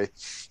 or a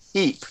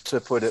heap,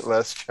 to put it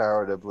less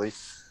charitably.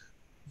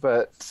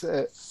 But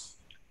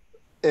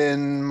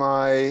in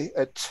my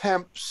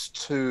attempts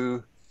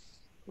to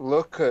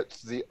look at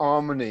the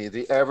omni,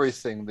 the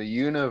everything, the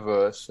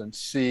universe, and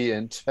see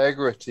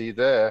integrity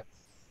there,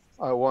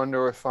 I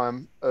wonder if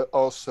I'm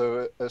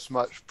also as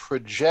much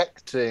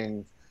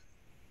projecting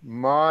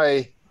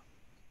my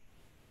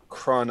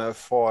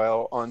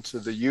chronofile onto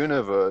the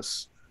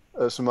universe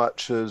as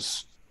much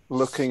as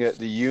looking at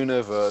the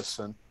universe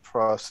and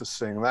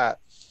processing that.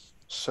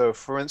 So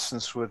for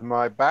instance, with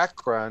my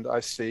background, I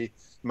see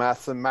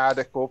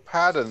mathematical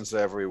patterns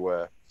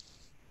everywhere.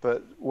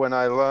 But when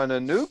I learn a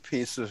new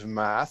piece of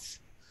math,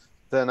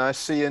 then I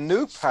see a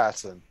new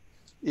pattern.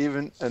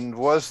 And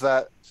was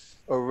that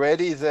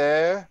already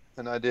there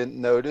and I didn't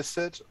notice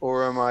it,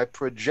 or am I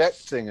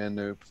projecting a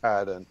new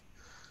pattern?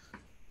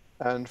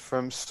 And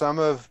from some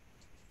of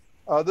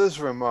others'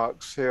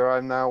 remarks here,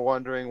 I'm now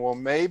wondering, well,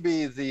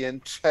 maybe the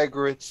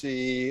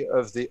integrity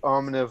of the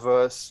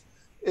omniverse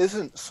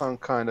isn't some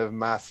kind of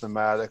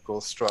mathematical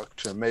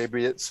structure.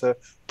 Maybe it's a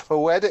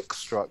poetic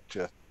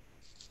structure.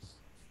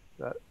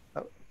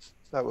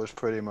 That was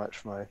pretty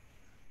much my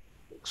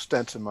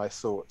extent of my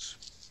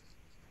thoughts.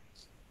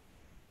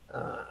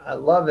 I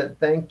love it.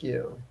 Thank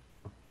you.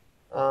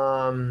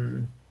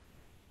 Oh,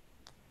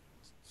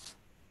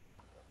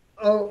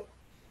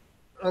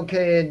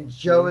 okay,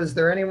 Joe, is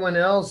there anyone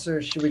else, or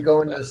should we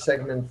go into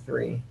segment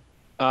 3?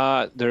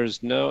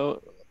 There's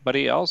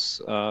nobody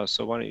else,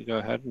 so why don't you go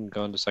ahead and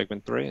go into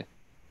segment 3?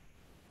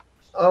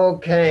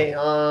 Okay,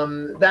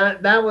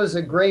 that was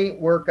a great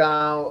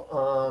workout.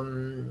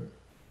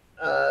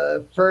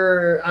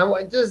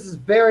 Just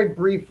very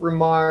brief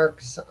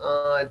remarks,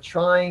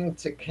 trying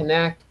to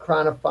connect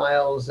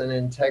chronofiles and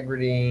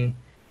integrity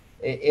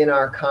in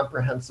our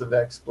comprehensive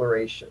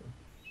exploration.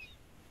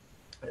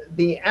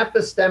 the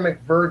epistemic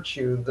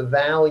virtue, the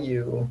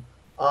value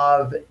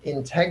of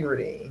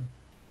integrity,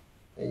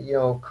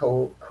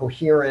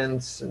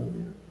 coherence,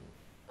 and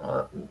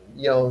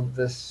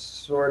this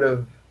sort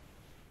of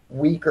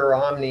weaker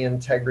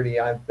omni-integrity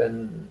I've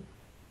been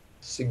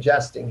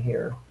suggesting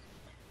here.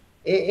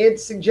 It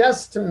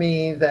suggests to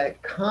me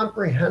that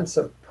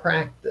comprehensive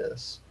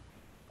practice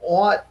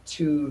ought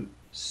to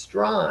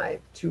strive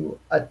to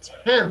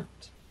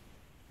attempt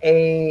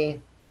a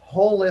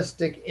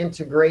holistic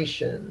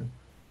integration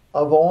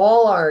of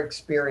all our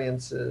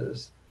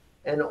experiences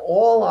and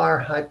all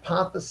our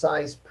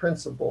hypothesized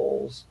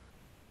principles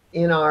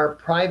in our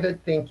private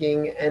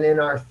thinking and in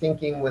our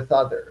thinking with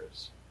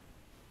others.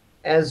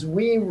 As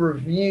we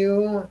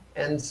review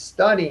and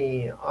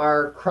study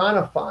our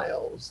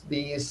chronofiles,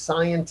 these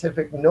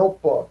scientific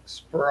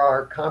notebooks for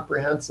our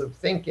comprehensive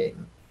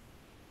thinking,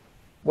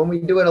 when we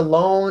do it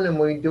alone and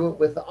when we do it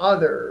with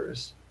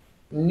others,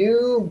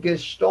 new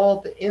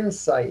gestalt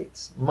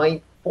insights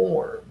might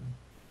form,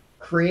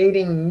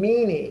 creating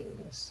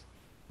meanings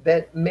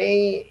that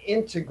may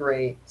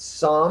integrate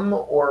some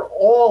or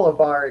all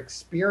of our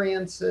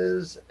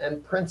experiences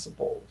and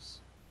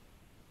principles.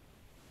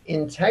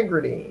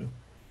 Integrity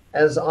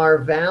as our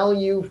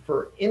value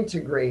for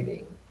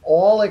integrating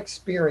all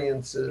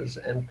experiences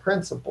and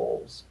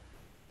principles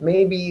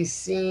may be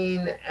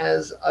seen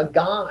as a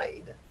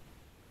guide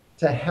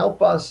to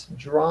help us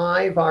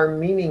drive our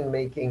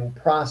meaning-making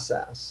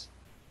process,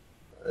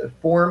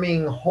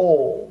 forming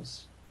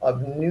wholes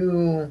of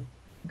new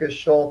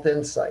gestalt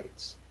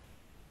insights.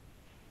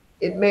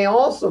 It may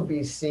also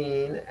be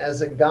seen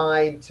as a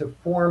guide to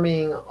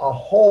forming a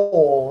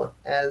whole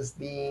as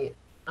the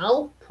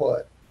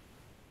output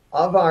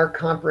of our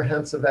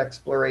comprehensive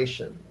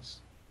explorations.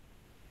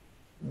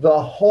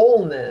 The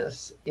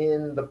wholeness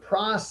in the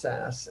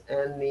process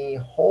and the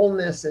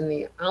wholeness in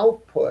the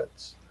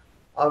outputs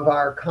of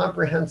our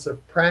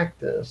comprehensive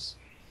practice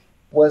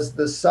was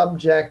the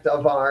subject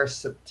of our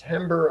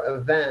September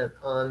event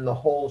on the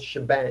whole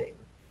shebang.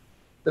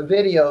 The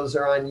videos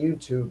are on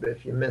YouTube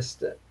if you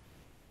missed it.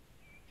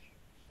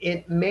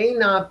 It may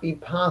not be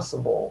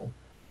possible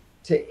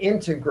to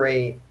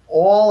integrate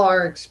all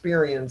our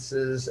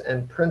experiences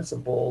and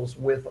principles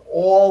with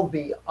all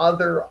the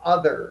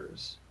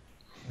others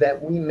that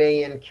we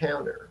may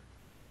encounter.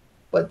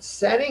 But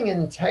setting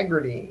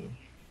integrity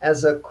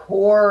as a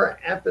core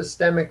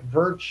epistemic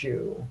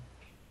virtue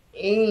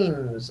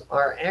aims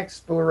our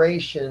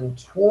exploration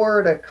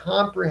toward a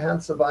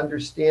comprehensive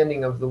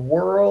understanding of the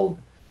world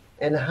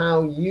and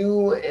how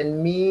you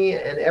and me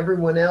and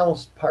everyone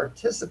else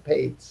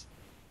participates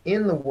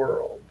in the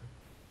world.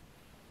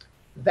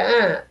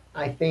 That,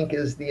 I think,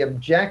 is the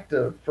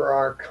objective for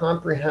our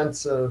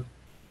comprehensive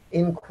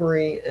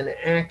inquiry and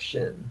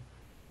action.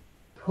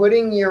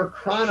 Putting your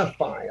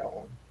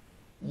chronophile,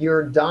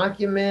 your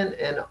document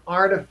and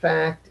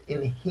artifact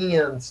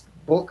enhanced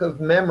book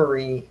of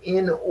memory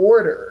in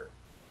order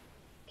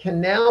can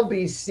now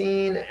be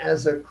seen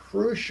as a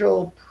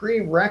crucial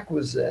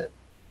prerequisite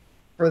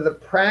for the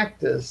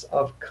practice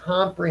of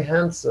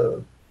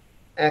comprehensive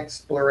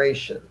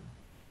exploration.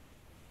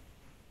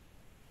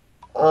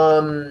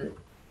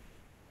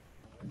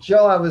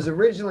 Joe, I was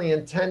originally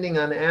intending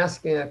on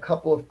asking a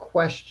couple of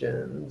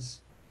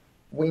questions.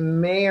 We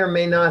may or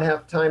may not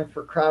have time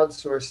for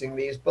crowdsourcing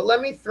these, but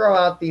let me throw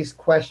out these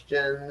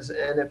questions,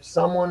 and if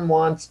someone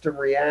wants to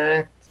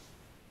react,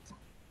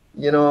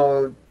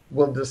 we'll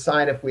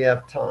decide if we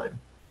have time.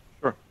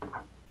 Sure.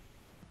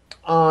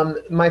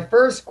 My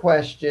first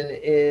question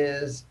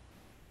is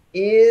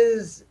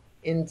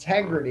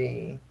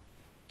integrity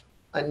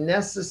a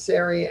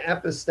necessary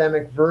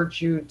epistemic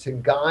virtue to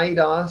guide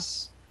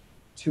us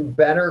to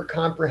better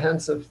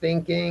comprehensive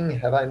thinking?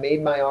 Have I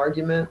made my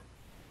argument?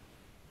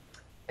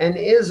 And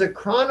is a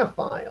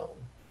chronophile,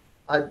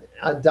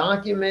 a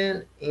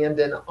document and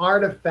an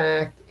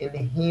artifact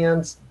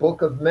enhanced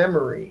book of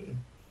memory,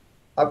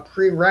 a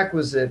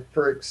prerequisite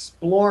for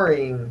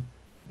exploring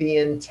the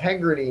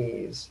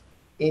integrities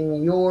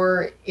in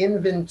your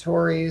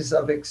inventories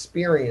of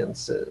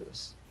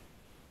experiences?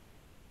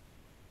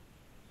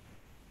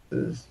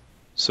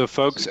 So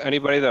folks,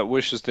 anybody that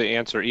wishes to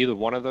answer either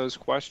one of those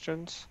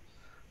questions,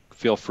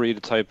 feel free to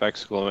type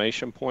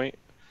exclamation point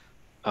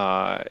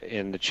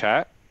in the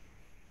chat,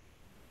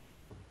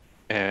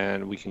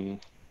 and we can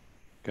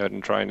go ahead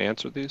and try and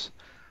answer these.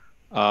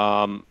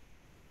 Sanjay,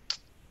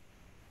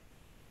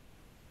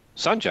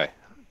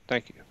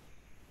 thank you.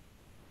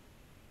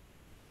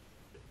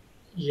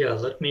 Yeah,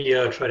 let me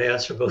try to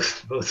answer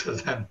both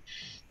of them.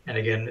 And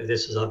again,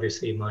 this is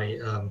obviously my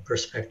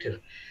perspective.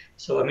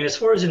 So, I mean, as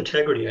far as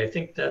integrity, I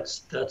think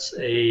that's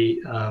a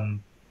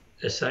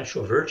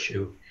essential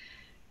virtue.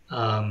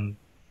 And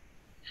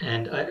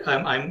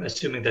I'm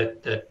assuming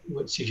that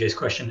what CJ's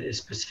question is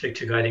specific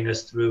to guiding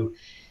us through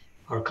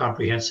our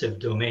comprehensive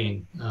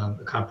domain, a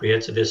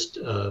comprehensivist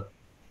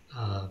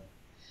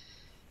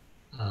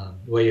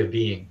way of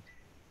being.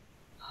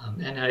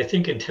 And I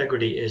think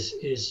integrity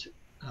is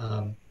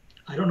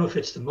I don't know if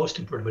it's the most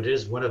important, but it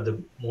is one of the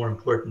more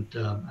important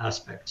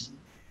aspects.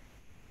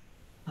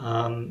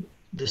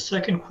 The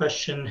second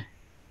question,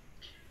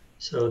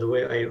 so the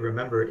way I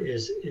remember it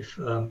is if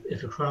a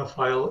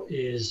chronophile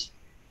is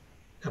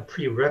a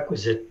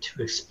prerequisite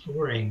to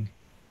exploring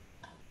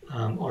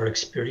our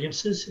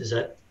experiences, is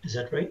that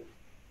right?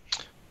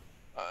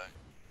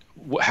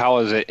 How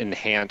has it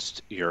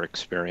enhanced your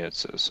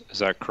experiences? Is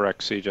that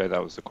correct, CJ?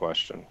 That was the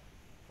question.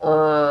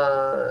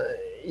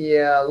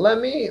 Yeah,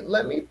 let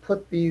me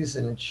put these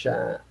in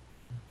chat.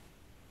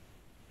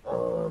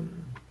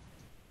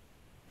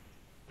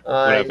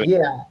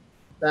 Yeah,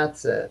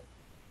 that's it.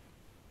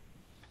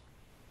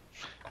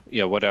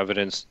 Yeah, what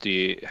evidence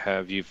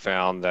have you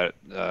found that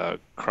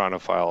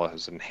Chronophile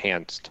has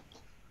enhanced?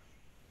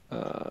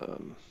 Yeah,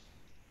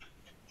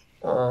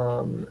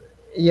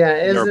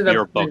 is it a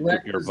your book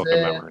of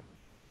memory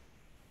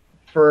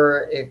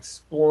for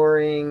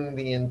exploring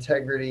the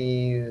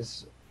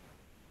integrities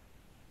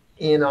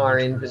in our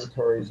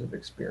inventories of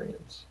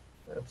experience?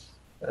 That's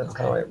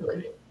how I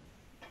wrote it.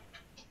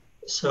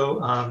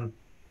 So, I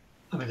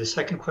mean, the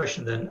second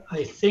question then,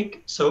 I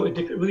think, so it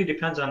really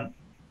depends on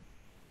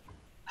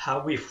how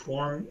we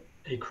form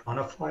a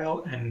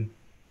chronophile and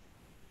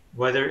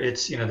whether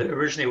it's,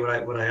 originally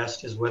what I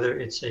asked is whether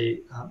it's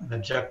an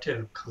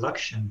objective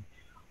collection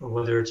or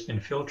whether it's been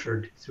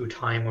filtered through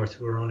time or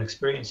through our own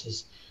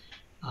experiences.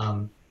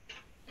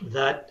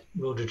 That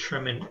will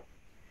determine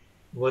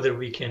whether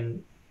we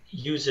can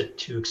use it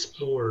to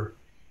explore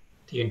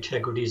the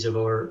integrities of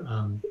our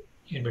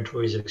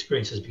inventories of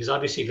experiences. Because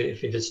obviously,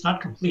 if it's not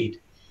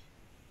complete,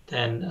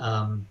 then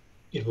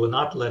it will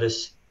not let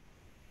us,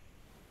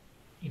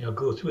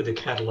 go through the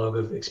catalog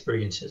of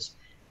experiences,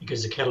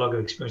 because the catalog of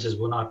experiences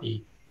will not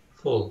be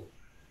full.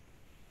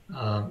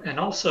 And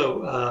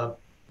also,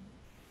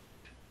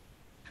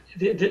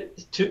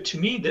 to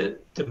me,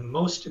 the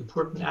most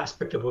important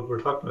aspect of what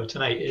we're talking about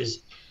tonight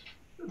is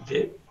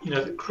the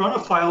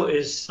chronophile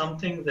is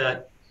something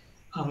that,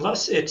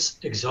 unless it's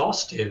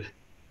exhaustive,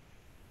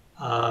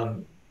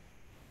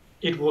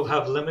 it will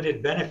have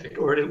limited benefit,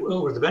 or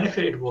the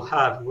benefit it will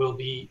have will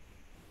be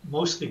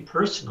mostly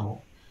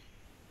personal,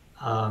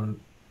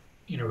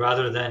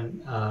 rather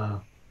than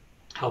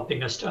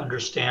helping us to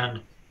understand,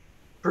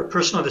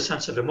 personal in the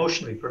sense of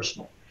emotionally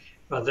personal,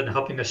 rather than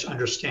helping us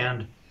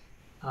understand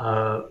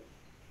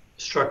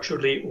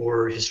structurally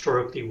or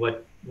historically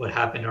what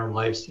happened in our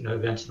lives,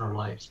 events in our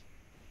lives.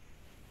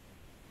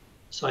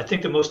 So I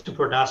think the most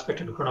important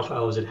aspect of the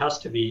chronophile is it has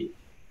to be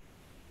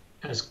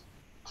as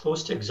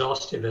close to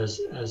exhaustive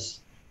as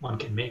one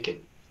can make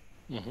it.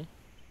 Mm-hmm.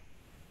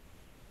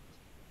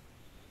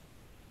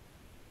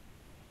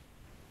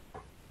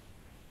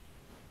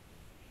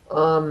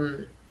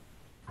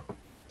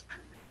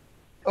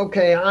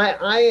 Okay,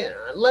 I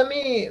let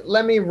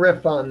me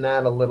riff on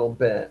that a little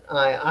bit.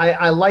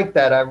 I like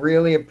that. I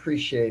really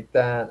appreciate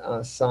that,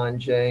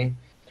 Sanjay.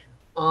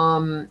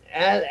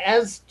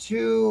 As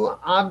to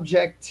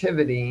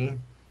objectivity,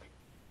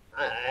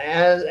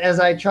 as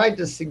I tried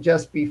to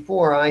suggest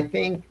before, I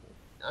think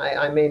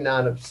I may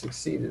not have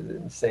succeeded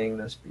in saying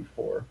this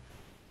before.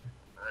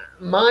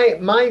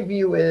 My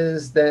view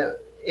is that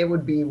it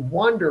would be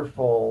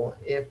wonderful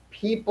if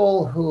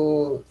people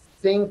who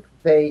think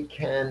they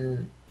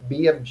can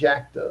be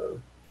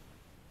objective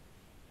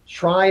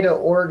try to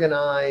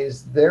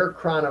organize their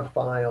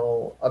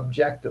chronophile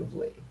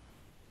objectively.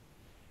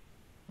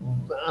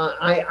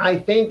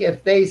 I think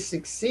if they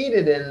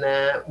succeeded in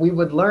that, we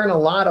would learn a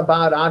lot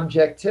about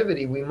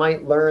objectivity. We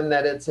might learn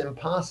that it's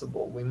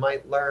impossible. We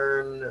might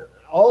learn,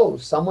 oh,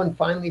 someone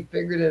finally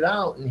figured it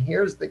out, and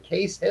here's the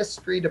case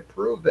history to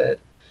prove it.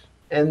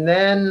 And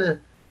then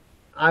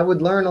I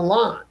would learn a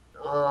lot.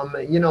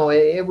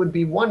 It would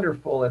be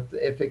wonderful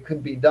if it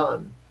could be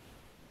done.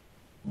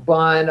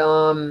 But,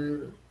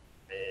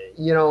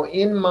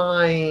 in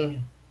my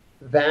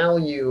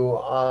value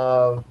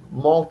of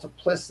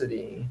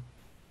multiplicity,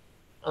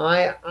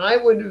 I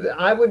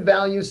would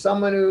value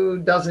someone who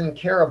doesn't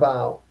care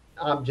about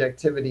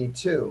objectivity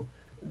too.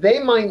 They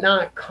might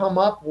not come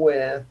up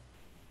with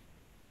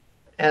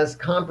as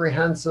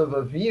comprehensive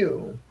a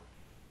view,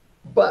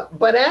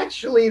 but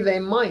actually they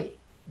might,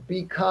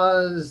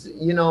 because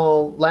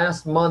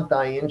last month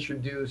I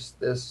introduced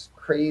this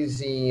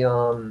crazy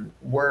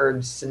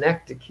word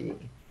synecdoche,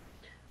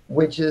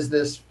 which is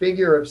this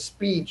figure of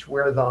speech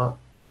where the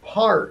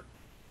part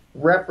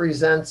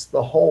represents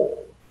the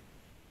whole.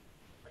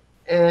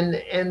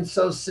 And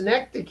so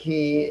synecdoche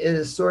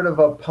is sort of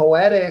a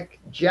poetic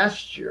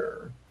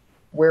gesture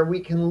where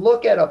we can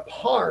look at a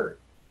part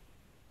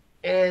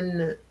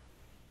and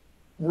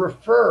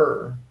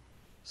refer,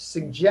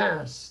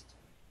 suggest,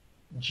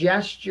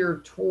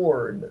 gesture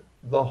toward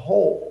the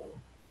whole,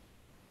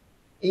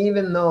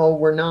 even though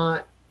we're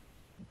not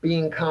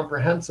being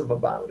comprehensive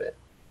about it.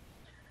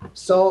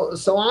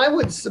 So I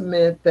would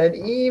submit that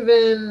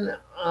even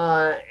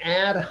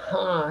ad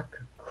hoc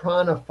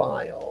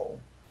chronophile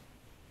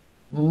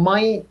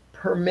might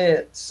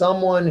permit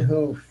someone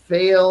who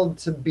failed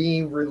to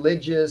be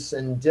religious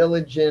and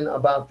diligent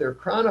about their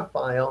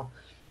chronophile,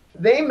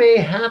 they may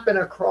happen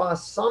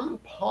across some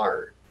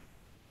part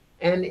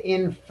and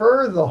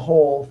infer the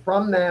whole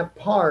from that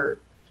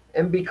part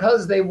And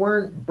because they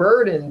weren't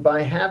burdened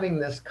by having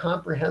this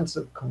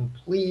comprehensive,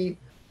 complete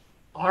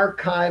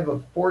archive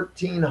of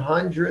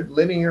 1,400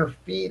 linear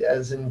feet,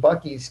 as in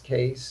Bucky's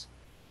case,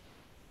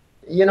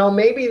 you know,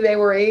 maybe they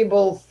were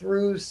able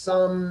through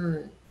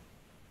some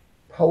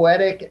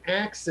poetic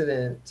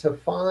accident to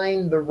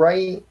find the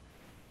right,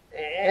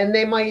 and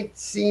they might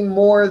see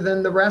more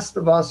than the rest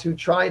of us who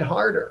tried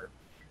harder.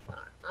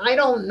 I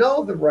don't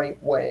know the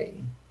right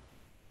way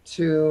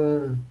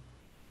to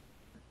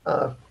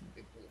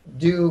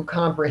do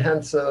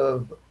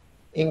comprehensive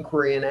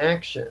inquiry and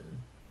action.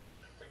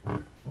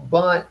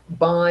 But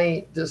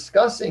by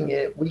discussing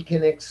it, we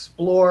can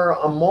explore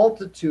a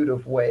multitude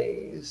of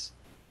ways,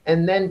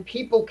 and then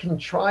people can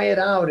try it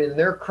out in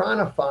their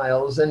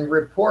chronofiles and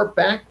report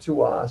back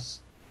to us,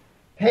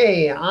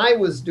 hey, I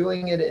was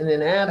doing it in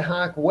an ad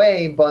hoc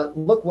way, but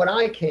look what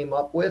I came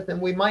up with.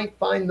 And we might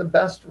find the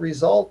best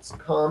results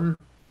come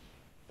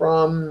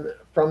from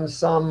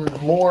some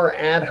more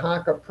ad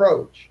hoc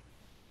approach.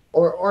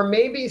 Or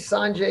maybe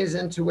Sanjay's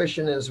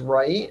intuition is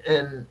right,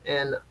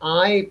 and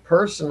I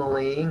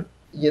personally,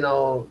 you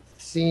know,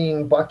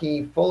 seeing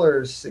Bucky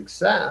Fuller's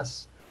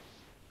success,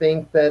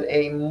 think that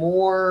a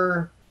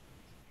more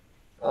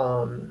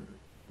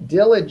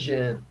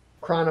diligent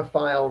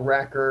chronophile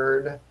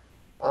record,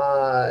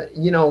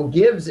 you know,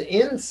 gives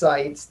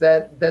insights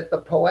that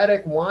the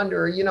poetic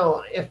wanderer, you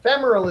know,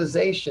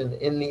 ephemeralization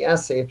in the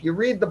essay. If you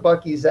read the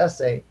Bucky's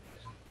essay,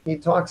 he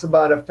talks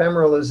about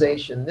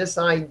ephemeralization, this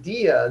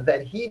idea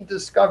that he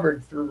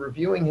discovered through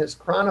reviewing his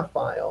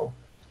chronophile,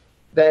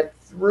 that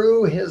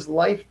through his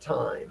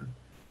lifetime,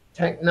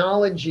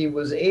 technology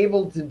was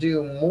able to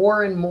do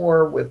more and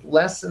more with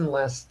less and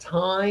less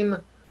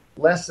time,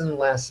 less and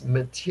less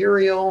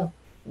material,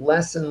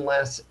 less and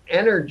less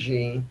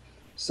energy,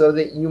 so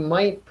that you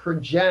might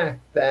project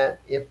that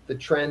if the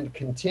trend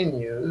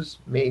continues,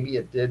 maybe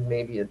it did,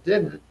 maybe it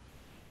didn't,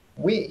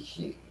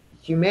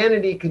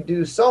 humanity could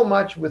do so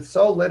much with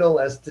so little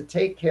as to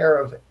take care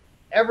of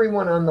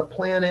everyone on the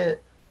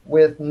planet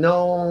with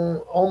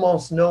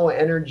almost no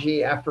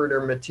energy, effort,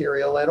 or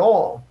material at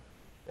all.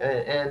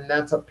 And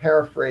that's a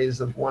paraphrase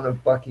of one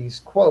of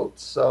Bucky's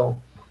quotes. So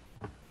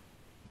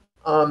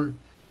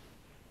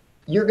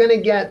you're going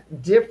to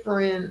get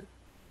different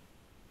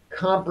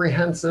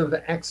comprehensive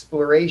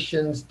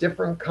explorations,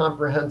 different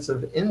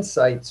comprehensive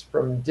insights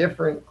from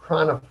different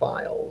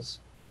chronophiles.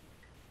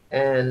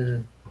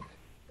 And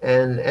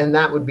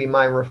that would be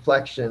my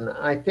reflection.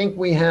 I think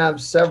we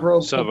have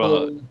several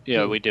people.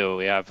 Yeah, we do.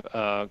 We have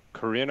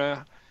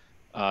Karina,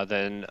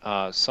 then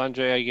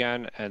Sanjay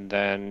again, and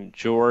then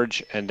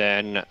George, and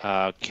then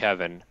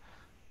Kevin.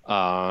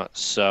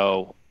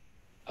 So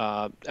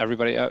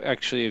everybody,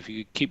 actually, if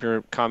you keep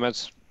your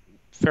comments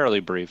fairly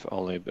brief,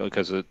 only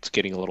because it's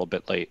getting a little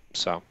bit late.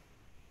 So,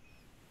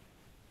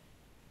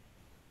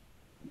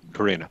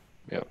 Karina,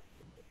 yeah.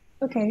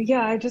 Okay,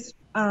 yeah, I just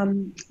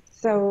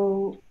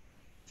so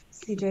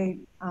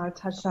CJ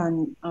touched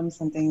on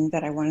something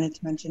that I wanted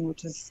to mention,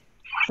 which is,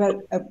 but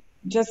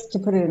just to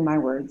put it in my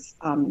words,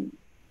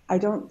 I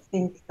don't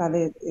think that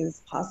it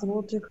is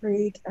possible to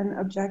create an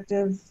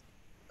objective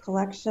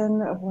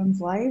collection of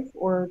one's life,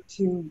 or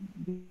to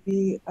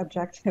be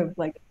objective,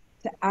 like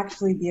to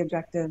actually be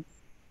objective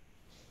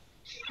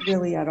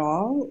really at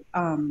all.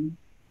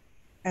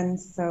 And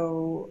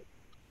so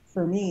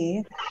for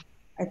me,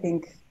 I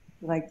think,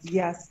 like,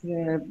 yes,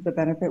 the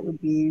benefit would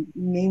be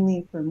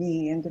mainly for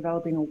me in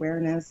developing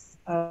awareness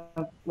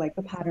of like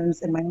the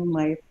patterns in my own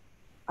life,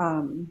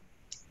 and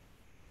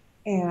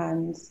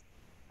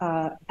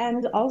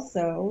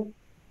also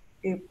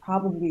it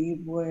probably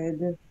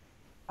would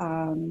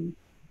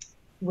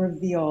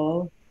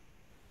reveal,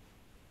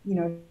 you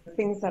know,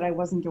 things that I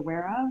wasn't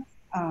aware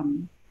of,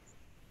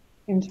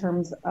 in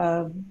terms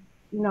of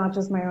not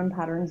just my own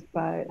patterns,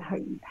 but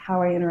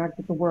how I interact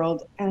with the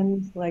world,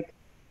 and like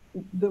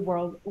the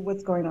world,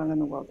 what's going on in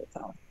the world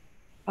itself.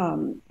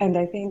 And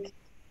I think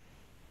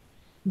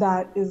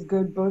that is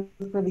good both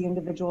for the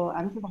individual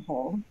and for the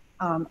whole.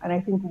 And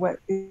I think what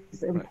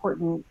is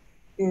important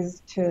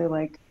is to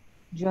like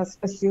just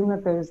assume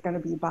that there's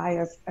going to be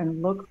bias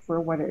and look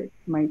for what it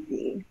might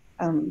be,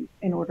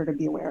 in order to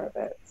be aware of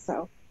it.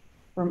 So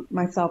for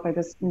myself,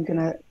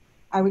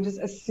 I would just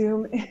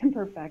assume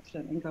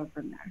imperfection and go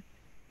from there.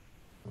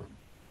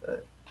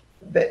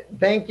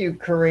 Thank you,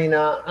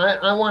 Karina.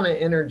 I want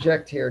to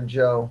interject here,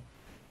 Joe.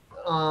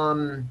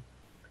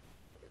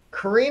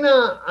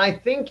 Karina, I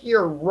think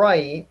you're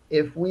right.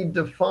 If we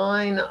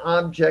define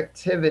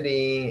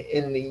objectivity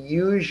in the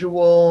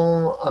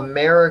usual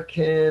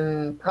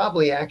American,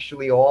 probably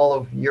actually all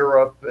of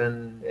Europe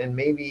and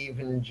maybe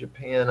even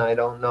Japan, I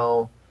don't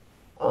know.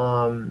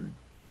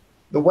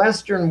 The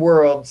Western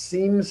world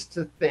seems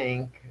to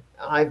think,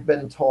 I've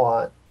been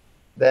taught,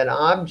 that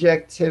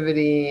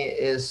objectivity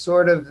is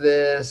sort of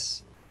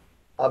this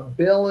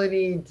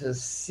ability to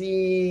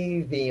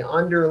see the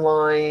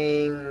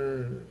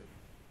underlying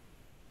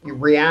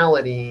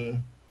reality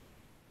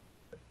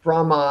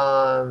from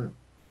a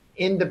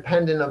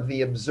independent of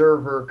the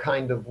observer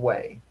kind of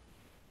way.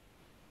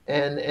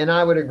 And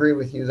I would agree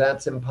with you,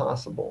 that's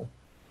impossible.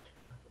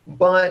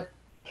 But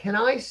can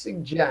I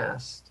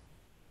suggest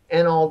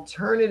an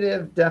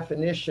alternative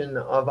definition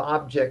of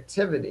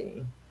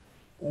objectivity,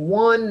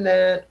 one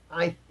that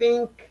I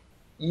think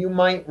you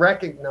might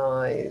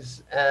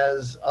recognize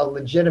as a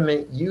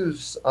legitimate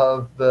use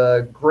of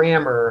the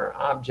grammar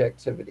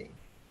objectivity?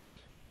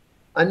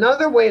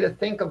 Another way to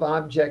think of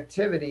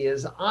objectivity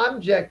is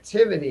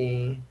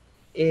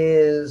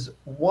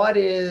what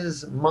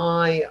is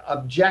my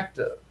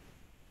objective?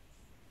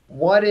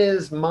 What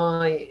is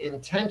my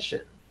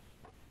intention?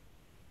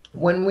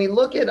 When we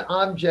look at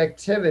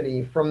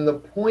objectivity from the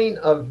point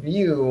of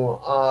view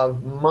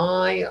of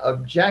my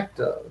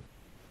objective,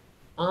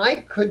 I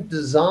could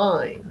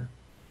design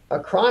a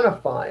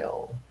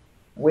chronophile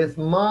with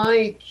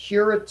my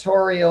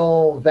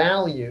curatorial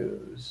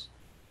values,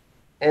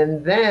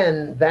 and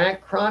then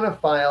that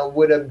chronophile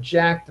would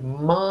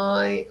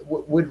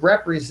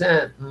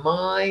represent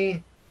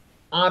my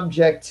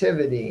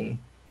objectivity,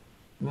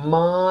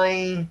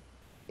 my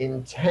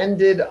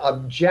intended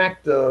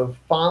objective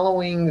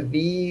following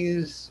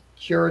these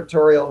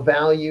curatorial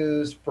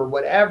values for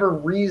whatever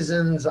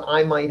reasons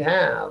I might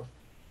have.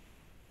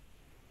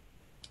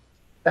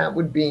 That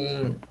would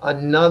be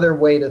another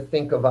way to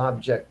think of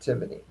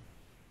objectivity.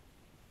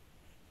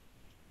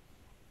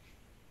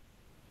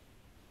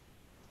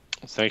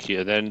 Thank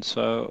you. Then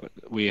so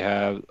we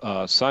have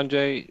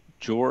Sanjay,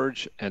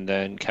 George, and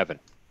then Kevin.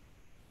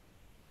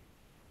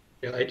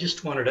 Yeah, I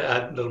just wanted to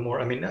add a little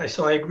more. I mean,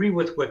 so I agree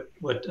with what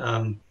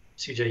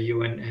CJ,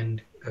 you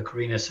and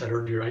Karina said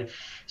earlier, right?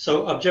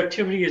 So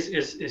objectivity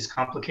is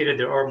complicated.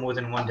 There are more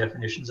than one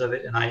definitions of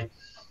it, and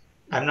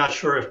I'm not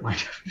sure if my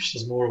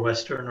definition is more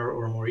Western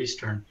or more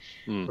Eastern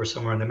or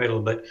somewhere in the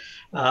middle. But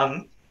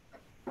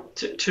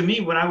to me,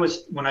 when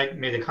I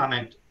made the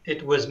comment,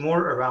 it was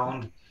more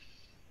around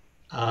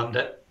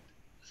that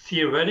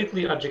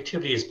theoretically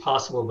objectivity is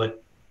possible,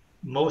 but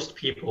most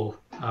people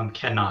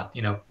cannot.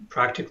 You know,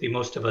 practically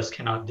most of us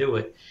cannot do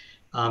it.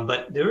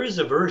 But there is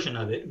a version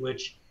of it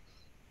which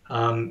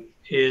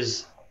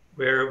is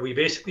where we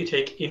basically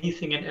take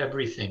anything and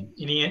everything,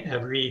 any and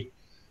every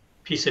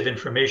piece of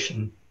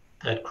information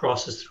that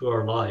crosses through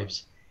our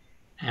lives,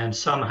 and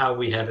somehow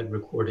we have it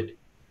recorded.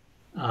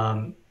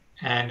 And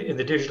in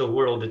the digital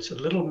world, it's a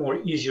little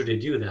more easier to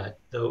do that.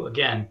 Though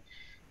again,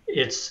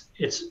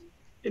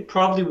 it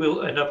probably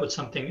will end up with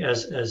something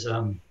as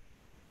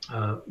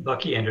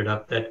Bucky ended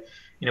up, that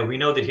we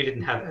know that he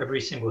didn't have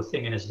every single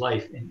thing in his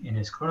life in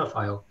his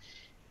chronophile,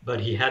 but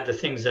he had the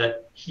things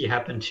that he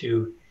happened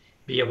to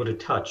be able to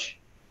touch,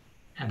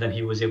 and then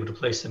he was able to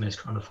place them in his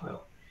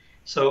chronophile.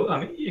 So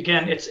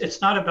again,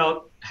 it's not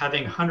about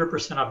having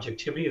 100%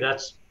 objectivity.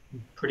 That's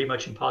pretty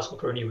much impossible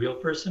for any real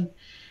person. And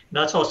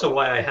that's also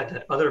why I had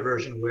that other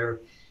version where,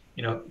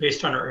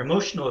 based on our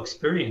emotional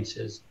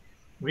experiences,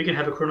 we can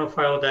have a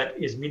chronophile that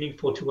is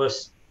meaningful to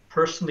us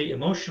personally,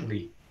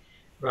 emotionally,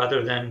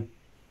 rather than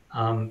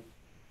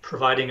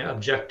providing an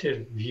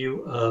objective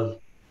view of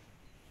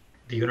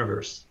the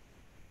universe.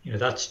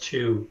 That's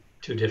too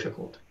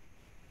difficult.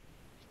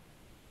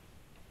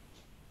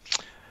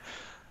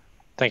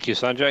 Thank you,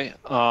 Sanjay.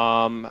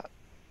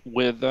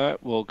 With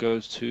that, we'll go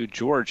to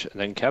George and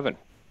then Kevin.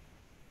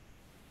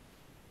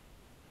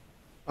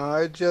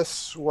 I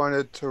just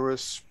wanted to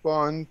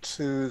respond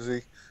to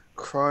the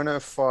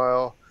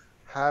chronophile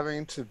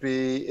having to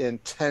be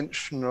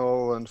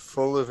intentional and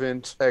full of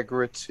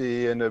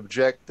integrity and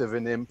objective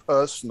and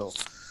impersonal.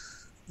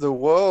 The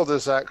world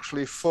is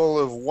actually full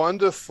of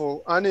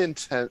wonderful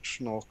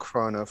unintentional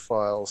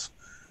chronophiles.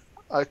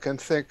 I can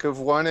think of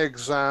one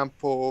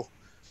example,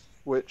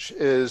 which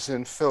is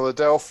in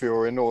Philadelphia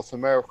or in North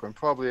America and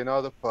probably in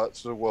other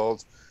parts of the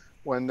world.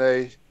 When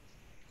they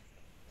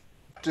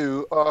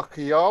do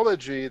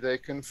archaeology, they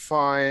can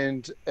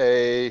find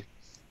a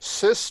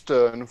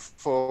cistern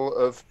full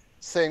of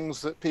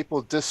things that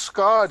people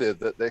discarded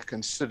that they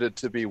considered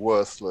to be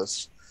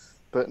worthless.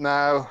 But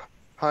now,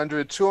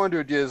 100,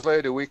 200 years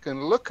later, we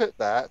can look at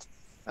that,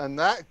 and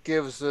that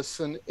gives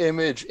us an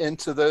image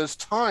into those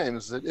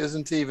times that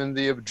isn't even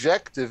the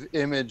objective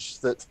image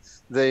that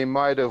they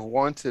might have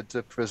wanted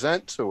to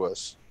present to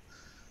us.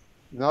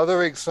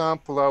 Another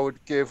example I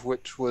would give,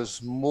 which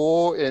was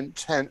more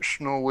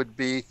intentional, would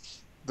be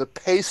the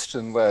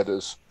Paston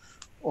letters.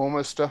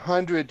 Almost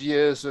 100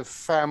 years of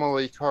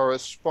family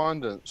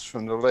correspondence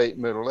from the late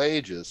Middle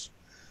Ages.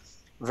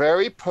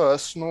 Very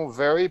personal,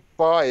 very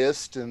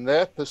biased in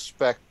their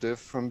perspective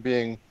from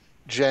being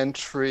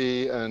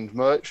gentry and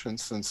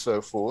merchants and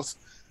so forth.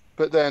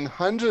 But then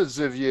hundreds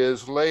of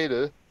years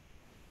later,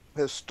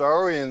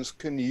 historians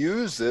can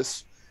use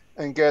this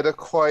and get a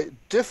quite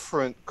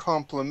different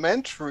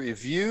complementary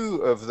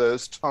view of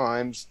those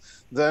times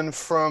than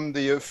from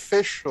the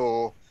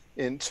official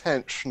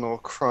intentional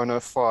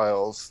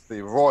chronophiles, the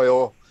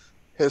royal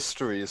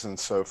histories and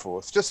so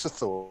forth. Just a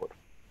thought.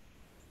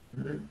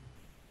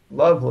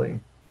 Lovely.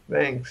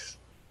 Thanks.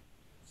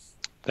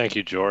 Thank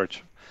you,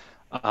 George.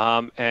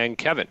 And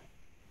Kevin.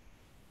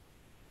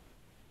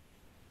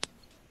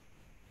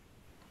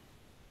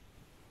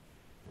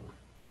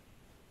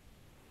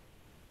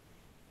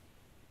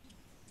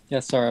 Yeah,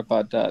 sorry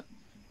about that.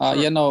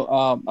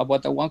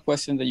 About the one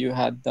question that you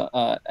had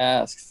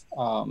asked,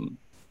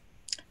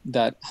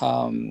 that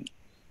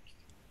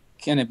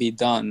can it be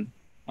done?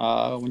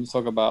 When you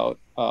talk about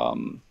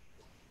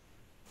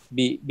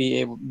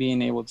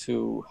being able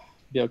to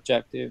be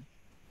objective,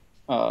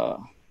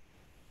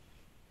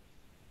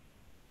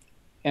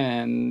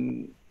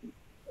 and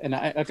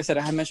I, like I said,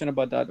 I had mentioned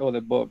about that other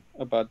book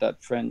about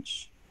that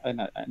French,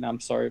 and I'm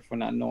sorry for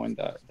not knowing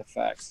the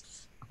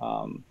facts,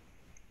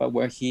 but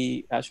where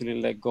he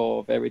actually let go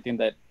of everything,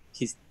 that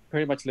he's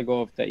pretty much let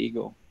go of the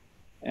ego,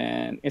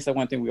 and it's the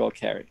one thing we all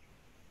carry,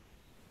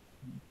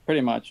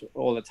 pretty much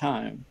all the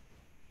time.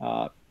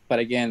 But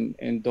again,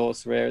 in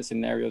those rare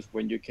scenarios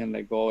when you can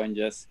let go and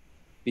just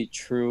be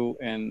true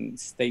and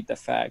state the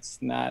facts,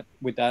 not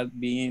without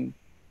being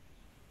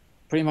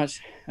pretty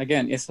much,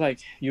 again, it's like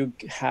you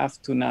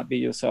have to not be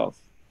yourself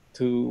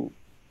to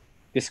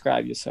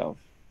describe yourself.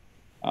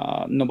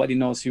 Nobody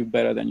knows you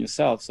better than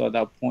yourself. So at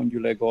that point,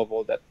 you let go of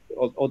all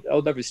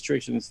the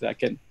restrictions that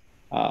can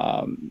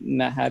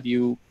not have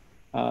you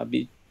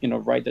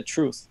write the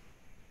truth.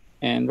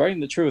 And writing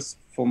the truth,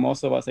 for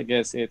most of us, I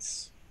guess,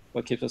 it's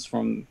what keeps us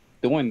from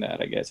doing that,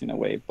 I guess, in a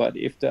way. But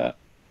if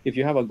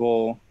you have a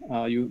goal,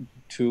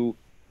 to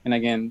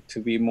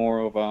be more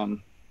of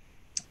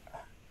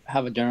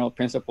have a general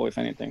principle, if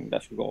anything,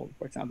 that's your goal,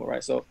 for example,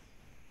 right? So,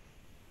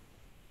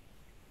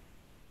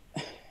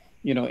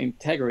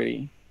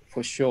 integrity,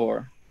 for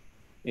sure,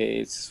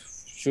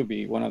 should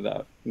be one of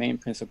the main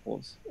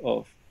principles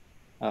of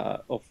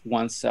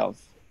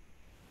oneself.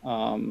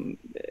 But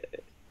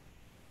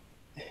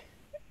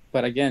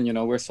again,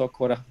 we're so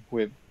caught up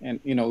with, and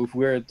if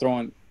we're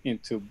thrown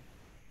into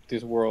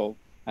this world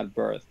at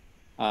birth,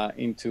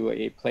 into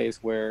a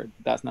place where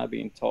that's not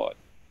being taught,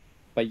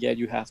 but yet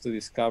you have to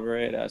discover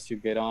it as you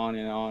get on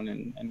and on,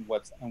 and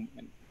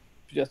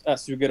just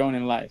as you get on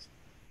in life.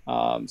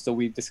 So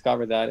we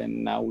discover that,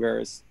 and now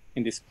we're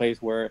in this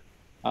place where,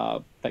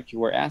 like you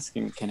were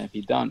asking, can it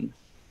be done?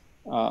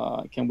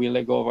 Can we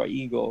let go of our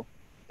ego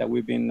that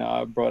we've been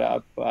brought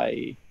up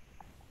by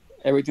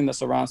everything that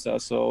surrounds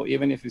us? So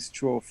even if it's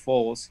true or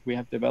false, we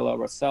have to develop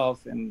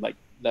ourselves, and like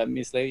that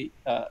Miss Lee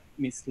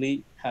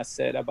has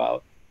said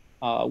about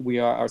we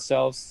are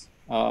ourselves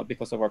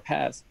because of our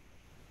past.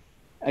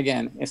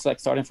 Again, it's like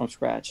starting from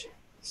scratch.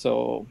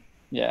 So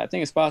yeah, I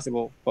think it's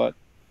possible, but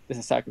it's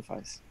a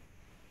sacrifice.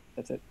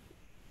 That's it.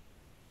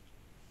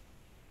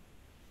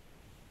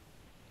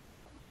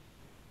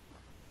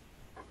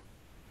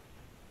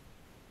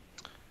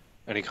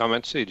 Any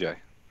comments, CJ?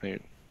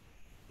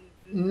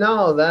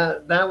 No,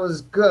 that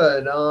was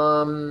good.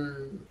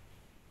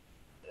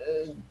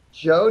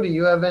 Joe, do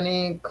you have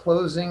any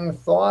closing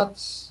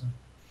thoughts?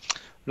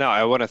 No,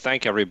 I want to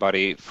thank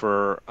everybody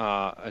for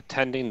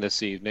attending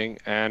this evening.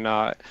 And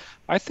I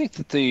think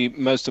that the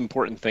most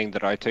important thing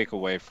that I take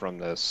away from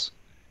this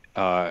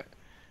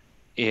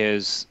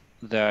is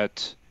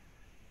that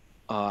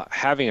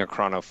having a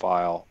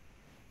chronophile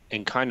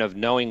and kind of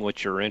knowing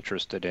what you're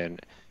interested in,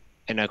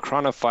 and a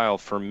chronophile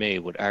for me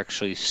would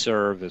actually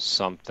serve as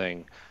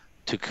something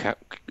to,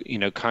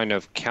 kind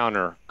of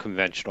counter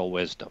conventional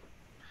wisdom.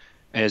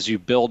 As you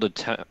build a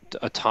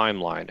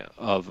timeline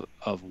of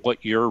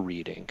what you're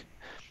reading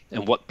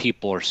and what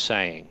people are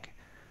saying,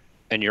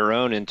 and your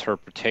own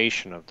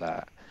interpretation of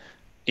that,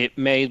 it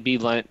may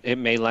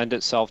lend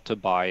itself to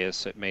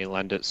bias. It may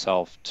lend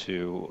itself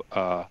to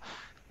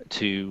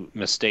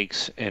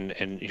mistakes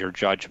in your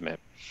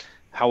judgment.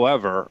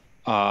 However,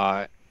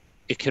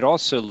 it could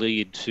also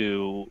lead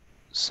to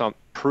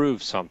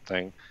prove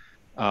something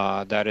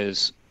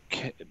that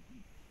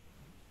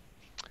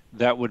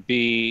would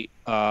be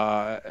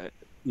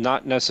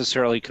not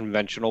necessarily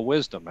conventional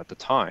wisdom at the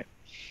time.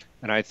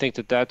 And I think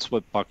that that's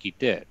what Bucky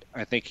did.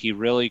 I think he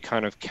really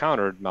kind of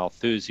countered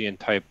Malthusian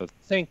type of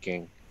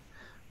thinking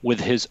with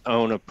his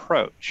own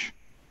approach.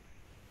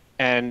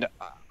 And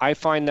I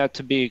find that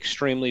to be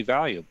extremely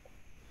valuable,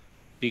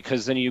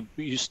 because then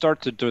you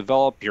start to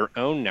develop your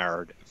own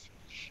narrative.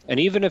 And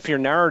even if your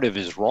narrative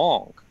is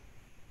wrong,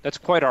 that's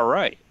quite all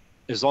right,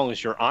 as long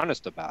as you're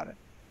honest about it.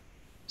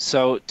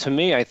 So to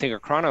me, I think a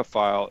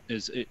chronophile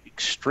is an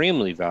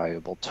extremely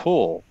valuable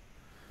tool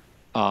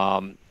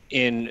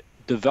in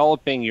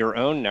developing your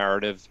own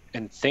narrative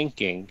and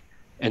thinking,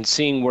 and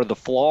seeing where the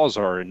flaws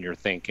are in your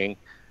thinking,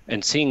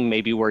 and seeing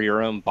maybe where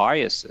your own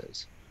bias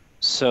is,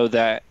 so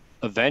that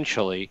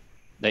eventually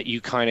that you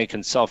kind of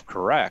can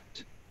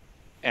self-correct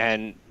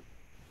and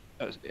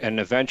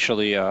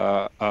eventually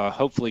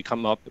hopefully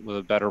come up with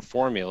a better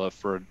formula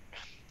for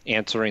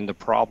answering the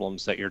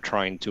problems that you're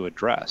trying to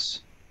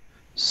address.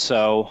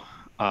 So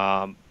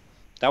that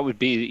would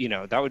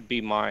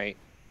be my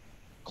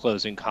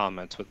closing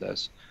comments with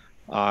this.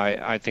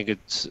 I think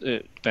it's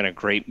been a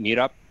great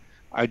meetup.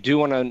 I do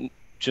want to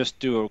just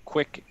do a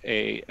quick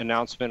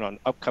announcement on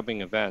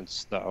upcoming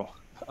events, though,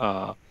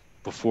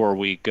 before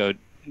we go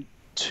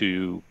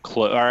to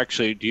close. Or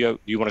actually, do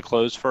you want to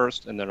close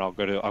first, and then I'll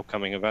go to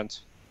upcoming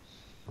events?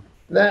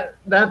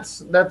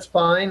 That's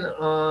fine.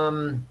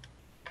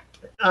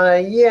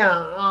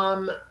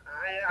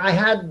 I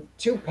had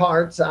two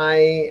parts.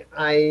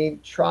 I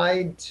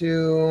tried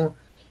to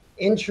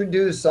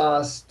introduce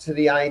us to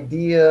the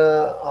idea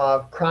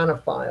of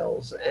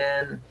chronophiles,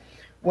 and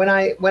when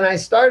I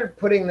started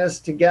putting this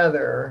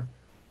together,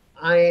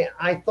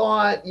 I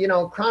thought, you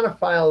know,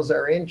 chronophiles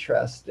are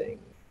interesting,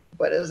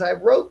 but as I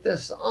wrote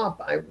this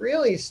up, I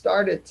really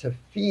started to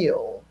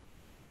feel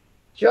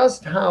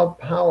just how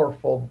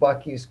powerful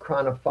Bucky's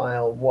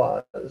chronophile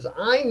was.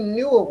 I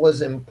knew it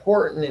was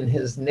important in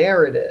his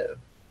narrative,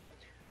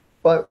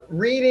 but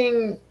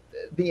reading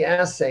the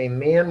essay,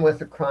 Man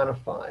with a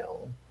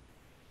Chronophile,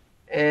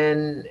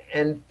 and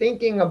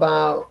thinking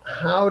about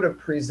how to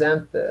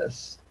present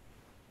this,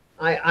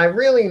 I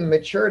really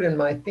matured in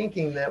my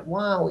thinking that,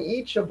 wow,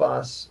 each of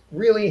us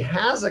really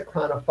has a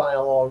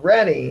chronophile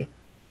already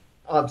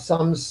of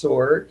some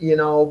sort, you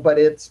know, but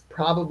it's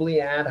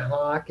probably ad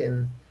hoc,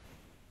 and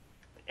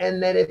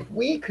that if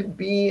we could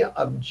be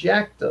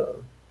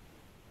objective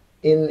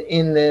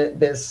in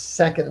this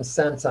second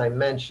sense I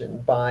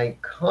mentioned, by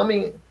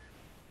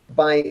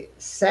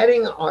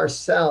setting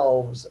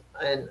ourselves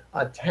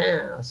a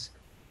task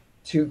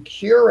to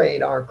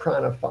curate our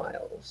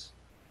chronophiles,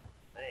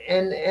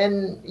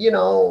 and you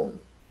know,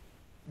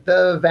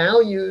 the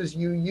values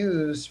you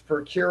use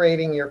for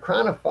curating your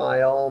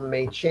chronophile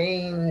may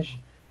change.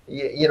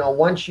 You know,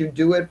 once you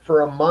do it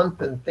for a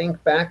month and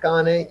think back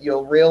on it,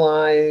 you'll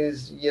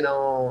realize, you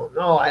know,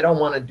 no, I don't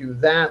want to do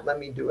that. Let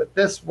me do it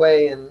this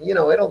way. And, you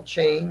know, it'll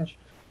change,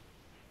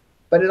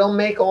 but it'll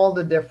make all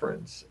the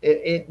difference.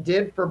 It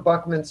did for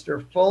Buckminster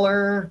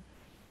Fuller.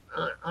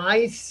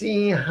 I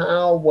see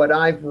how what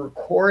I've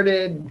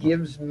recorded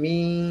gives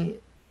me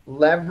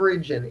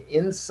leverage and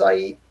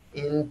insight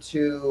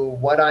into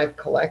what I've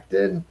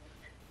collected.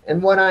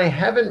 And what I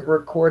haven't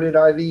recorded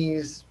are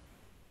these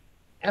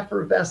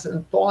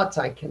effervescent thoughts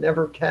I can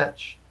never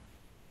catch.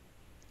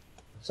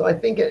 So I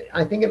think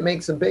it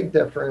makes a big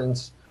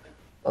difference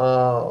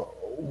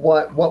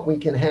what we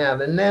can have.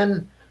 And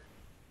then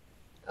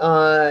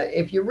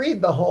if you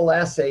read the whole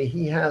essay,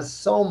 he has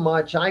so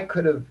much. I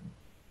could have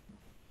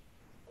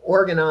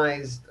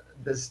organized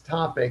this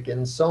topic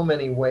in so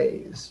many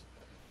ways.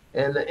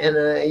 And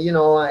you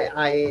know,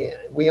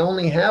 we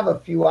only have a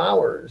few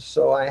hours,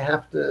 so I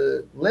have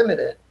to limit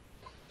it.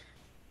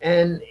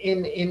 And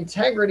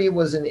integrity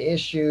was an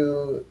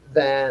issue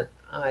that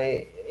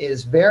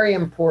is very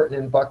important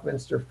in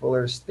Buckminster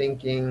Fuller's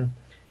thinking,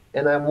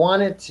 and I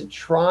wanted to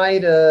try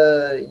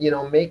to, you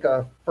know, make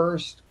a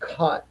first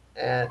cut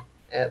at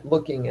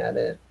looking at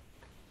it.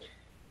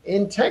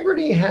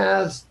 Integrity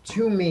has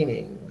two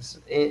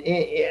meanings,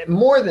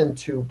 more than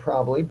two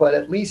probably, but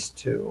at least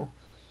two.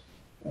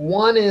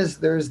 One is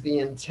there's the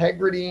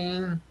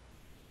integrity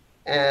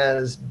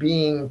as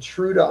being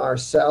true to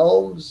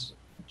ourselves,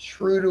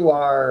 true to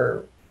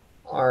our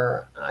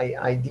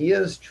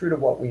ideas, true to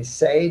what we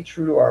say,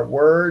 true to our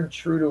word,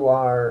 true to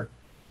our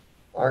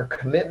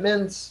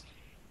commitments.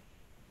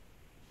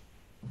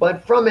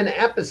 But from an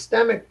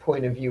epistemic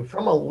point of view,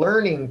 from a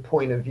learning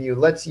point of view,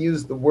 let's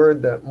use the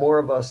word that more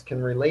of us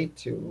can relate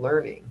to,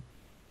 learning.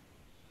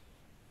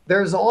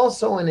 There's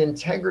also an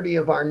integrity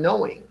of our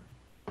knowing.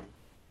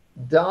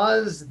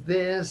 Does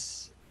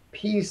this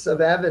piece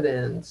of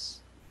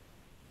evidence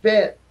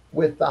fit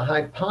with the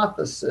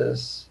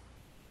hypothesis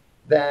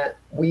that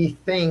we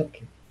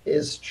think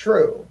is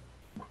true?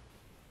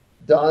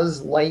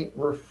 Does light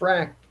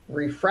refract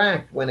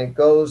when it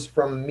goes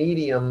from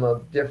medium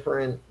of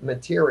different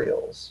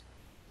materials?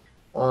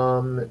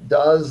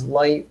 Does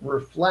light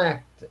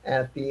reflect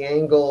at the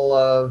angle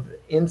of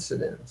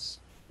incidence?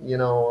 You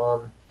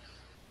know,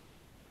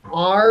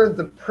 are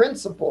the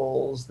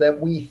principles that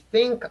we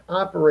think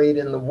operate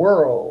in the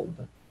world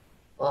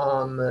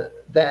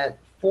that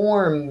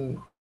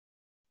form,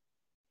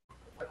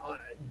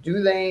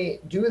 do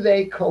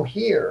they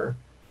cohere?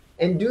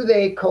 And do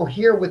they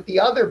cohere with the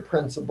other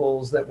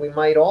principles that we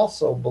might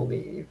also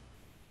believe?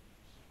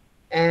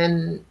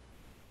 And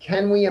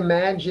can we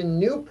imagine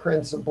new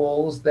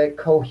principles that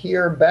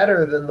cohere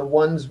better than the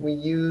ones we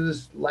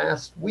used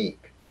last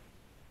week?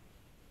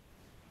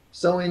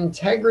 So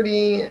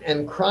integrity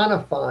and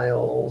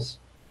chronophiles,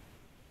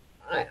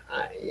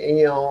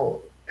 you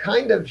know,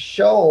 kind of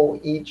show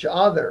each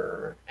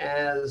other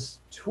as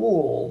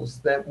tools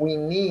that we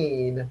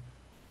need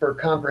for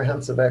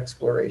comprehensive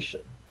exploration.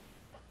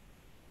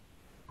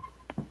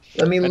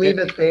 Let me leave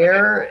it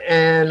there,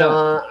 and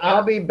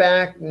I'll be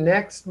back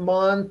next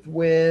month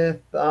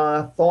with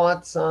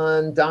thoughts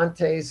on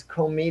Dante's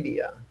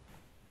Commedia.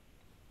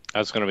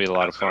 That's going to be a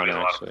lot of fun,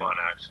 actually.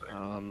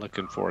 I'm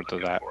looking forward to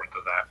that.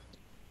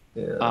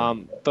 Yeah.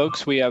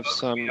 Folks, we have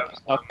some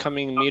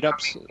upcoming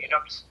meetups.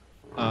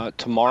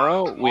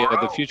 Tomorrow, we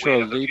have the Future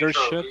of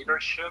Leadership.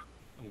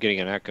 I'm getting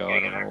an echo. I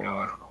don't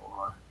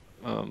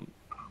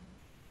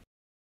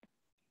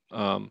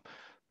know.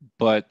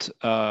 But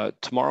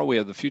tomorrow we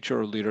have the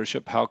Future of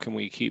Leadership. How can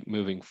we keep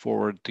moving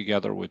forward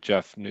together with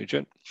Jeff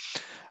Nugent?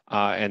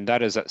 And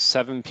that is at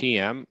 7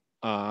 p.m.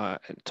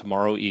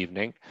 Tomorrow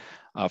evening.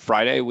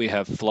 Friday we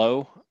have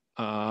Flow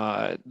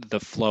the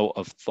flow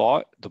of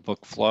thought, the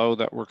book Flow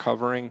that we're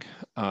covering.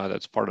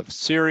 That's part of a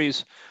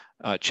series.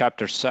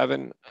 Chapter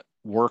 7,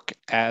 Work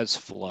as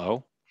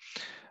Flow.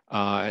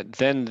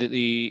 Then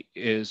there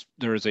is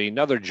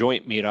another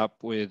joint meetup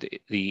with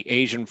the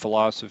Asian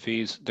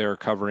philosophies. They're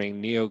covering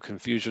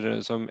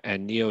Neo-Confucianism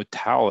and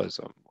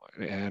Neo-Taoism,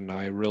 and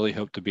I really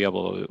hope to be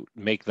able to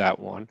make that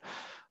one.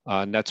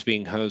 And that's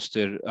being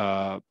hosted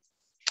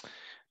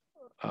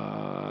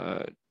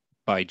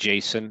by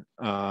Jason,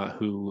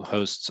 who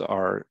hosts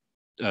our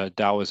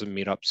Taoism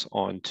meetups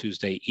on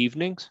Tuesday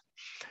evenings.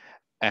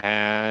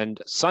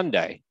 And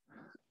Sunday,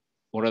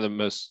 one of the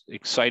most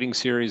exciting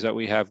series that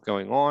we have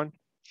going on.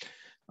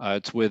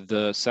 It's with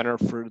the Center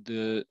for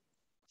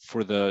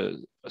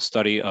the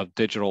Study of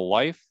Digital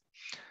Life.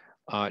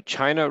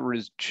 China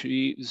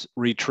retrieves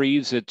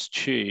its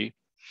qi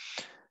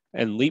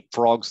and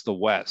leapfrogs the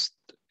West,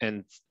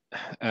 and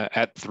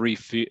at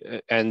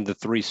the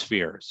three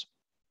spheres.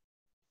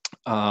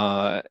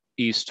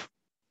 East,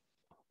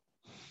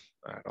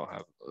 I don't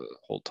have the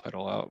whole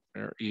title out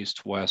there,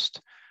 East,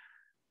 West,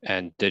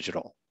 and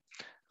Digital.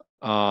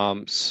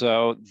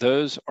 So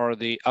those are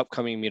the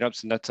upcoming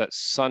meetups, and that's at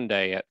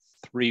Sunday at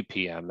 3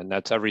 p.m. And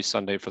that's every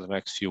Sunday for the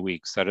next few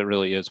weeks. That it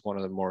really is one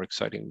of the more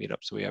exciting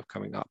meetups we have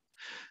coming up.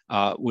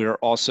 We're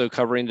also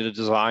covering the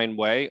Design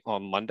Way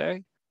on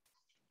Monday.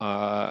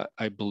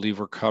 I believe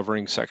we're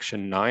covering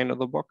section 9 of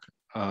the book.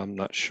 I'm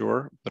not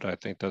sure, but I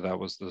think that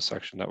was the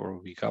section that we'll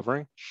be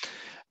covering.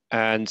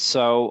 And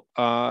so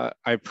I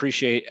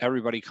appreciate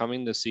everybody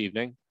coming this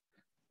evening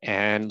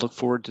and look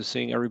forward to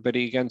seeing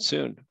everybody again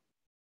soon.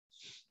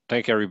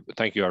 Thank you,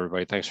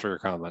 everybody. Thanks for your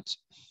comments.